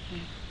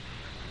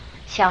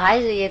小孩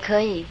子也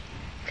可以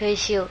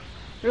修，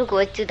如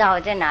果知道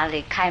在哪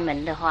里开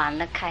门的话，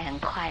那开很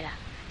快了，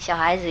小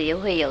孩子也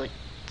会有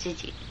自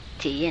己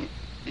体验。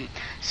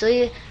所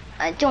以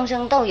众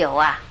生都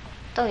有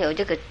都有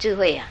这个智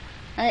慧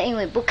因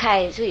为不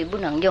开所以不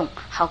能用，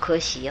好可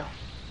惜哦。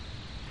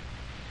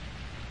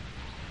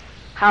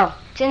好，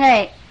现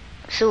在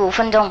15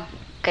分钟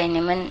给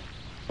你们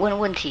问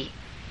问题。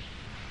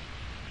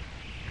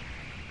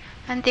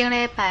咱顶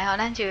礼拜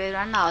咱一位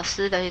阮老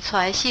师就是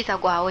带40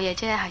外位的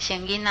这个学生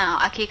囡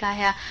仔去到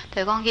遐，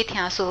就讲去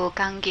听师父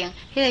讲经。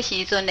迄个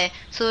时阵咧，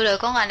师父就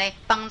讲安尼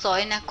帮助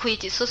因开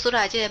一出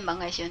来这个门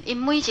的时阵，因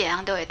每一个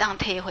人都会当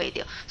体会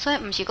着。所以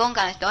毋是讲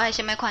干都爱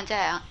什么款才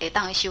人会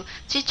当修，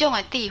这种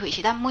的智慧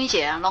是咱每一个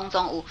人拢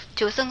总有。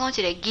就算讲一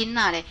个囡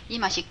仔咧，伊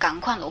嘛是同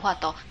款有法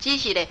度，只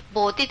是咧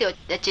无得到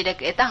一个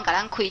会当甲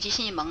咱开这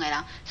扇门的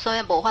人，所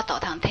以无法度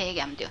通体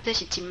验着，这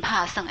是真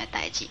拍算的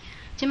代志。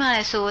即摆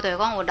的师父就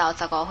讲有留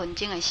15分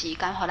钟的时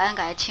间，互咱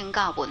甲伊请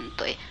教问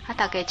题，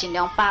大家尽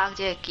量把握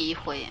这个机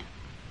会。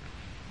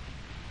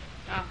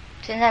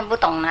现在不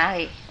懂哪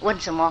里问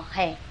什么？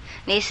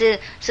你是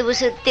不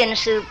是电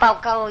视报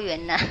告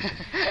员呢？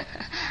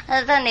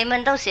那你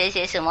们都写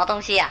什么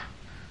东西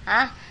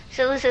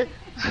是不是？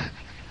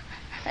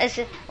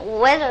是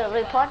weather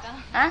report 记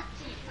者，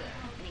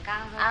你刚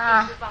刚说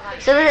电视报告员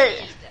是不是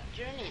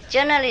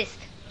journalist？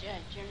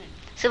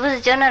 是不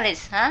是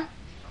journalist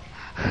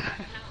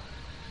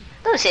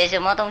都写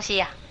什么东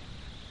西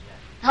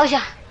好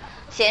呀，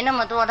写那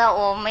么多的，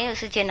我没有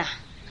时间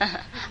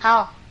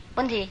好，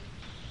问题。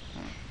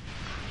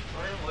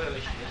昨天我有个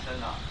学生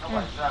他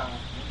晚上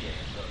5点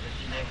的时候，就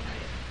今天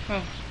5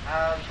点，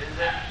他全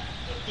身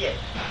有电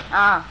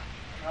他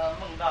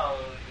梦到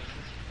有事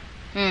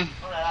情，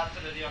后来他这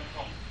个地方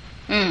痛，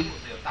肚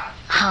子有大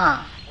结，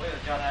我有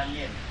教他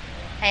念，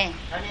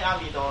他念阿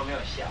弥陀佛没有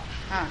笑，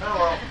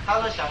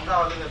他说想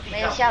到那个地藏菩萨，没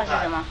有笑是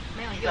什么？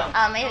没有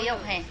用没有用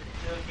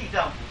就是地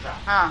藏菩萨，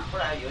后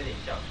来有点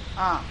效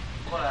果，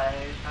后来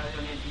他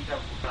又念地藏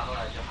菩萨，后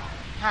来就好了。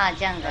啊，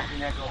这样子。今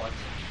天跟我讲。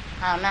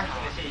好，那好。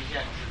这个现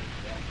象是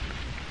这样。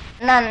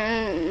那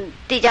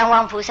地藏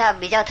王菩萨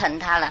比较疼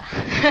他了。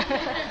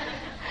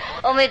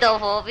阿弥陀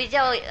佛比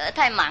较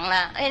太忙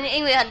了，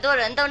因为很多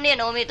人都念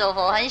阿弥陀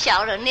佛，很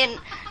少人念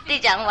地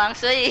藏王，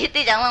所以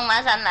地藏王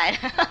马上来了。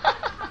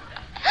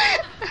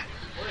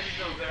我也是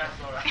这么跟他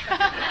说了。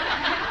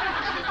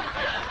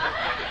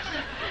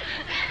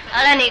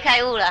好了，你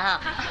开悟了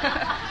哈。请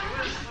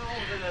问师父，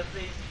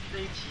这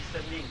一期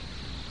生命，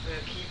这个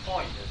key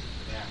point 是怎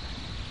么样？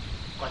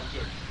关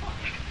键。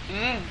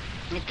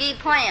你 key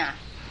point 啊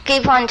 ，key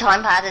point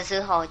传法的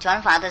时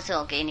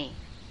候给你。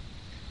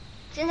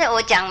现在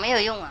我讲没有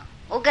用啊，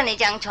我跟你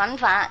讲传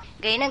法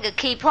给那个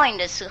key point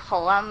的时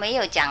候啊，没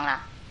有讲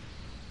了，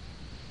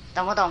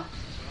懂不懂？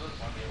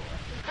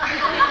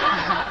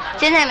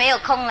现在没有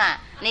空了，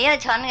你要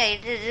传给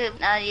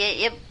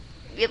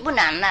也不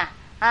难了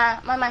啊，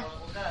慢慢。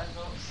我刚才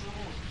说师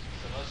父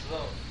什么时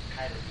候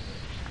开的？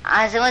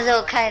啊，什么时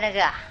候开那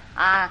个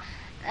啊？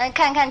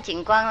看看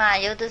景观啦，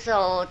有的时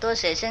候多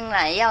学生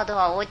来要的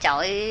话，我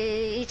找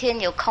一天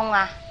有空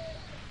啊，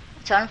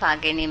传法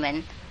给你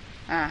们，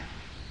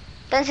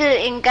但是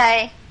应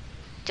该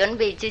准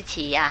备自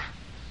己呀，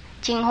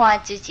净化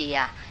自己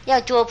呀。要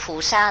做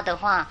菩萨的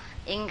话，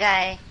应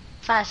该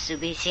发慈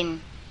悲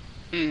心，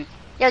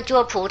要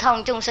做普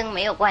通众生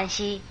没有关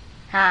系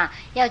啊。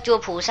要做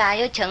菩萨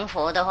要成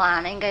佛的话，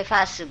那应该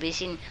发慈悲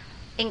心，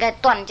应该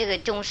断这个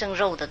众生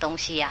肉的东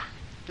西呀，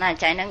那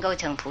才能够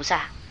成菩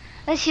萨。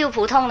那修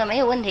普通的没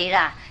有问题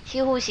啦，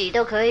修呼吸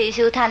都可以，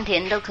修探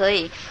田都可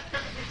以。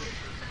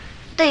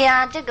对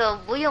呀，这个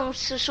不用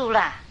吃素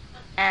啦。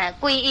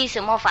皈依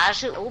什么法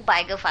师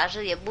500个法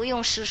师也不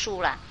用吃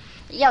素啦。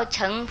要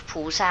成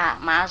菩萨，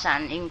马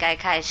上应该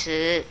开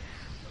始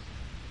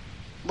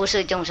不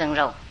是众生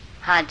肉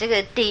这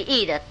个第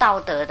一的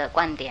道德的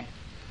观点。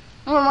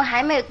我们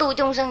还没有度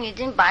众生，已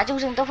经把众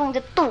生都放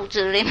在肚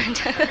子里面，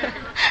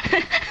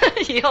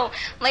以后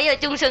没有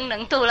众生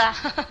能度了，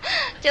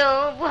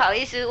就不好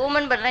意思。我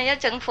们本来要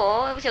成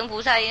佛、成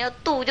菩萨，也要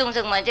度众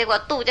生嘛，结果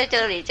度在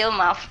这里就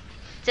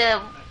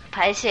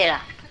排泄了。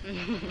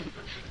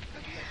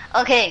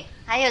OK，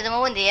 还有什么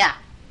问题呀？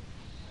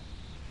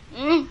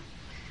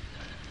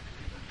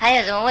还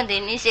有什么问题？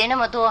你写那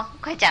么多，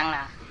快讲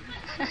了。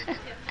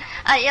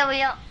要不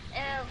要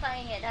放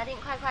音给他听？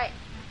快，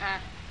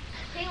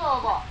听我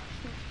不？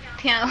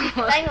听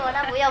我。待会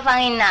那不要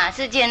放音啦，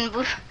时间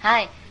不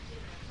嗨。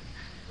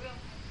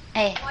我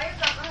有个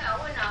朋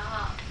友问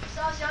了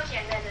说修行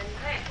的人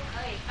可以不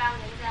可以帮人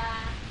家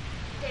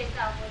介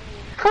绍婚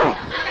姻？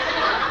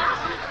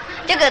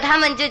这个他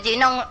们自己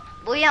弄，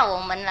不要我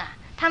们了，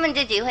他们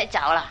自己会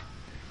找了。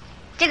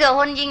这个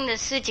婚姻的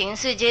事情，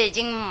世界已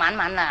经满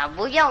了，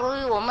不要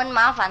我们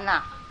麻烦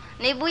了。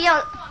你不要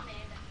修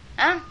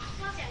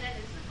行的人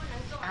是不能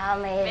做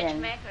媒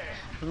人，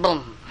不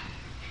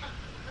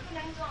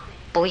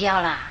不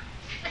要啦。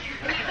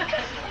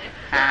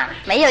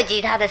没有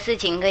其他的事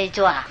情可以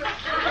做啊。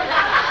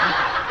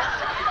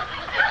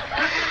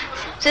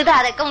是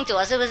他的工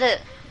作是不是？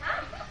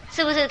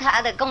是不是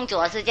他的工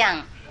作是这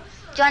样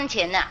赚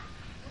钱的？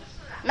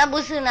那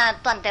不是呢，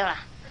断掉了，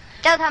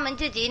叫他们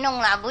自己弄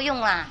了，不用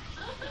了。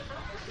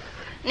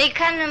你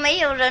看没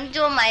有人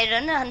做买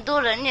人了，很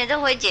多人也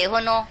都会结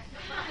婚哦。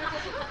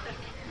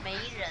没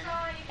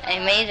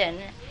人，没人。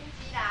年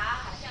纪啦，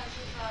好像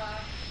是说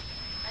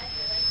孩子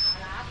很好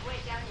啦，不会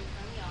交女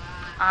朋友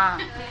啊。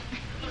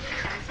一直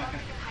想说这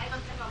个孩子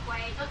这么乖，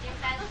已经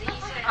31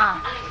岁了，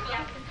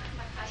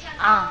好像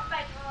拜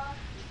托。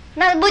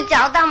那不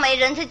找到媒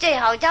人是最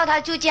好，叫他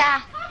出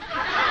家。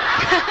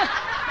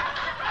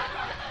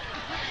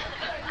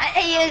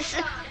也是，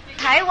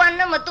台湾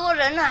那么多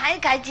人了，还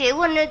敢结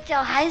婚呢？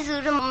叫孩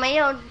子都没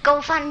有够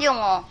饭用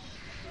哦。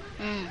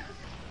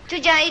出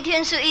家一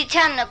天是一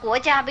餐了，国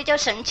家比较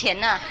省钱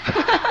呐。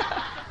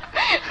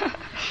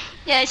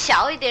也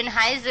小一点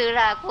孩子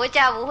了，国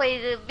家不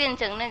会变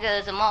成那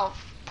个什么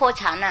破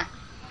产了。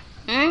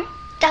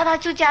叫他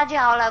出家就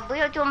好了，不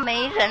要做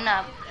媒人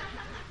了。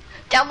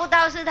找不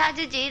到是他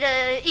自己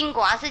的因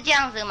果是这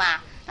样子嘛？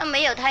那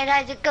没有太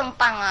太就更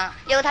棒啊！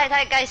有太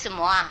太干什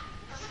么啊？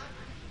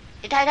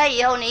你太太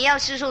以后你要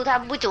吃素，他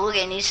不煮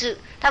给你吃，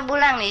他不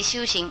让你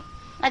修行，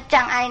那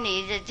障碍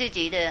你的自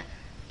己的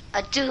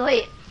智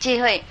慧，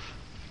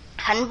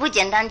很不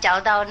简单。找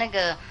到那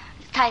个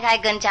太太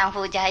跟丈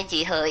夫在一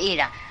起合意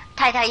了，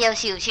太太要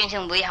修，先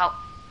生不要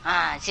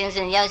先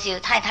生要修，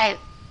太太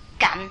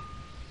赶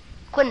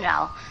困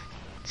扰，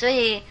所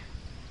以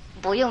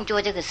不用做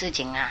这个事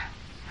情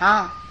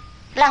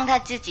让他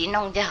自己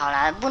弄就好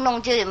了，不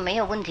弄就没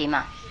有问题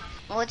嘛。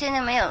我现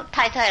在没有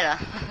太太了，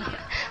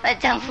没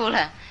丈夫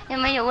了，也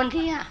没有问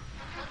题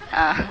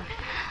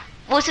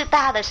不是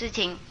大的事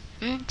情，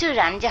自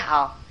然就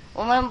好。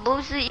我们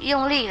不是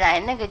用力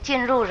来那个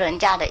进入人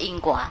家的因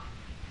果，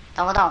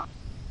懂不懂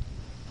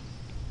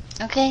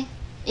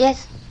 ？OK，Yes，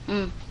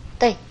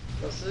 对。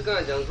老师刚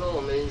才讲说，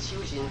我们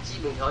修行基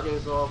本条件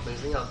说本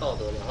身要道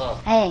德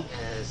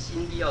的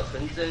心地要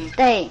纯真，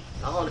对。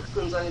然后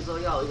更专业说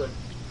要有一个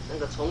那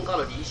个崇高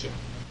的理想，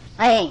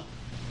哎，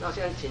那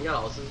现在请教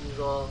老师是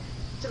说，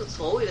这个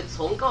所谓的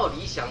崇高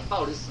理想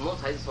到底什么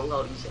才是崇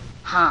高理想？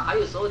哈，还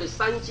有所谓的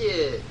三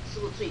界是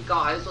不是最高，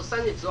还是说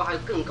三界之外还有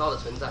更高的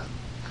存在？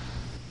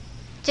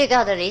最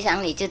高的理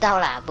想你知道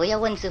啦，不要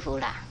问师傅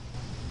啦。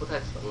不太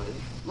懂啊。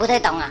不太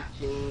懂啊。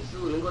请师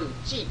傅能够有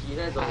具体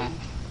那种，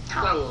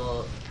好让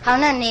我。好，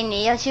那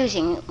你要修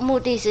行目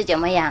的是怎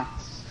么样？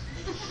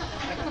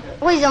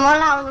为什么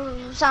绕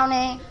烧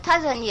呢？他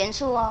是很严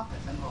肃哦，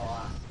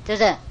是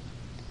不是？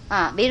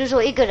啊，比如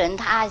说一个人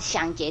他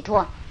想解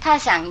脱，他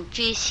想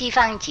去西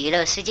方极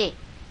乐世界，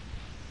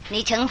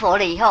你成佛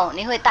了以后，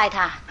你会带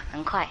他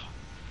很快，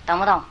懂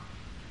不懂？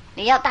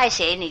你要带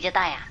谁你就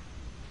带啊，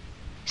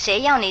谁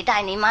要你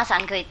带，你马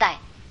上可以带。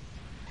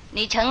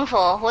你成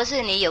佛或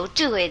是你有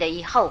智慧了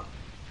以后，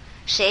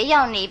谁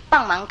要你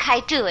帮忙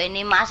开智慧，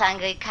你马上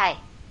可以开，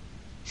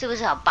是不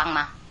是好棒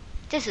吗？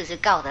这是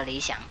高的理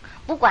想。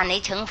不管你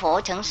成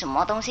佛成什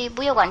么东西，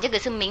不要管这个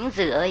是名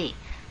字而已，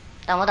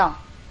懂不懂？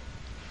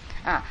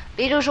啊，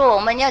比如说我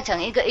们要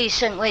成一个医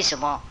生，为什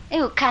么？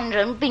因为看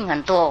人病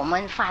很多，我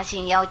们发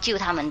心要救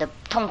他们的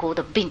痛苦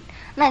的病，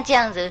那这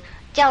样子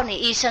叫你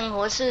医生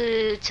或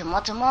是怎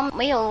么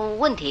没有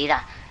问题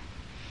啦。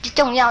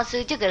重要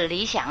是这个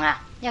理想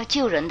啊，要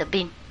救人的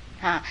病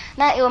啊。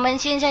那我们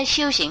现在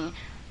修行，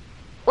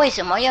为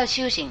什么要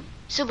修行？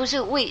是不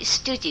是为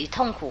自己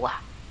痛苦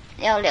啊？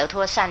要了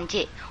脱三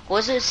界，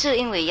或是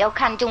因为要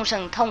看众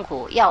生痛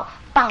苦，要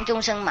帮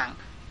众生忙，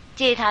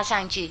接他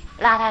上去，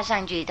拉他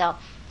上去到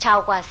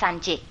超过三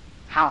界。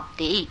好，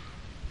第一，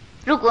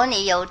如果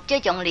你有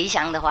这种理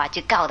想的话，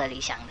就高的理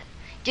想的，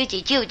自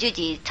己救自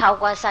己超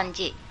过三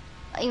界，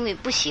因为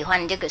不喜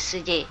欢这个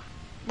世界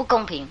不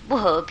公平、不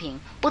和平、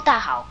不大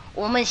好，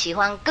我们喜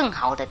欢更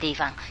好的地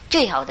方，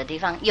最好的地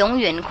方，永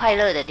远快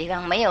乐的地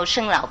方，没有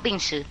生老病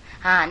死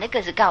啊，那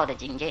个是高的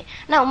境界。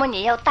那我们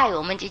也要带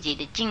我们自己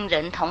的亲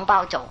人同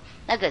胞走，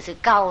那个是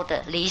高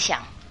的理想。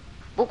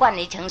不管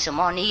你成什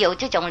么，你有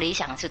这种理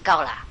想是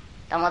高啦，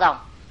懂不懂？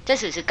这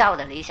是高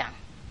的理想，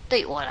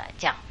对我来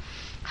讲。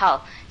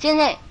好，现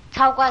在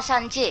超过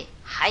三界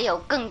还有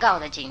更高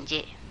的境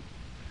界，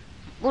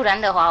不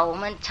然的话我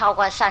们超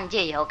过三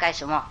界以后干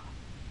什么？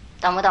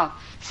懂不懂？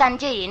三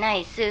界以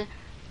内是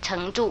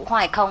成住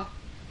坏空，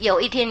有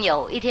一天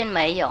有，一天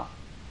没有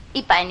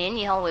，100年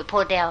以后会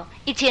破掉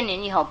，1000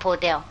年以后破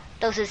掉，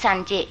都是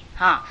三界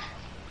哈。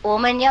我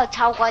们要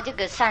超过这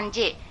个三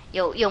界，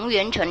有永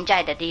远存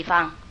在的地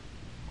方，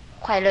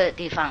快乐的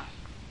地方。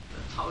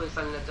超越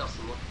三界叫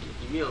什么？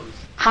有没有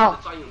好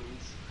专有名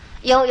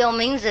字？有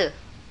名字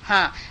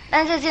哈，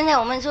但是现在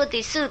我们说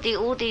第4、第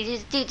5、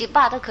第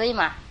8都可以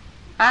嘛？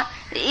啊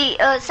，1、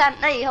2、3，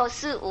那以后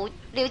4、5、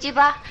6、7、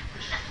8。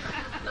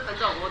那按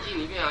照佛经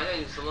里面好像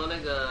有什么那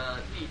个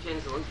欲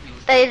天什么有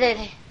对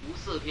无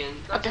色天，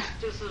那这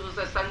是不是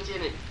在三界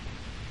内？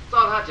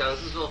照他讲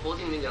是说佛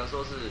经里面讲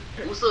说是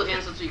无色天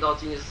是最高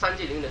境界，是三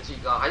界里面的最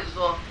高，还是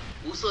说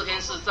无色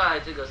天是在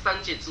这个三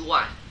界之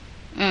外？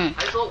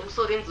还是说无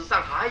色天之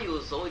上还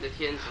有所谓的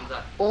天存在？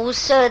无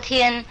色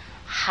天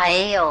还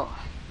有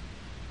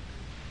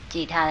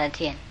其他的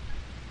天。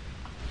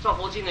照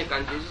佛经的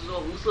感觉是说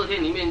无色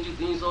天里面就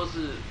等于说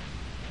是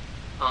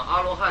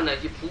阿罗汉乃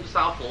至菩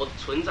萨佛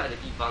存在的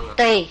地方啊。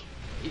对，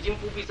已经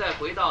不必再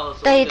回到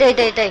对。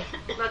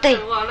那这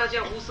样的话，那这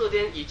样无色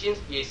天已经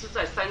也是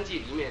在三界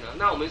里面了。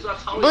那我们说要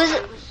超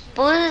越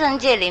不是三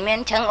界里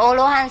面，成阿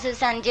罗汉是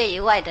三界以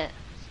外的，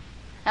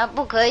啊，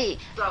不可以。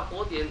在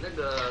佛典那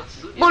个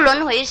不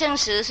轮回生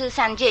死是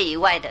三界以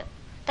外的，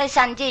在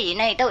三界以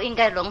内都应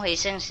该轮回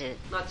生死。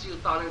那就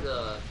到那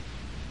个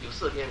有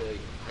色天而已，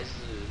还是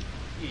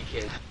欲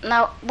天？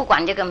那不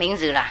管这个名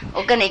字啦，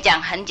我跟你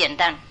讲很简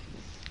单。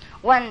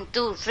1、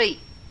2、3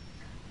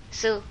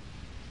是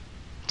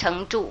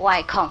成住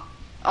外空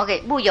 ，OK，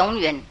 不永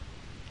远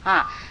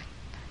啊。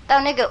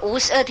到那个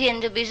52天，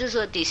就比如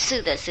说第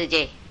4的世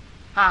界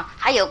啊，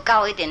还有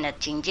高一点的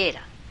境界了。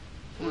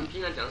我们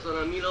平常讲说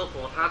呢，弥勒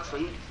佛他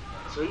存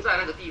在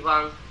那个地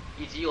方，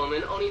以及我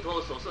们阿弥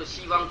陀所说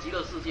西方极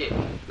乐世界，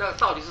那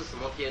到底是什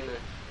么天呢？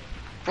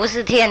不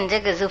是天，这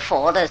个是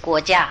佛的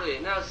国家。对，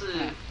那是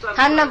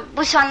他那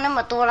不算那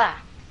么多了。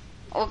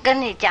我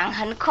跟你讲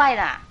很快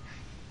啦。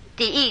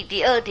第1、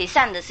第2、第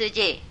3的世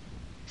界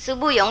是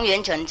不永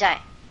远存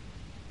在，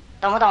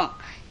懂不懂？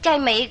在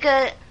每一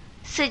个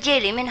世界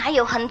里面还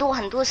有很多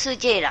很多世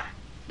界啦。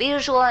比如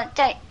说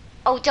在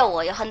欧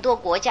洲有很多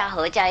国家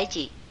合在一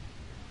起，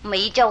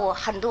美洲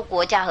很多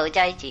国家合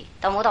在一起，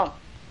懂不懂？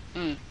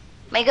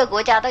每个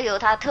国家都有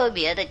它特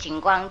别的景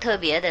观，特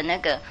别的那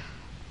个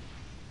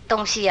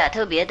东西啊，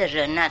特别的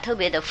人啊，特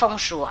别的风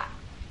俗啊。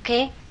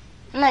OK，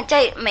 那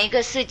在每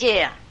个世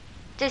界啊，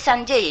这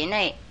三界以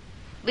内。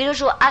比如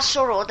说阿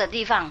修罗的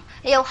地方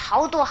有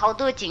好多好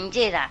多境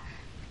界的，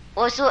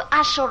我说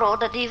阿修罗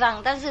的地方，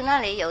但是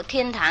那里有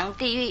天堂、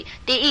地狱，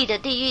第1的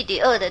地狱，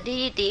第2的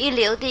地狱，第1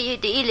流地狱，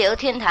第1流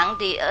天堂，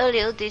第2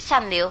流，第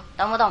3流，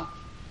懂不懂？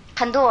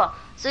很多，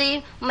所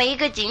以每一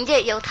个境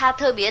界有它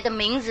特别的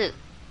名字。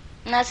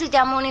那释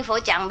迦牟尼佛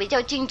讲比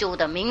较清楚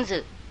的名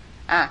字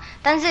啊，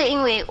但是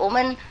因为我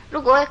们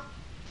如果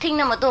听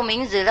那么多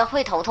名字了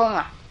会头痛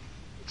啊，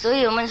所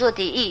以我们说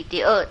第一、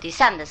第二、第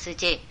三的世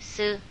界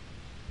是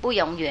不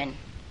永远。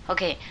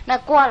OK， 那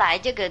过来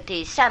这个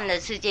第三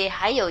的世界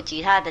还有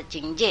其他的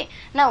境界，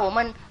那我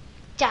们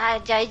加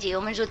一起，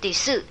我们说第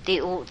四、第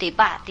五、第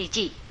八、第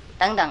几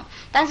等等。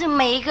但是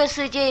每一个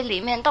世界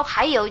里面都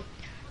还有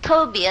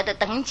特别的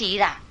等级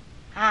啦，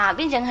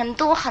变成很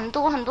多很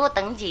多很多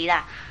等级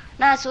啦。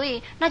那所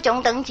以那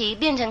种等级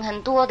变成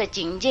很多的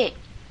境界。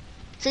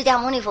释迦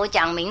牟尼佛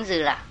讲名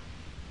字了，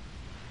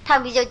他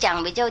比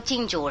较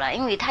清楚了，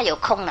因为他有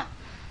空了。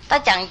他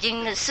讲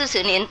经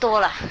40年多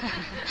了，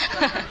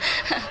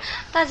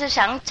他是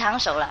长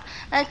手了。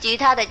那其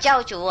他的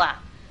教主啊，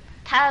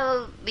他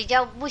比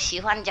较不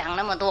喜欢讲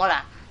那么多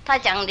了。他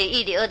讲第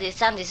一、第二、第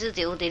三、第四、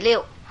第五、第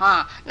六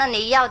那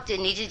你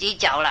自己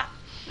找了。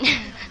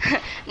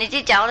你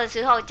去找的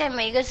时候，在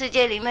每一个世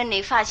界里面，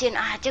你发现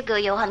这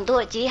个有很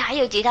多还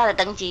有其他的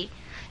等级。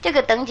这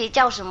个等级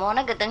叫什么？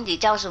那个等级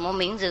叫什么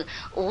名字？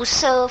无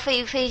色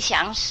非非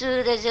想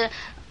思的这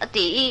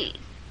第一。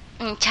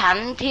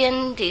禅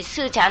天、第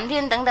四禅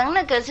天等等，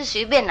那个是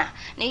随便啦。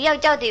你要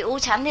叫第五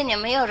禅天也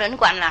没有人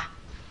管啦，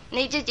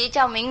你自己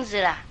叫名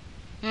字啦。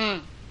我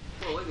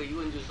有一个疑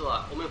问就是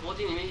说我们佛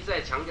经里面一直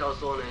在强调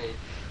说呢，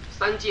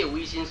三界无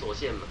一心所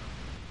现嘛。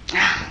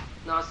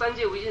那三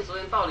界无一心所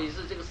现，到底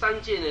是这个三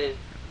界呢，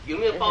有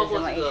没有包括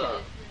这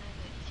个？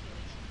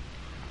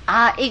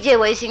一切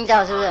唯心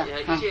造是不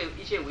是？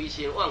一切唯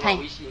心，万法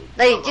唯心。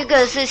对，这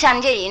个是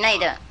三界以内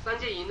的。三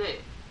界以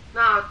内，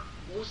那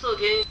无色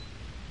天。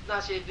那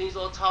些比如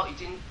说已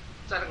经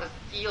在那个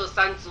1、2、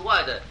3之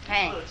外的，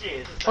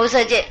无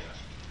色界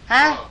无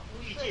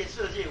欲界、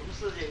色界、无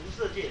色界，无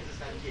色界也是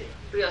三界。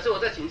对啊，所以我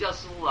在请教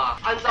师父啊，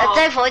按照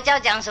在佛教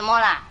讲什么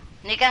啦？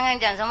你刚刚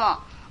讲什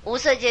么？无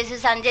色界是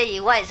三界以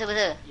外，是不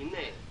是？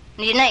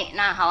以内，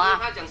那好啊。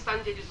他讲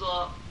三界就是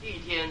说欲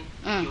天、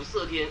有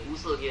色天、无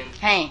色天。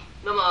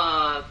那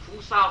么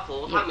菩萨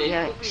佛他们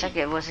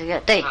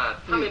对，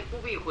他们不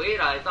必回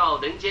来到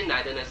人间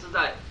来的呢，是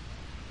在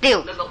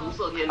6那个无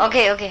色天。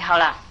OK， 好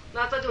了。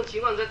那在这种情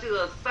况，在这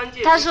个三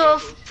界，他说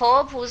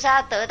佛菩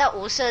萨得到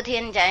无色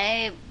天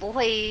才不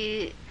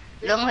会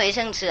轮回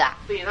生死啊。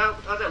对，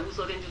他在无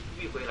色天就不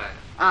必回来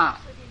了。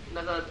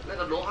那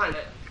个罗汉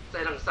在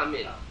那个上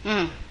面。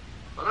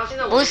那现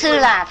在不是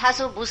啦，他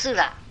说不是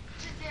啦。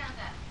是这样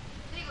的，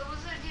那个无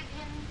色界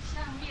天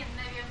上面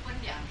那边分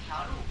2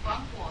条路，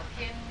广果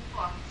天、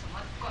广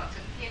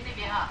成天那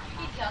边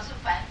一条是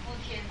凡夫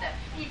天的，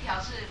一条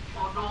是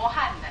罗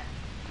汉的。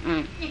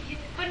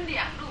分2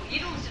路，一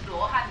路是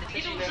罗汉的，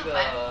一路是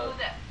凡夫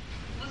的。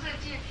无色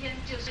界天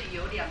就是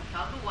有2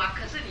条路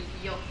可是你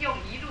用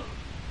一路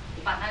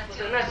把它。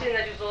那现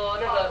在就说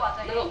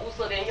那个无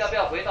色天要不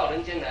要回到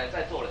人间来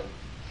再做人？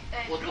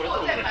如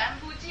果在凡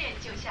夫界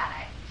就下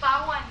来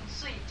，8万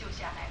岁就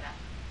下来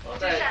了。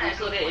在无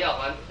色天也要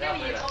回来。那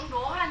你从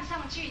罗汉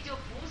上去就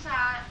菩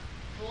萨。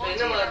对，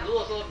那么如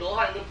果说罗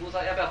汉跟菩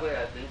萨要不要回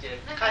来人间？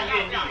看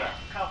愿力吧，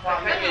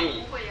看愿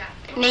意。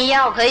你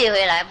要可以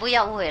回来，不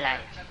要不回来。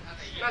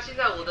那现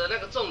在我的那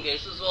个重点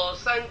是说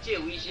三界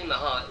唯心嘛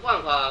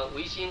万法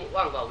唯心，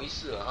万法唯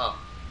识嘛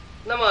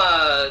那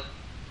么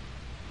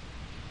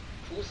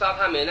菩萨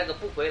他们那个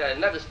不回来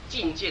那个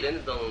境界的那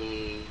种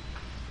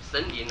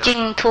神灵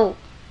净土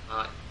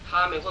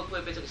他们会不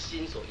会被这个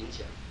心所影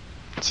响？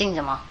心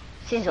什么？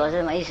心所是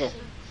什么意思？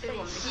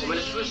我们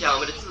的思想，我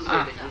们的智慧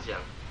的影响。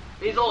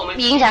比如说我们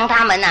影响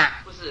他们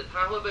不是，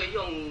他会不会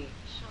用？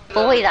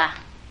不会的。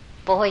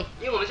不会，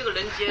因为我们这个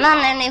人间。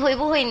那你会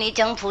不会？你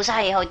讲菩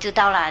萨以后知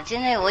道了。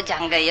现在我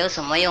讲的有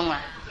什么用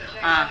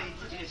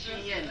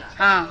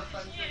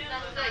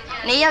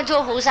你要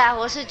做菩萨，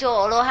我是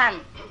做阿罗汉。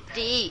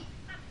第一，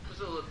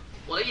就是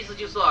我的意思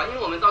就是说因为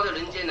我们到这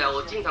人间来，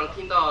我经常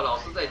听到老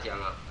师在讲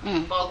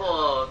包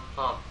括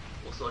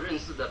我所认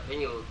识的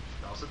朋友、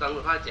老师当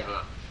中他讲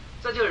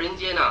在这个人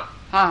间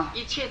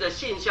一切的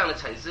现象的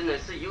产生呢，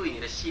是由于你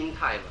的心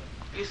态嘛。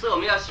比如说我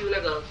们要修那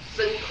个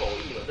身口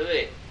意嘛，对不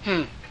对？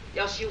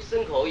要修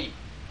身口意，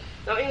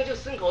然后因为这个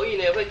身口意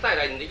呢，会带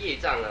来你的业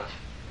障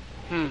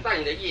带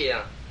你的业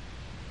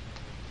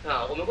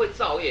我们会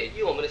造业，因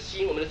为我们的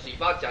心、我们的嘴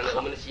巴讲的，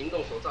我们的行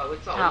动所造会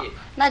造业。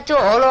那做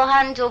阿罗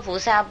汉、做菩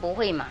萨不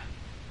会嘛？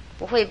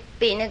不会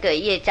被那个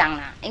业障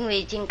因为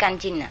已经干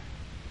净了，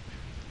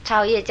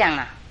超业障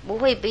了，不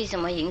会被什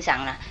么影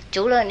响了。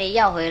除了你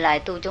要回来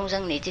度众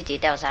生，你自己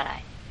掉下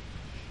来。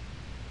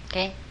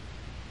OK，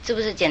 是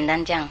不是简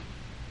单这样？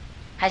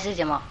还是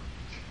什么？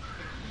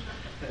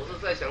我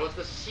是在想说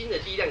这个心的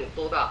力量有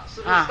多大？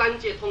是不是三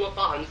界通通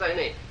包含在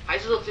内？还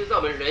是说只有在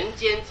我们人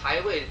间才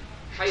会？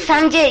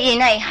三界以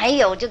内还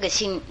有这个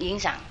心影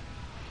响，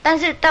但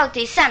是到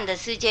第三的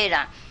世界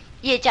了，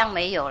业障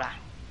没有了，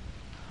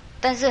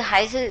但是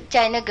还是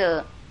在那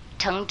个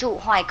成住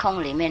坏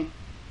空里面，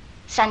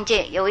三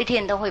界有一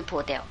天都会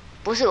破掉，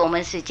不是我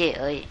们世界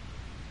而已，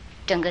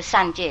整个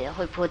三界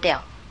会破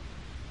掉。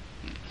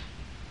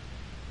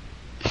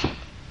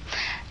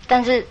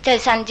但是在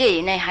三界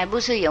以内还不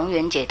是永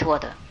远解脱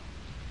的，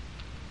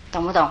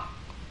懂不懂？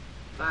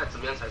那怎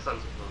么样才算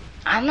解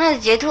脱？那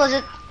解脱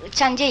是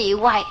三界以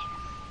外。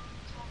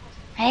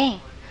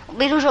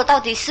比如说到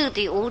第4、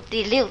第5、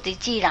第6、第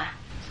7啦，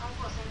超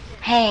过3界。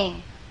嘿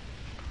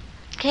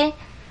 ，OK，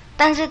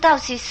 但是到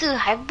第4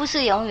还不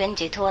是永远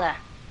解脱的。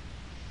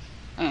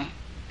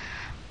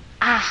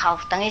好，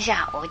等一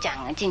下我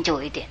讲清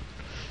楚一点。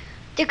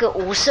这个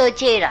5色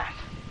界啦，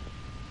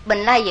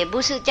本来也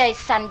不是在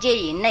3界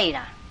以内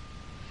啦，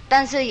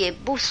但是也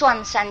不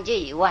算3界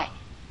以外。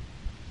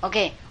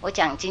OK， 我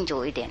讲清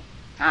楚一点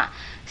啊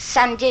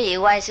，3界以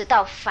外是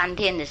到梵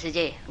天的世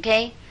界。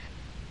OK，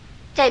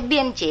 在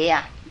边界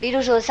啊，比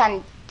如说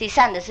第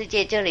3的世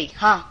界这里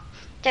哈，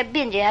在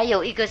边界还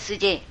有一个世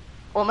界，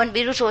我们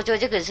比如说这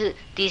个是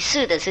第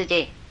4的世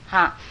界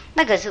哈，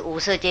那个是5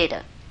色界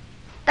的，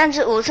但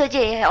是5色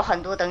界也有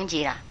很多等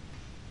级啦。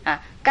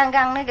刚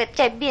刚那个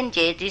在边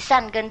界第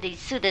3跟第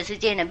4的世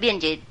界的边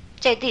界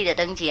在地的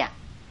等级啊，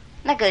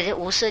那个是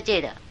5色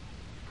界的，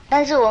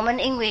但是我们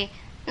因为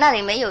那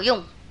里没有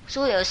用，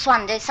所以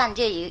算在3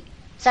界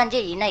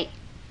以内，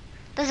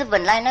但是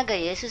本来那个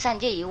也是3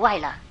界以外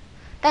了。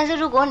但是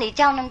如果你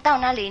叫人到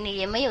那里，你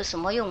也没有什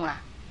么用了，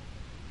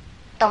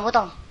懂不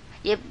懂？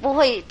也不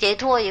会解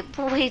脱，也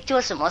不会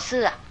做什么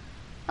事啊。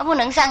不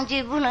能上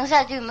去，不能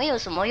下去，没有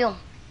什么用。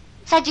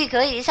下去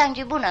可以，上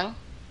去不能，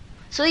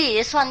所以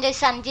也算在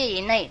3界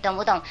以内，懂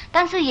不懂？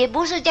但是也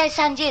不是在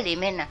3界里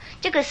面呢。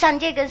这个3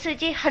界跟4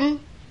界很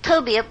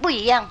特别不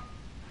一样，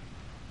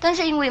但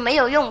是因为没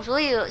有用，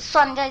所以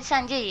算在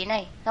3界以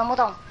内，懂不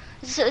懂？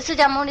释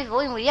迦牟尼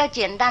佛因为要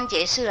简单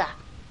解释啊，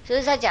所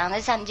以他讲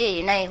在3界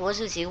以内或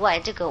是其外，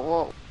这个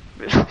我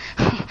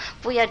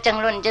不要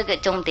争论这个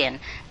重点。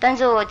但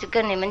是我就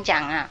跟你们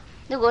讲啊，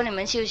如果你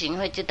们修行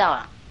会知道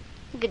啊，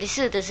那个第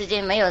4的世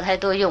界没有太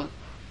多用，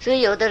所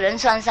以有的人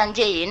算3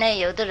界以内，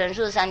有的人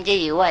说3界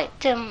以外，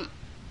这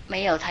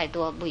没有太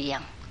多不一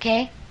样。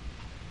OK，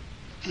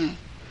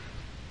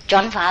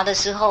 转法的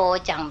时候我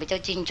讲比较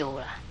清楚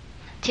了，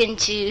天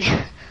机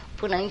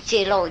不能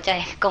揭露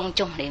在公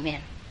众里面。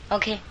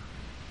OK，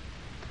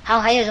 好，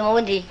还有什么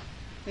问题？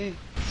所以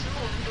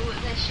我们如果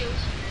在修行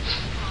的时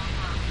候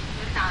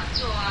有打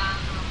坐啊，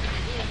或者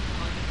念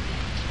佛，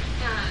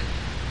那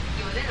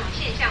有那种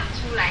现象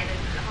出来的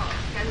时候，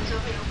假如说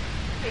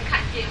会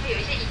看见，会有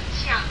一些影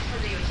像或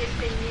者有一些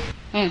声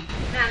音，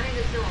那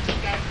个时候我们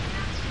该怎么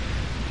样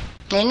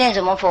做？你念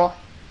什么佛？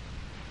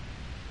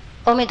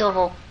阿弥陀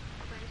佛。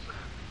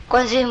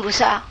观世音菩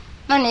萨，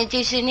那你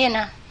继续念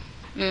啊。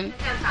这样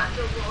打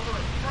坐过后，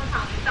通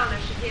常我们到了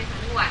时间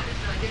很晚的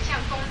时候，就像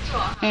工作，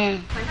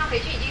晚上回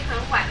去已经很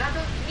晚，那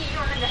都利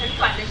用那个很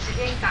短的时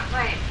间，赶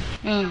快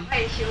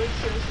休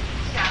息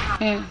一下哈，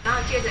然后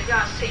接着就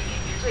要睡眠，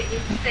比如说已经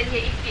深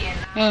夜1点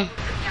了，怎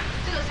么样？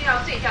这个是要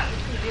睡觉，一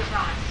直没有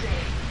办法睡，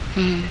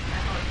然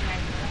后应该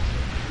怎么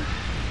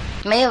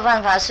做？没有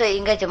办法睡，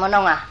应该怎么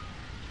弄啊？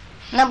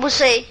那不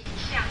睡？影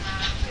像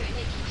啊，会有一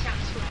些影像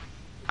出来。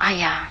哎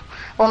呀，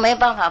我没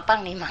办法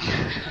帮你忙。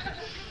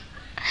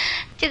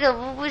这个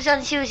不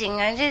算修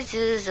行啊，这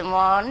是什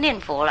么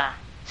念佛啦？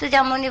释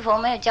迦牟尼佛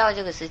没有教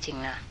这个事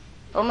情啊。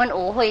我们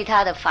误会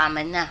他的法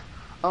门啊。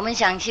我们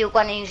想修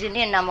观音是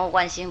念南无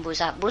观世音菩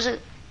萨，不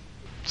是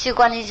修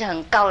观音是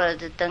很高的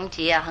等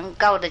级啊，很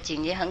高的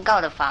境界，很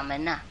高的法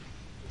门啊。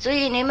所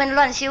以你们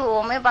乱修，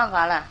我没有办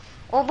法了。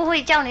我不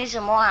会教你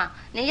什么啊。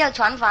你要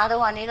传法的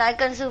话，你来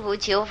跟师父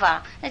求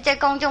法。那在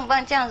公众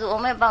办这样子，我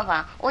没有办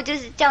法。我就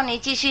是叫你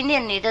继续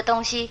念你的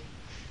东西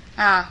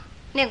啊，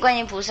念观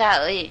音菩萨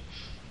而已。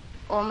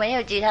我没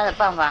有其他的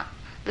办法。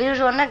比如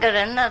说那个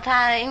人呢，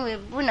他因为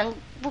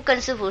不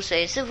跟师父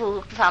学，师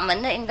父法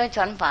门的应该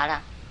传法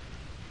了。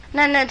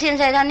那现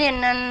在他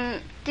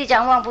念地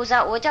藏王菩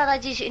萨，我叫他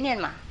继续念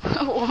嘛。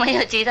我没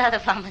有其他的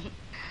法门，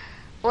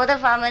我的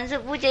法门是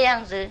不这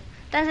样子。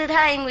但是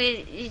他因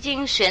为已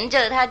经选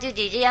择他自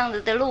己这样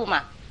子的路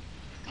嘛，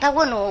他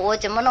问我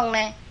怎么弄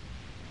呢？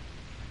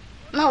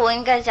那我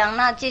应该讲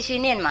那继续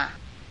念嘛，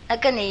那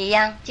跟你一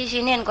样继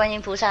续念观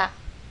音菩萨。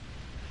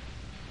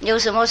有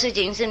什么事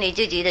情是你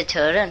自己的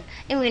责任，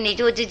因为你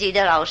做自己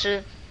的老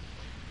师。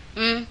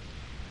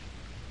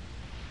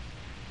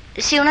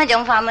修那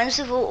种法门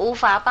师父无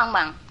法帮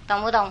忙，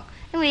懂不懂？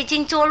因为已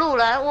经做路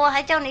了，我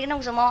还叫你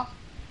弄什么？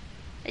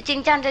已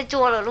经站在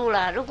做了路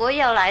了，如果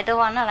要来的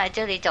话，那来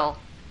这里走；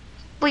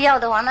不要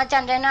的话，那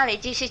站在那里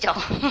继续走。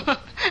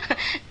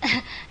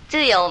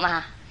自由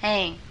嘛，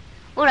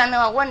不然的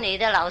话问你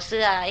的老师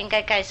啊，应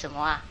该干什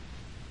么啊？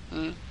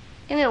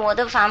因为我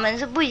的法门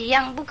是不一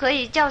样，不可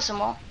以叫什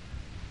么，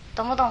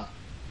懂不懂？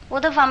我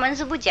的法门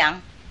是不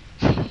讲，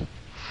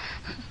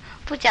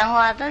不讲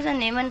话，但是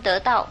你们得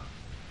到。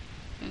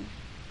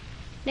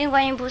念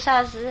观音菩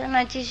萨时，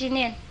那继续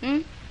念，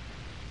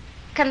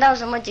看到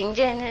什么境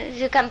界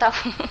就看到，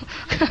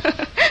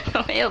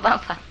没有办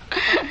法，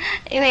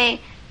因为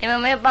你们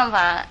没有办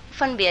法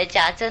分别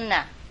假真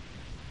的，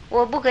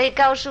我不可以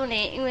告诉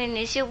你，因为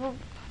你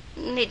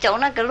你走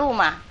那个路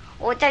嘛，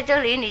我在这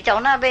里，你走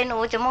那边，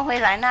我怎么会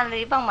来那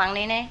里帮忙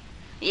你呢？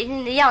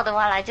你要的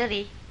话来这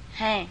里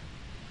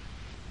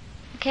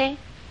，OK，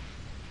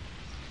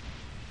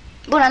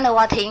 不然的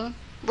话停，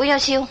不要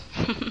修。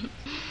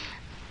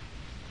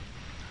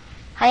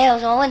还有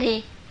什么问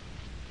题？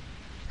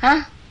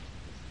啊？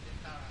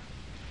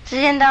时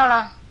间到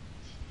了，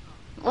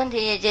问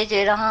题也解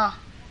决了哈。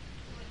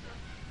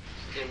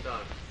时间到了。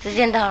时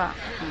间到了，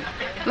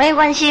没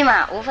关系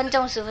嘛，5分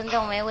钟10分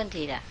钟没问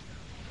题的。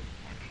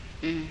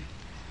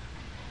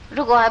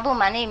如果还不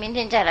满意，明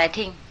天再来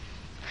听。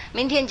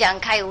明天讲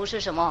开悟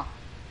是什么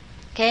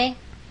 ？OK，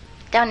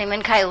 教你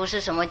们开悟是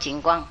什么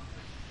景观，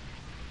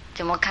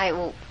怎么开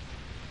悟？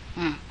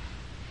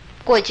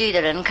过去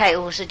的人开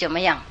悟是怎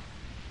么样？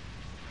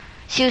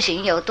修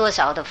行有多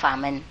少的法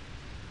门？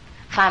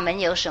法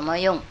门有什么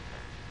用？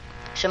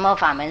什么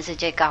法门是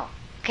最高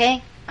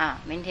 ？OK 啊，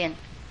明天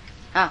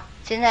啊，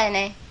现在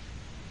呢？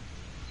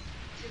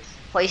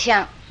回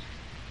向，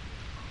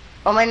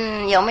我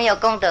们有没有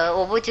功德？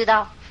我不知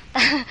道，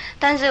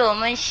但是我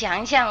们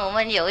想象我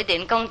们有一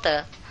点功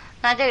德，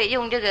那就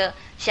用这个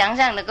想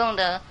象的功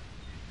德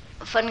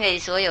分给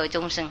所有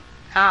众生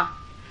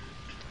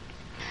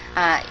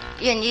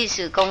愿意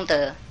使功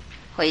德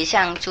回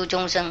向诸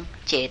众生，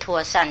解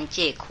脱善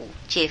戒苦，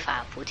戒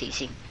法菩提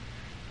心。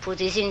菩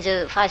提心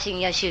是发心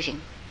要修行，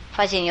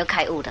发心要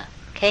开悟的。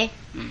OK，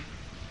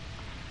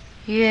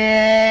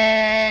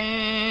 愿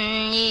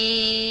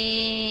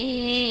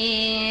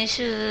以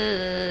是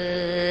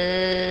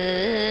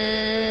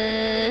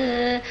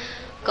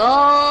功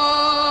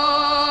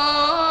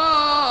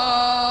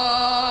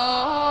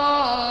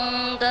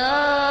德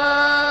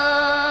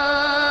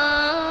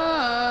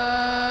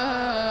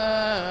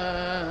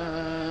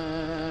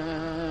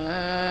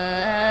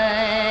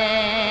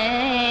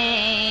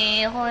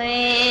回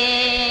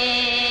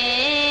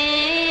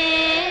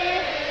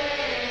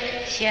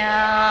向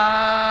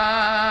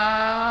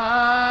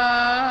诸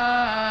众生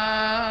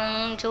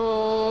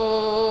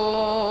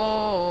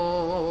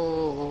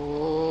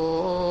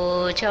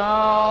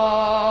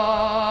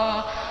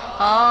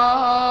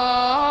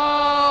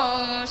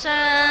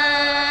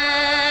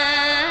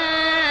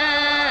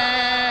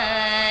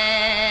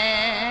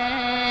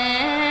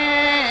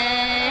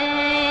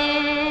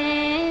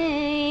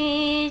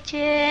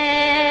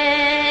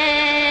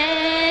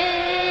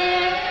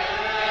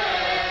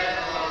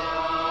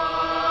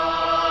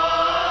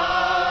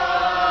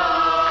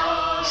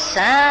三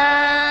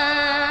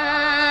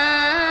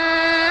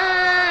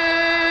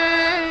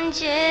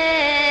界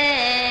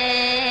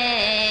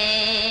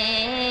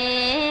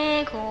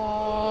苦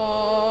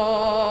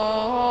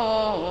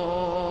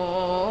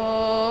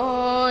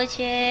切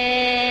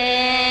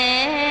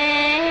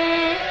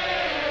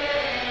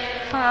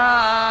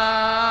法